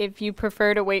that if you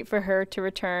prefer to wait for her to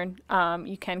return,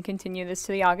 you can continue this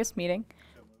to the August meeting.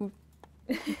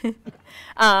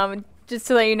 Just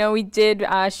to let you know, we did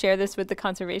share this with the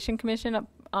Conservation Commission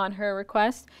on her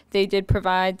request. They did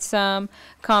provide some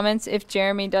comments. If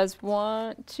Jeremy does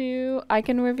want to, I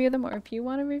can review them, or if you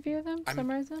want to review them,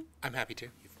 summarize them. I'm happy to.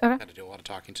 You've Okay. had to do a lot of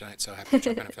talking tonight, so happy to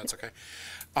jump in if that's okay.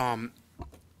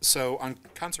 So on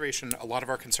conservation, a lot of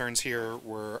our concerns here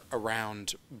were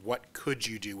around what could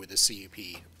you do with the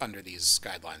CUP under these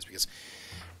guidelines, because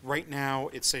Right now,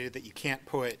 it's stated that you can't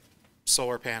put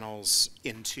solar panels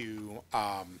into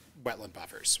wetland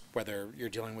buffers, whether you're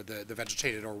dealing with the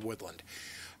vegetated or woodland.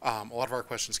 A lot of our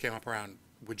questions came up around,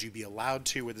 would you be allowed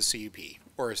to with the CUP?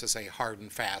 Or is this a hard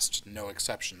and fast, no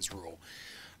exceptions rule?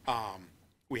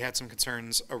 We had some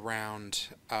concerns around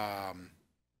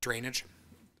drainage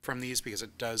from these because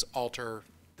it does alter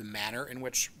the manner in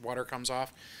which water comes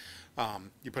off.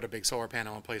 You put a big solar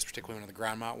panel in place, particularly one of the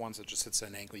ground mount ones that just sits at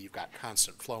an angle, you've got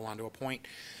constant flow onto a point.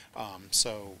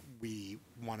 So we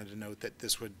wanted to note that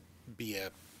this would be a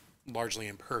largely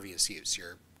impervious use.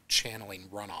 You're channeling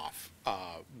runoff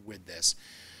with this.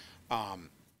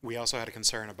 We also had a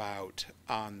concern about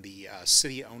on the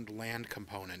city-owned land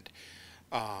component,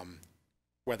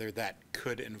 whether that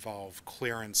could involve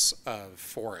clearance of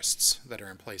forests that are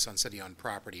in place on city-owned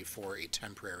property for a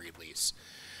temporary lease.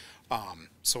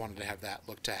 So wanted to have that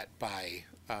looked at by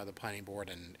the planning board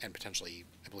and potentially,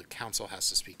 I believe council has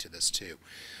to speak to this too.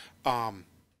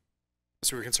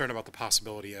 So we're concerned about the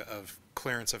possibility of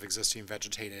clearance of existing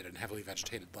vegetated and heavily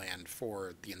vegetated land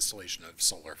for the installation of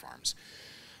solar farms.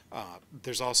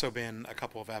 There's also been a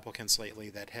couple of applicants lately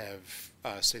that have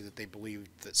stated that they believed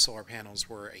that solar panels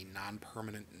were a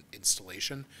non-permanent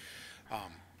installation.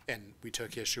 And we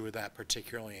took issue with that,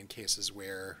 particularly in cases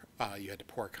where you had to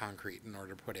pour concrete in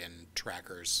order to put in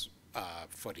trackers,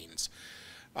 footings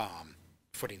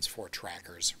for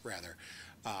trackers, rather,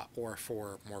 or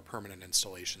for more permanent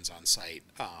installations on site.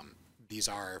 These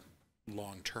are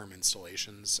long-term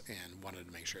installations and wanted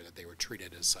to make sure that they were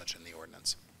treated as such in the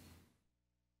ordinance.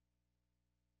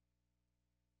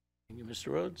 Thank you,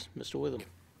 Mr. Rhodes. Mr. Witham.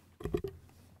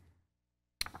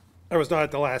 I was not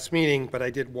at the last meeting, but I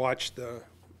did watch the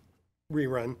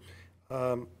rerun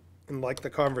and like the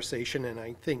conversation, and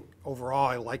I think overall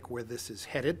I like where this is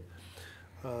headed.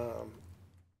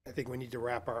 I think we need to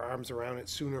wrap our arms around it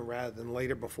sooner rather than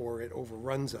later before it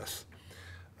overruns us.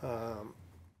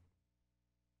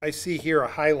 I see here a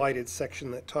highlighted section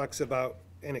that talks about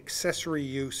an accessory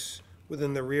use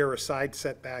within the rear or side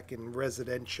setback in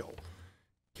residential.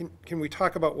 Can we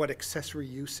talk about what accessory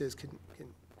use is? Can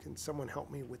someone help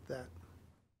me with that?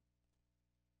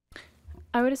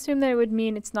 I would assume that it would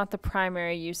mean it's not the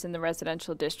primary use in the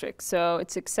residential district. So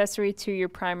it's accessory to your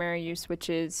primary use, which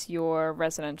is your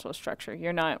residential structure.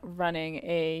 You're not running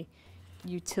a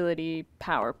utility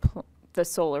power, the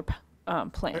solar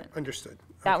plant. Understood.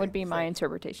 That Okay, would be my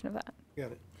interpretation of that.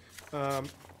 Got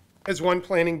it. As one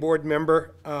planning board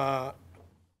member, I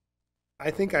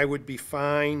think I would be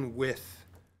fine with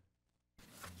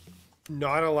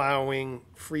not allowing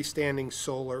freestanding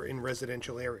solar in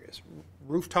residential areas.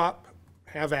 Rooftop,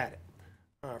 have at it.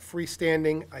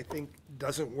 Freestanding, I think,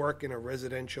 doesn't work in a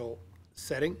residential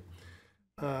setting.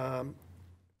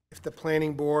 If the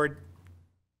planning board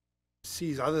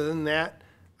sees other than that,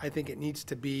 I think it needs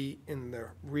to be in the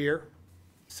rear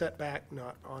setback,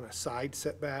 not on a side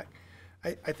setback.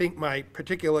 I think my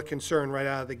particular concern right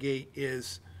out of the gate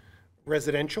is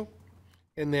residential,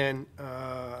 and then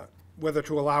whether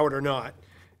to allow it or not.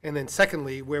 And then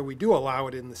secondly, where we do allow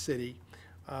it in the city,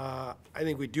 I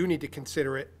think we do need to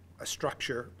consider it a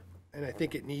structure, and I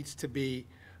think it needs to be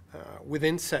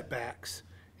within setbacks,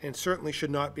 and certainly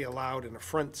should not be allowed in a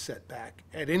front setback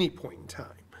at any point in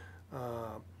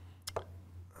time.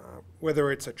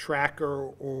 Whether it's a tracker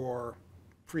or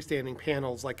freestanding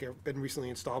panels like have been recently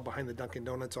installed behind the Dunkin'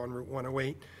 Donuts on Route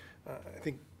 108, I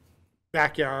think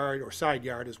backyard or side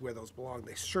yard is where those belong.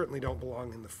 They certainly don't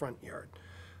belong in the front yard.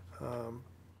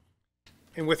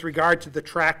 And with regard to the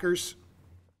trackers,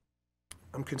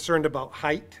 I'm concerned about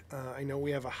height. I know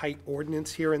we have a height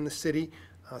ordinance here in the city,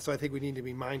 so I think we need to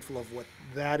be mindful of what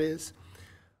that is.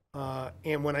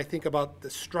 And when I think about the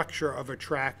structure of a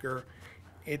tracker,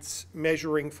 it's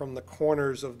measuring from the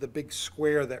corners of the big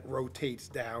square that rotates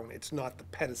down. It's not the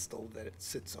pedestal that it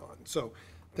sits on. So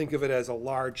think of it as a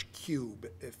large cube,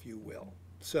 if you will.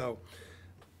 So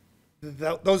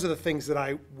those are the things that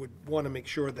I would want to make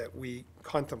sure that we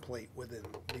contemplate within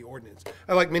the ordinance.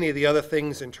 I like many of the other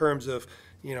things in terms of,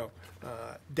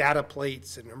 data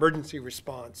plates and emergency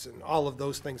response and all of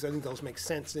those things. I think those make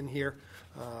sense in here,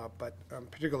 but I'm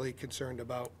particularly concerned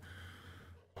about,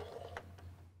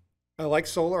 I like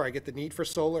solar, I get the need for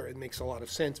solar, it makes a lot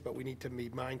of sense, but we need to be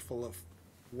mindful of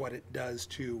what it does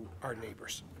to our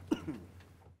neighbors.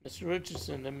 Mr.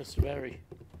 Richardson and Mr. Barry.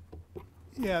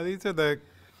 Yeah, these are the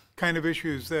kind of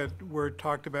issues that were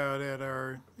talked about at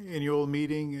our annual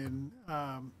meeting, and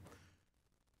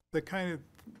the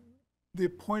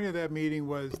point of that meeting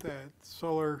was that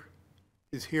solar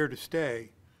is here to stay,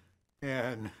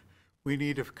 and we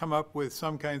need to come up with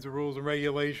some kinds of rules and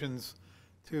regulations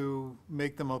to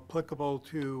make them applicable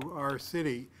to our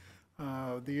city.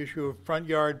 The issue of front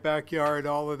yard, backyard,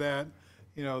 all of that,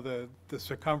 you know, the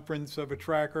circumference of a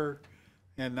tracker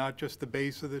and not just the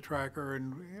base of the tracker.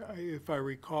 And if I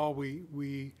recall,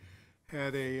 we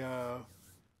had a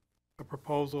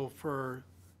proposal for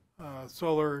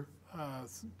solar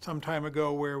some time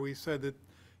ago where we said that,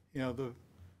 you know,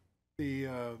 the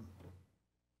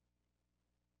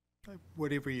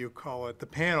whatever you call it, the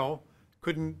panel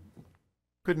couldn't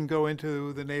go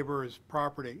into the neighbor's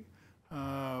property.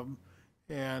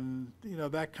 And, you know,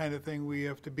 that kind of thing we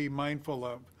have to be mindful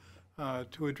of.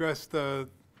 To address the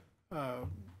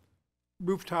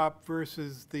rooftop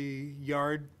versus the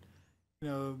yard, you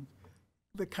know,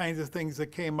 the kinds of things that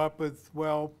came up with,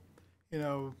 well, you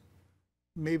know,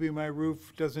 maybe my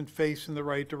roof doesn't face in the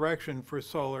right direction for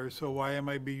solar, so why am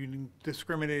I being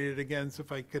discriminated against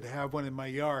if I could have one in my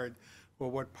yard?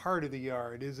 Well, what part of the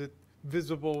yard? Is it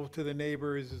visible to the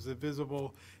neighbors? Is it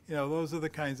visible? You know, those are the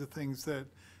kinds of things that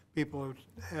people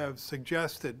have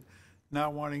suggested,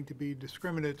 not wanting to be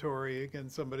discriminatory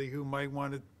against somebody who might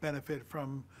want to benefit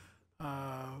from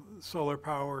solar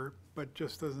power, but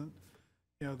just doesn't,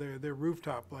 you know, their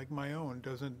rooftop, like my own,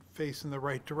 doesn't face in the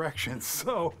right direction.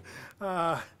 So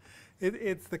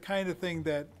it's the kind of thing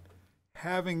that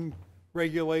having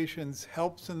regulations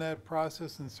helps in that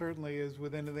process, and certainly, as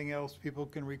with anything else, people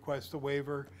can request a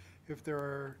waiver if there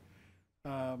are,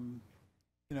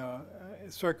 you know,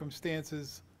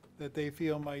 circumstances that they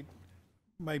feel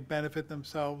might benefit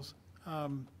themselves.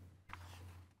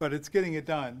 But it's getting it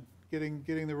done, getting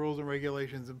the rules and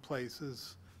regulations in place.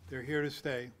 They're here to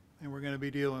stay, and we're going to be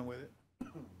dealing with it.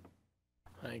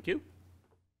 Thank you.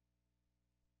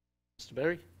 Mr.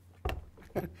 Berry?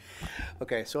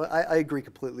 Okay, so I agree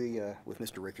completely with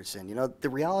Mr. Richardson. You know, the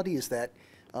reality is that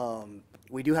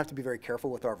we do have to be very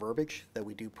careful with our verbiage that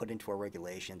we do put into our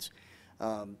regulations.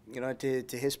 You know,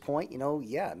 to his point, you know,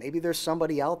 yeah, maybe there's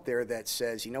somebody out there that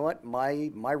says, you know what,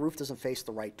 my roof doesn't face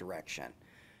the right direction.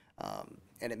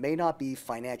 And it may not be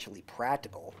financially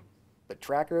practical, but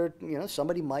tracker, you know,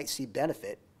 somebody might see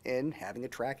benefit in having a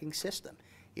tracking system,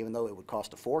 even though it would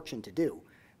cost a fortune to do.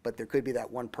 But there could be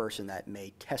that one person that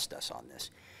may test us on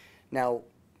this. Now,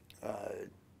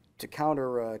 to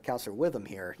counter Councilor Witham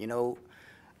here, you know,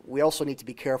 we also need to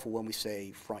be careful when we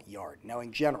say front yard. Now,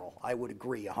 in general, I would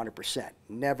agree 100%,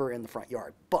 never in the front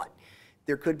yard. But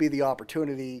there could be the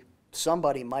opportunity,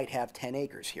 somebody might have 10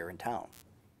 acres here in town.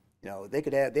 You know,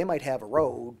 they might have a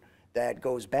road that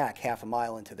goes back half a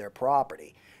mile into their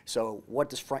property. So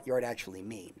what does front yard actually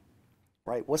mean,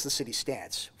 right? What's the city's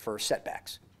stance for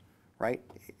setbacks, right?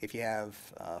 If you have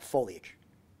foliage,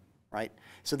 right?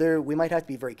 So there, we might have to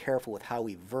be very careful with how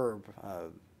we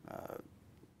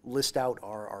list out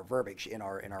our verbiage in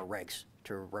our regs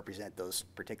to represent those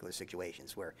particular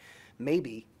situations where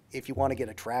maybe if you want to get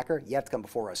a tracker, you have to come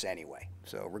before us anyway.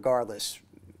 So regardless,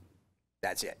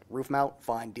 that's it. Roof mount,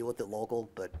 fine, deal with it local,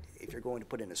 but if you're going to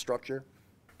put in a structure,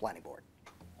 planning board.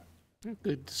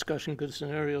 Good discussion, good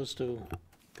scenarios to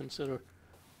consider.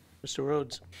 Mr.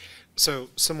 Rhodes? So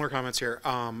similar comments here.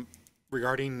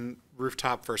 Regarding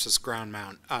rooftop versus ground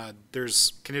mount,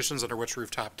 there's conditions under which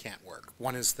rooftop can't work.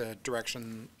 One is the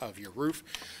direction of your roof.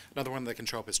 Another one that can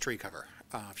show up is tree cover.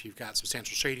 If you've got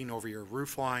substantial shading over your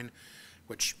roof line,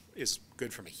 which is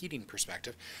good from a heating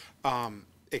perspective,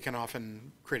 it can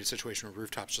often create a situation where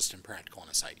rooftops just impractical on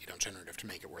a site. You don't generate enough to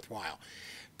make it worthwhile.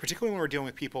 Particularly when we're dealing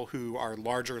with people who are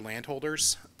larger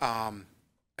landholders, I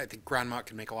think ground mount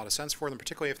can make a lot of sense for them,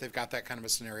 particularly if they've got that kind of a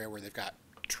scenario where they've got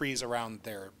trees around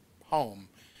their home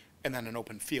and then an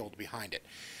open field behind it,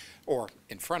 or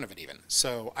in front of it even.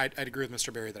 So I'd agree with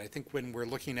Mr. Berry that I think when we're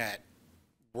looking at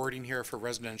wording here for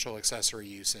residential accessory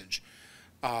usage,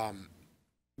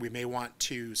 we may want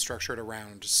to structure it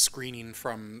around screening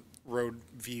from road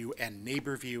view and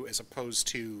neighbor view as opposed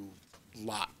to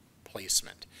lot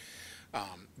placement.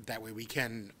 That way we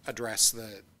can address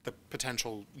the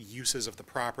potential uses of the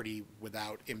property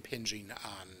without impinging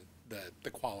on the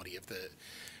quality of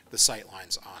the sight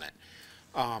lines on it.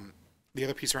 The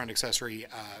other piece around accessory,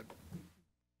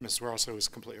 Mrs. Warrelso is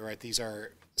completely right. These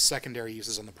are secondary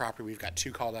uses on the property. We've got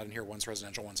two called out in here. One's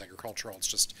residential, one's agricultural. It's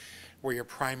just where your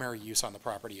primary use on the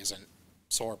property isn't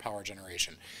solar power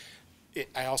generation.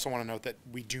 I also want to note that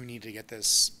we do need to get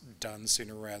this done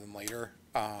sooner rather than later.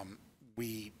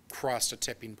 We crossed a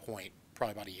tipping point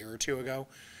probably about a year or two ago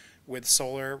with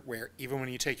solar, where even when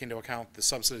you take into account the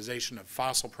subsidization of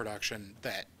fossil production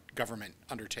that government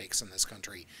undertakes in this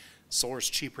country, solar's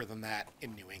cheaper than that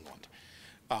in New England.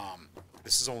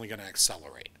 This is only going to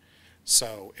accelerate.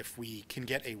 So if we can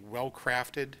get a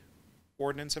well-crafted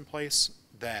ordinance in place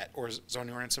or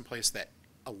zoning ordinance in place that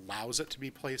allows it to be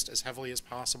placed as heavily as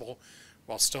possible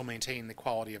while still maintaining the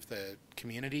quality of the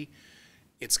community,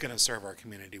 it's going to serve our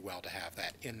community well to have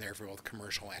that in there for both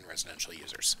commercial and residential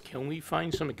users. Can we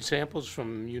find some examples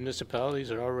from municipalities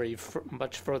that are already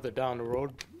much further down the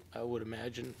road, I would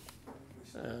imagine,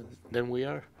 than we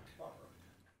are?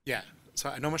 Yeah, so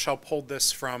I know Michelle pulled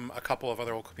this from a couple of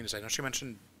other local communities. I know she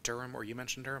mentioned Durham, or you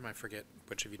mentioned Durham, I forget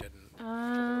which of you did,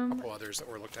 and a couple others that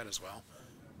were looked at as well.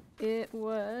 It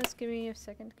was, give me a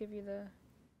second to give you the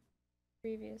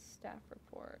previous staff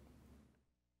report.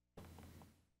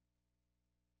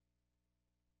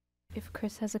 If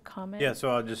Chris has a comment. Yeah, so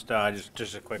I'll just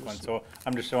a quick one. So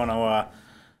I'm just want to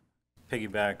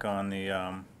piggyback on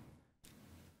the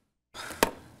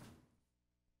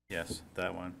yes,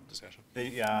 that one. Discussion.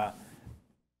 The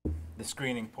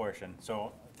screening portion.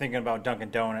 So thinking about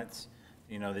Dunkin' Donuts,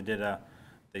 you know,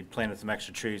 they planted some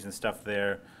extra trees and stuff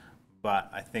there, but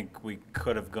I think we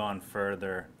could have gone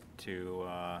further to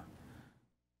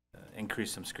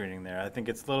increase some screening there. I think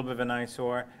it's a little bit of an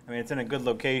eyesore. I mean, it's in a good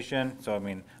location, so I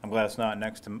mean, I'm glad it's not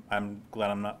next to. I'm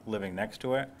glad I'm not living next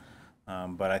to it.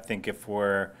 But I think if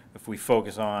we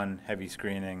focus on heavy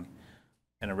screening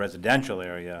in a residential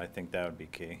area, I think that would be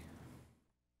key.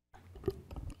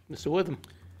 Mr. Witham.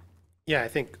 Yeah, I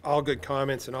think all good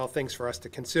comments and all things for us to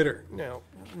consider. Now,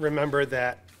 remember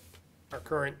that our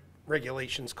current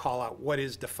regulations call out what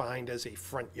is defined as a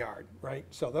front yard, right?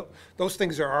 So those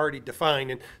things are already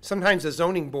defined, and sometimes the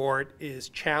zoning board is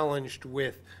challenged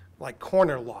with like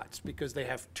corner lots because they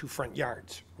have 2 front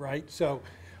yards, right? So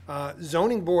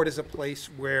zoning board is a place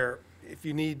where if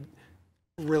you need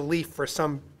relief for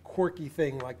some quirky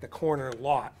thing like the corner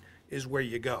lot is where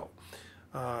you go.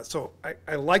 So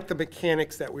I like the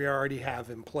mechanics that we already have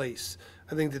in place.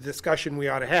 I think the discussion we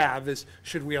ought to have is,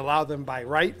 should we allow them by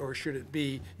right, or should it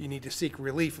be you need to seek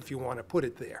relief if you want to put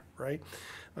it there, right?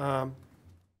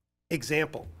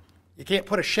 Example, you can't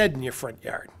put a shed in your front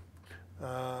yard.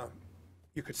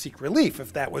 You could seek relief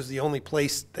if that was the only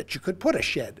place that you could put a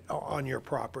shed on your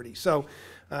property. So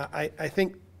I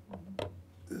think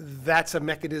that's a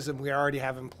mechanism we already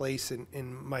have in place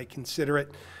and might consider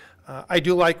it. I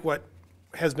do like what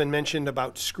has been mentioned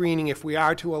about screening. If we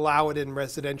are to allow it in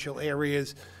residential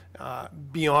areas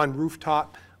beyond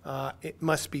rooftop, it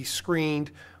must be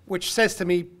screened, which says to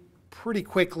me pretty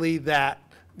quickly that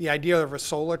the idea of a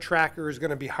solar tracker is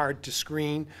going to be hard to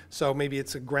screen, so maybe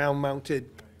it's a ground-mounted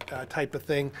type of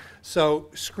thing. So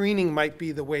screening might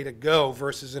be the way to go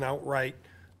versus an outright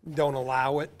don't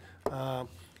allow it.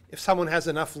 If someone has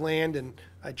enough land, and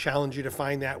I challenge you to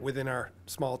find that within our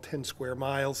small 10 square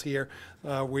miles here,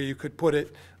 where you could put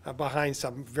it behind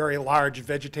some very large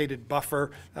vegetated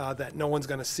buffer that no one's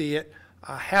going to see it,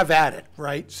 have at it,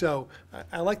 right? So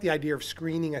I like the idea of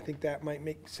screening. I think that might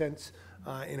make sense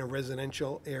in a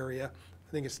residential area.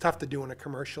 I think it's tough to do in a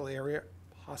commercial area,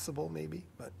 possible maybe,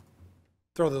 but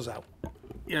throw those out.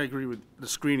 Yeah, I agree with the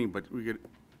screening, but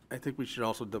I think we should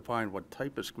also define what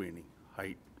type of screening,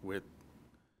 height, width,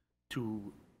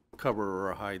 to cover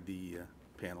or hide the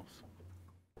panels.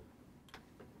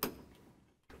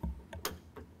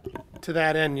 To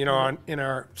that end, you know, in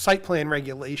our site plan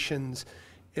regulations,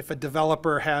 if a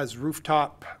developer has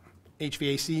rooftop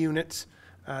HVAC units,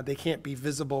 they can't be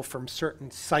visible from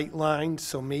certain sight lines.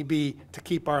 So maybe to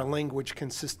keep our language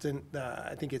consistent,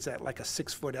 I think it's at like a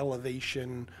 6-foot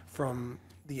elevation from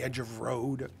the edge of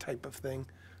road type of thing.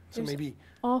 So There's maybe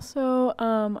also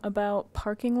about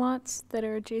parking lots that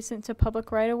are adjacent to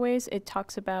public right-of-ways. It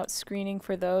talks about screening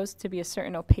for those to be a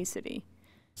certain opacity.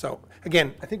 So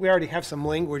again, I think we already have some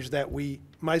language that we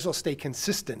might as well stay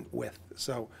consistent with.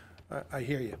 So I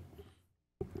hear you.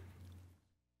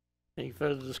 Any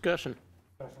further discussion?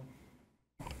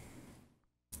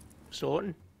 Mr.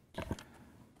 Horton?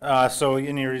 So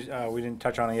in your, we didn't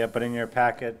touch on it yet, but in your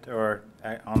packet or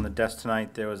on the desk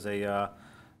tonight, there was a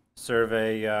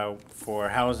survey for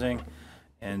housing,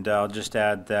 and I'll just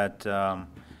add that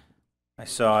I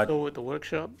saw it. So with the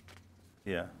workshop?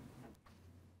 Yeah.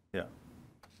 Yeah.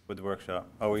 With the workshop.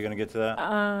 Oh, we're going to get to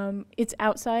that? It's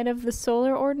outside of the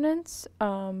solar ordinance.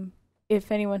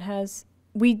 If anyone has,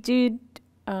 we did,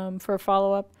 for a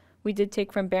follow-up, we did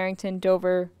take from Barrington,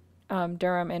 Dover,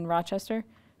 Durham, and Rochester,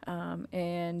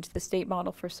 and the state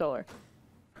model for solar.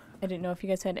 I didn't know if you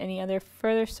guys had any other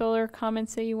further solar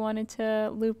comments that you wanted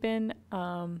to loop in,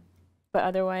 but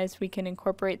otherwise we can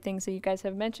incorporate things that you guys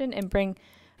have mentioned and bring,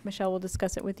 Michelle will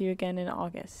discuss it with you again in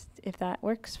August, if that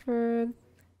works for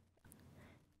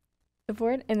the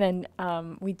board. And then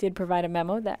we did provide a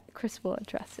memo that Chris will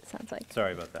address, it sounds like.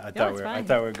 Sorry about that. I No,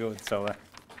 thought we were good with solar.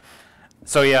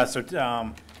 So yeah, so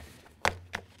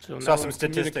So saw now some in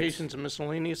statistics. communications and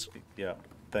miscellaneous? Yeah.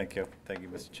 Thank you,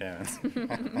 Mr.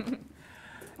 Chairman.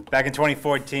 Back in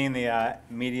 2014, the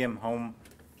medium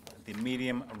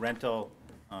rental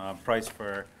price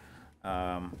for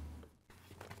an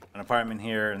apartment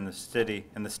here in the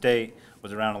state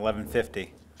was around $1,150.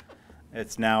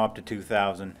 It's now up to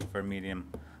 $2,000 for a medium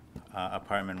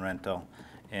apartment rental,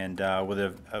 and with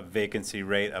a vacancy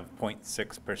rate of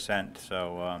 0.6%.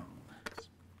 So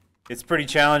it's pretty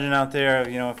challenging out there,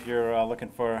 you know, if you're looking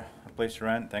for a place to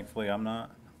rent. Thankfully, I'm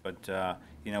not. But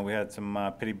you know, we had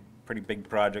some pretty big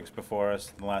projects before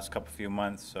us in the last few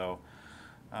months. So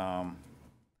I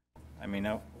mean,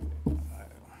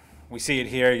 we see it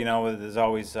here. You know, there's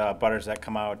always butters that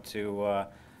come out to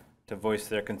voice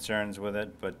their concerns with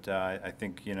it. But I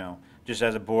think, you know, just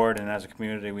as a board and as a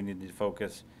community, we need to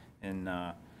focus and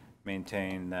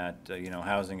maintain that you know,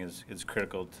 housing is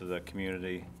critical to the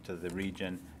community, to the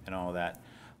region, and all of that.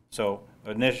 So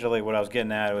initially, what I was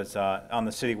getting at was on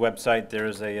the city website, there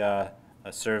is a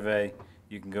survey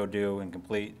you can go do and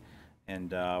complete.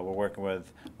 And we're working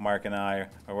with, Mark and I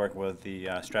are working with the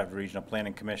Stratford Regional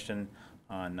Planning Commission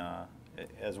on,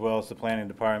 as well as the Planning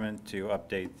Department, to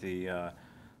update the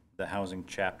housing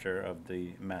chapter of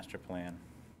the master plan.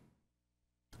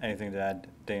 Anything to add,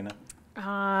 Dana?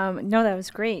 No, that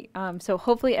was great. So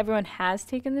hopefully everyone has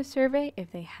taken the survey.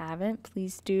 If they haven't,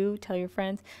 please do tell your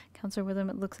friends. Counselor Witham,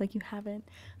 it looks like you haven't.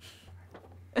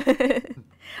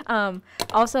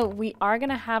 Also, we are going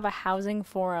to have a housing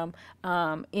forum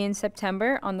in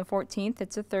September on the 14th.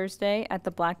 It's a Thursday at the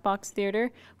Black Box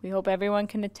Theater. We hope everyone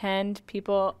can attend.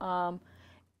 People,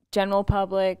 general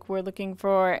public, we're looking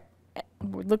for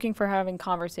having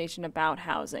conversation about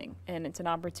housing, and it's an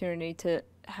opportunity to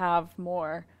have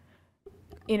more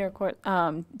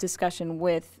discussion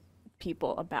with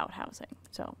people about housing.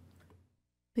 So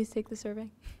please take the survey.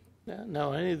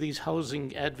 Now, any of these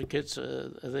housing advocates, are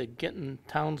they getting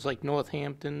towns like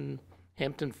Northampton,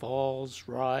 Hampton Falls,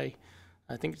 Rye?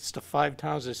 I think it's the 5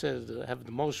 towns they said that have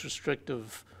the most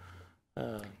restrictive.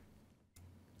 A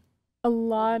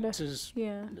lot of,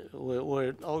 yeah. Where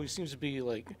it always seems to be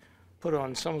like put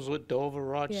on Somersworth, Dover,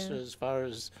 Rochester, as far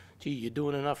as, gee, you're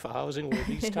doing enough for housing, where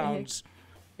these towns,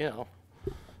 you know.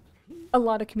 A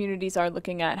lot of communities are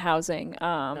looking at housing,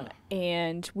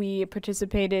 and we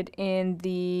participated in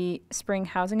the Spring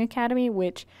Housing Academy,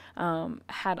 which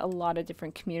had a lot of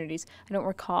different communities. I don't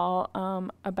recall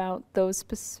about those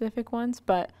specific ones,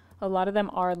 but a lot of them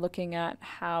are looking at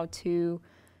how to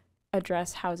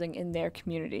address housing in their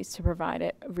communities to provide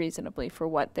it reasonably for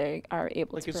what they are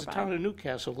able to provide. Like, it's the town of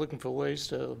Newcastle looking for ways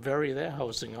to vary their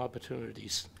housing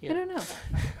opportunities. Yeah. I don't know.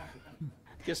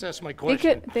 I guess that's my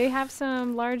question. They have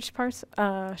some large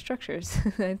structures,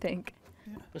 I think.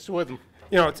 Yeah. Mr. Witham.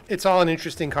 You know, it's all an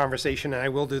interesting conversation, and I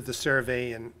will do the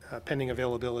survey, and pending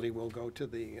availability, we'll go to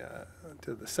the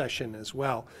session as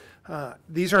well.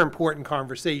 These are important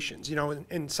conversations, you know,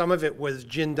 and some of it was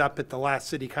ginned up at the last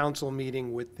city council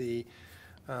meeting with the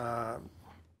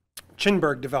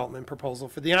Chinburg development proposal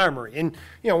for the Armory. And,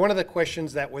 you know, one of the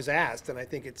questions that was asked, and I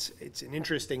think it's an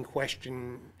interesting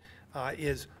question,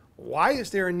 is why is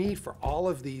there a need for all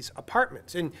of these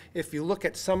apartments? And if you look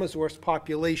at Somersworth's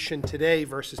population today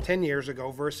versus 10 years ago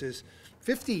versus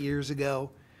 50 years ago,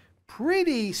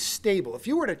 pretty stable. If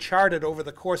you were to chart it over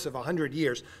the course of 100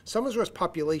 years, Somersworth's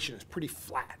population is pretty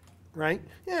flat, right?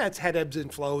 Yeah, it's had ebbs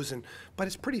and flows, but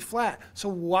it's pretty flat. So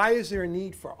why is there a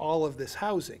need for all of this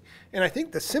housing? And I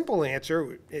think the simple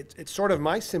answer, it's sort of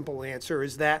my simple answer,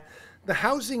 is that the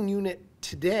housing unit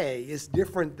today is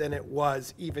different than it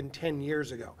was even 10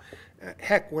 years ago.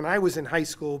 Heck, when I was in high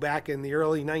school back in the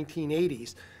early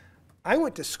 1980s, I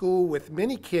went to school with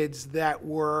many kids that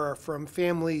were from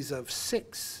families of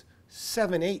 6,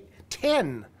 7, 8,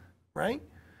 10, right?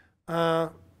 The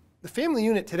family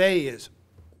unit today is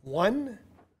 1,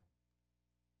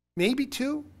 maybe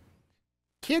 2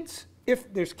 kids.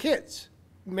 If there's kids,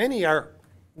 many are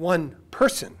 1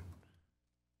 person,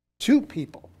 2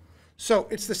 people. So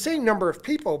it's the same number of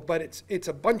people, but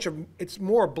it's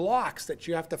more blocks that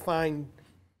you have to find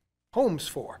homes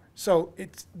for. So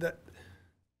it's the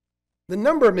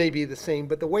number may be the same,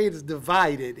 but the way it's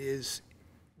divided is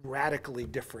radically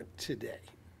different today,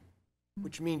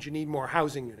 which means you need more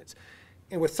housing units.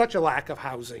 And with such a lack of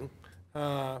housing,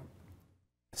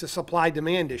 it's a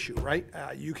supply-demand issue, right?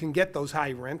 You can get those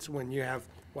high rents when you have,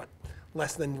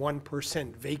 less than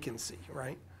 1% vacancy,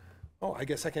 right? Oh, I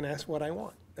guess I can ask what I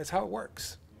want. That's how it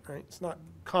works, right? It's not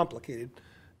complicated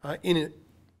in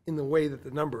the way that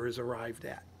the number is arrived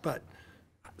at, but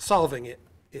solving it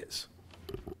is.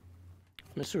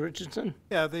 Mr. Richardson?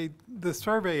 Yeah, the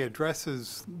survey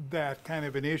addresses that kind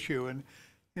of an issue, and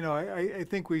you know, I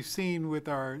think we've seen with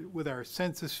our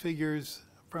census figures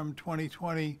from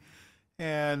 2020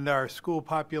 and our school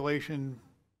population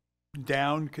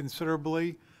down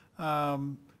considerably.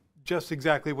 Just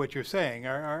exactly what you're saying.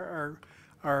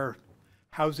 Our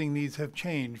housing needs have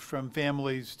changed from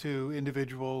families to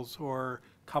individuals or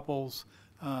couples,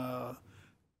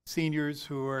 seniors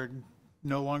who are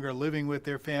no longer living with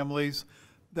their families,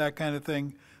 that kind of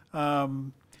thing.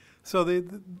 So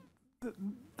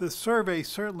the survey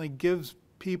certainly gives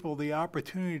people the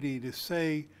opportunity to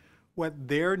say what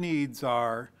their needs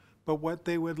are, but what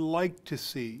they would like to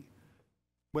see,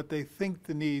 what they think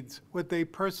the needs, what they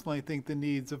personally think the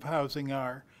needs of housing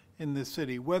are in the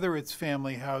city, whether it's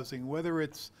family housing, whether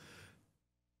it's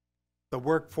the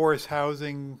workforce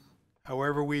housing,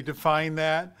 however we define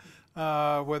that,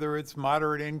 whether it's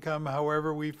moderate income,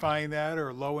 however we find that,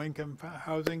 or low income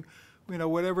housing, you know,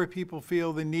 whatever people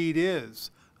feel the need is,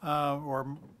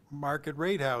 or market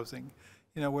rate housing,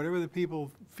 you know, whatever the people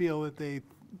feel that they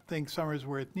think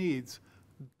Somersworth needs,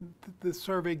 the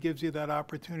survey gives you that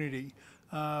opportunity.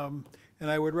 And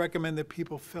I would recommend that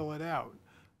people fill it out.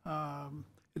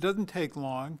 It doesn't take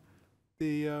long.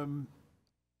 The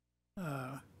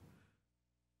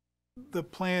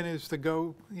plan is to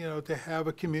go, you know, to have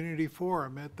a community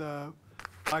forum at the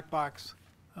Black Box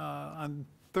on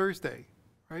Thursday,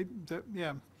 right?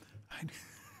 Yeah.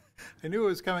 I knew it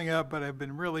was coming up, but I've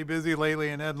been really busy lately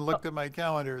and hadn't looked at my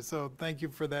calendar, so thank you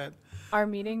for that. Our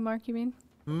meeting, Mark, you mean?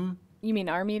 You mean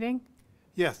our meeting?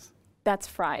 Yes. That's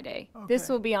Friday. This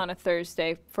will be on a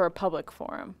Thursday for a public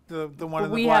forum. The one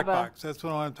in the Black Box, that's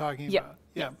what I'm talking about.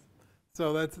 Yeah.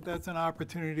 So that's an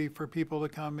opportunity for people to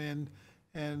come in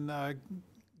and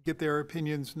get their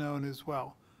opinions known as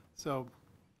well. So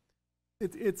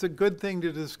it's a good thing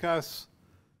to discuss,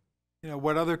 you know,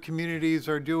 what other communities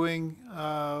are doing,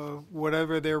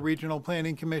 whatever their regional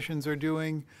planning commissions are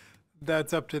doing,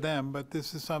 that's up to them. But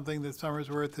this is something that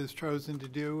Somersworth has chosen to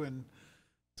do, and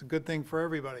it's a good thing for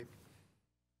everybody.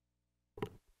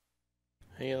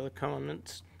 Any other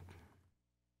comments?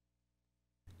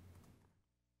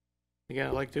 Again,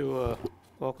 I'd like to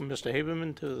welcome Mr.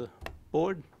 Haberman to the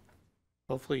board.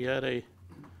 Hopefully you had a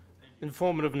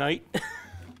informative night.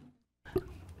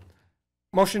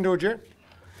 Motion to adjourn.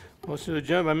 Motion to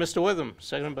adjourn by Mr. Witham,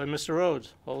 seconded by Mr.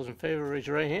 Rhodes. All those in favor, raise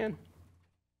your right hand.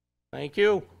 Thank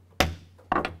you.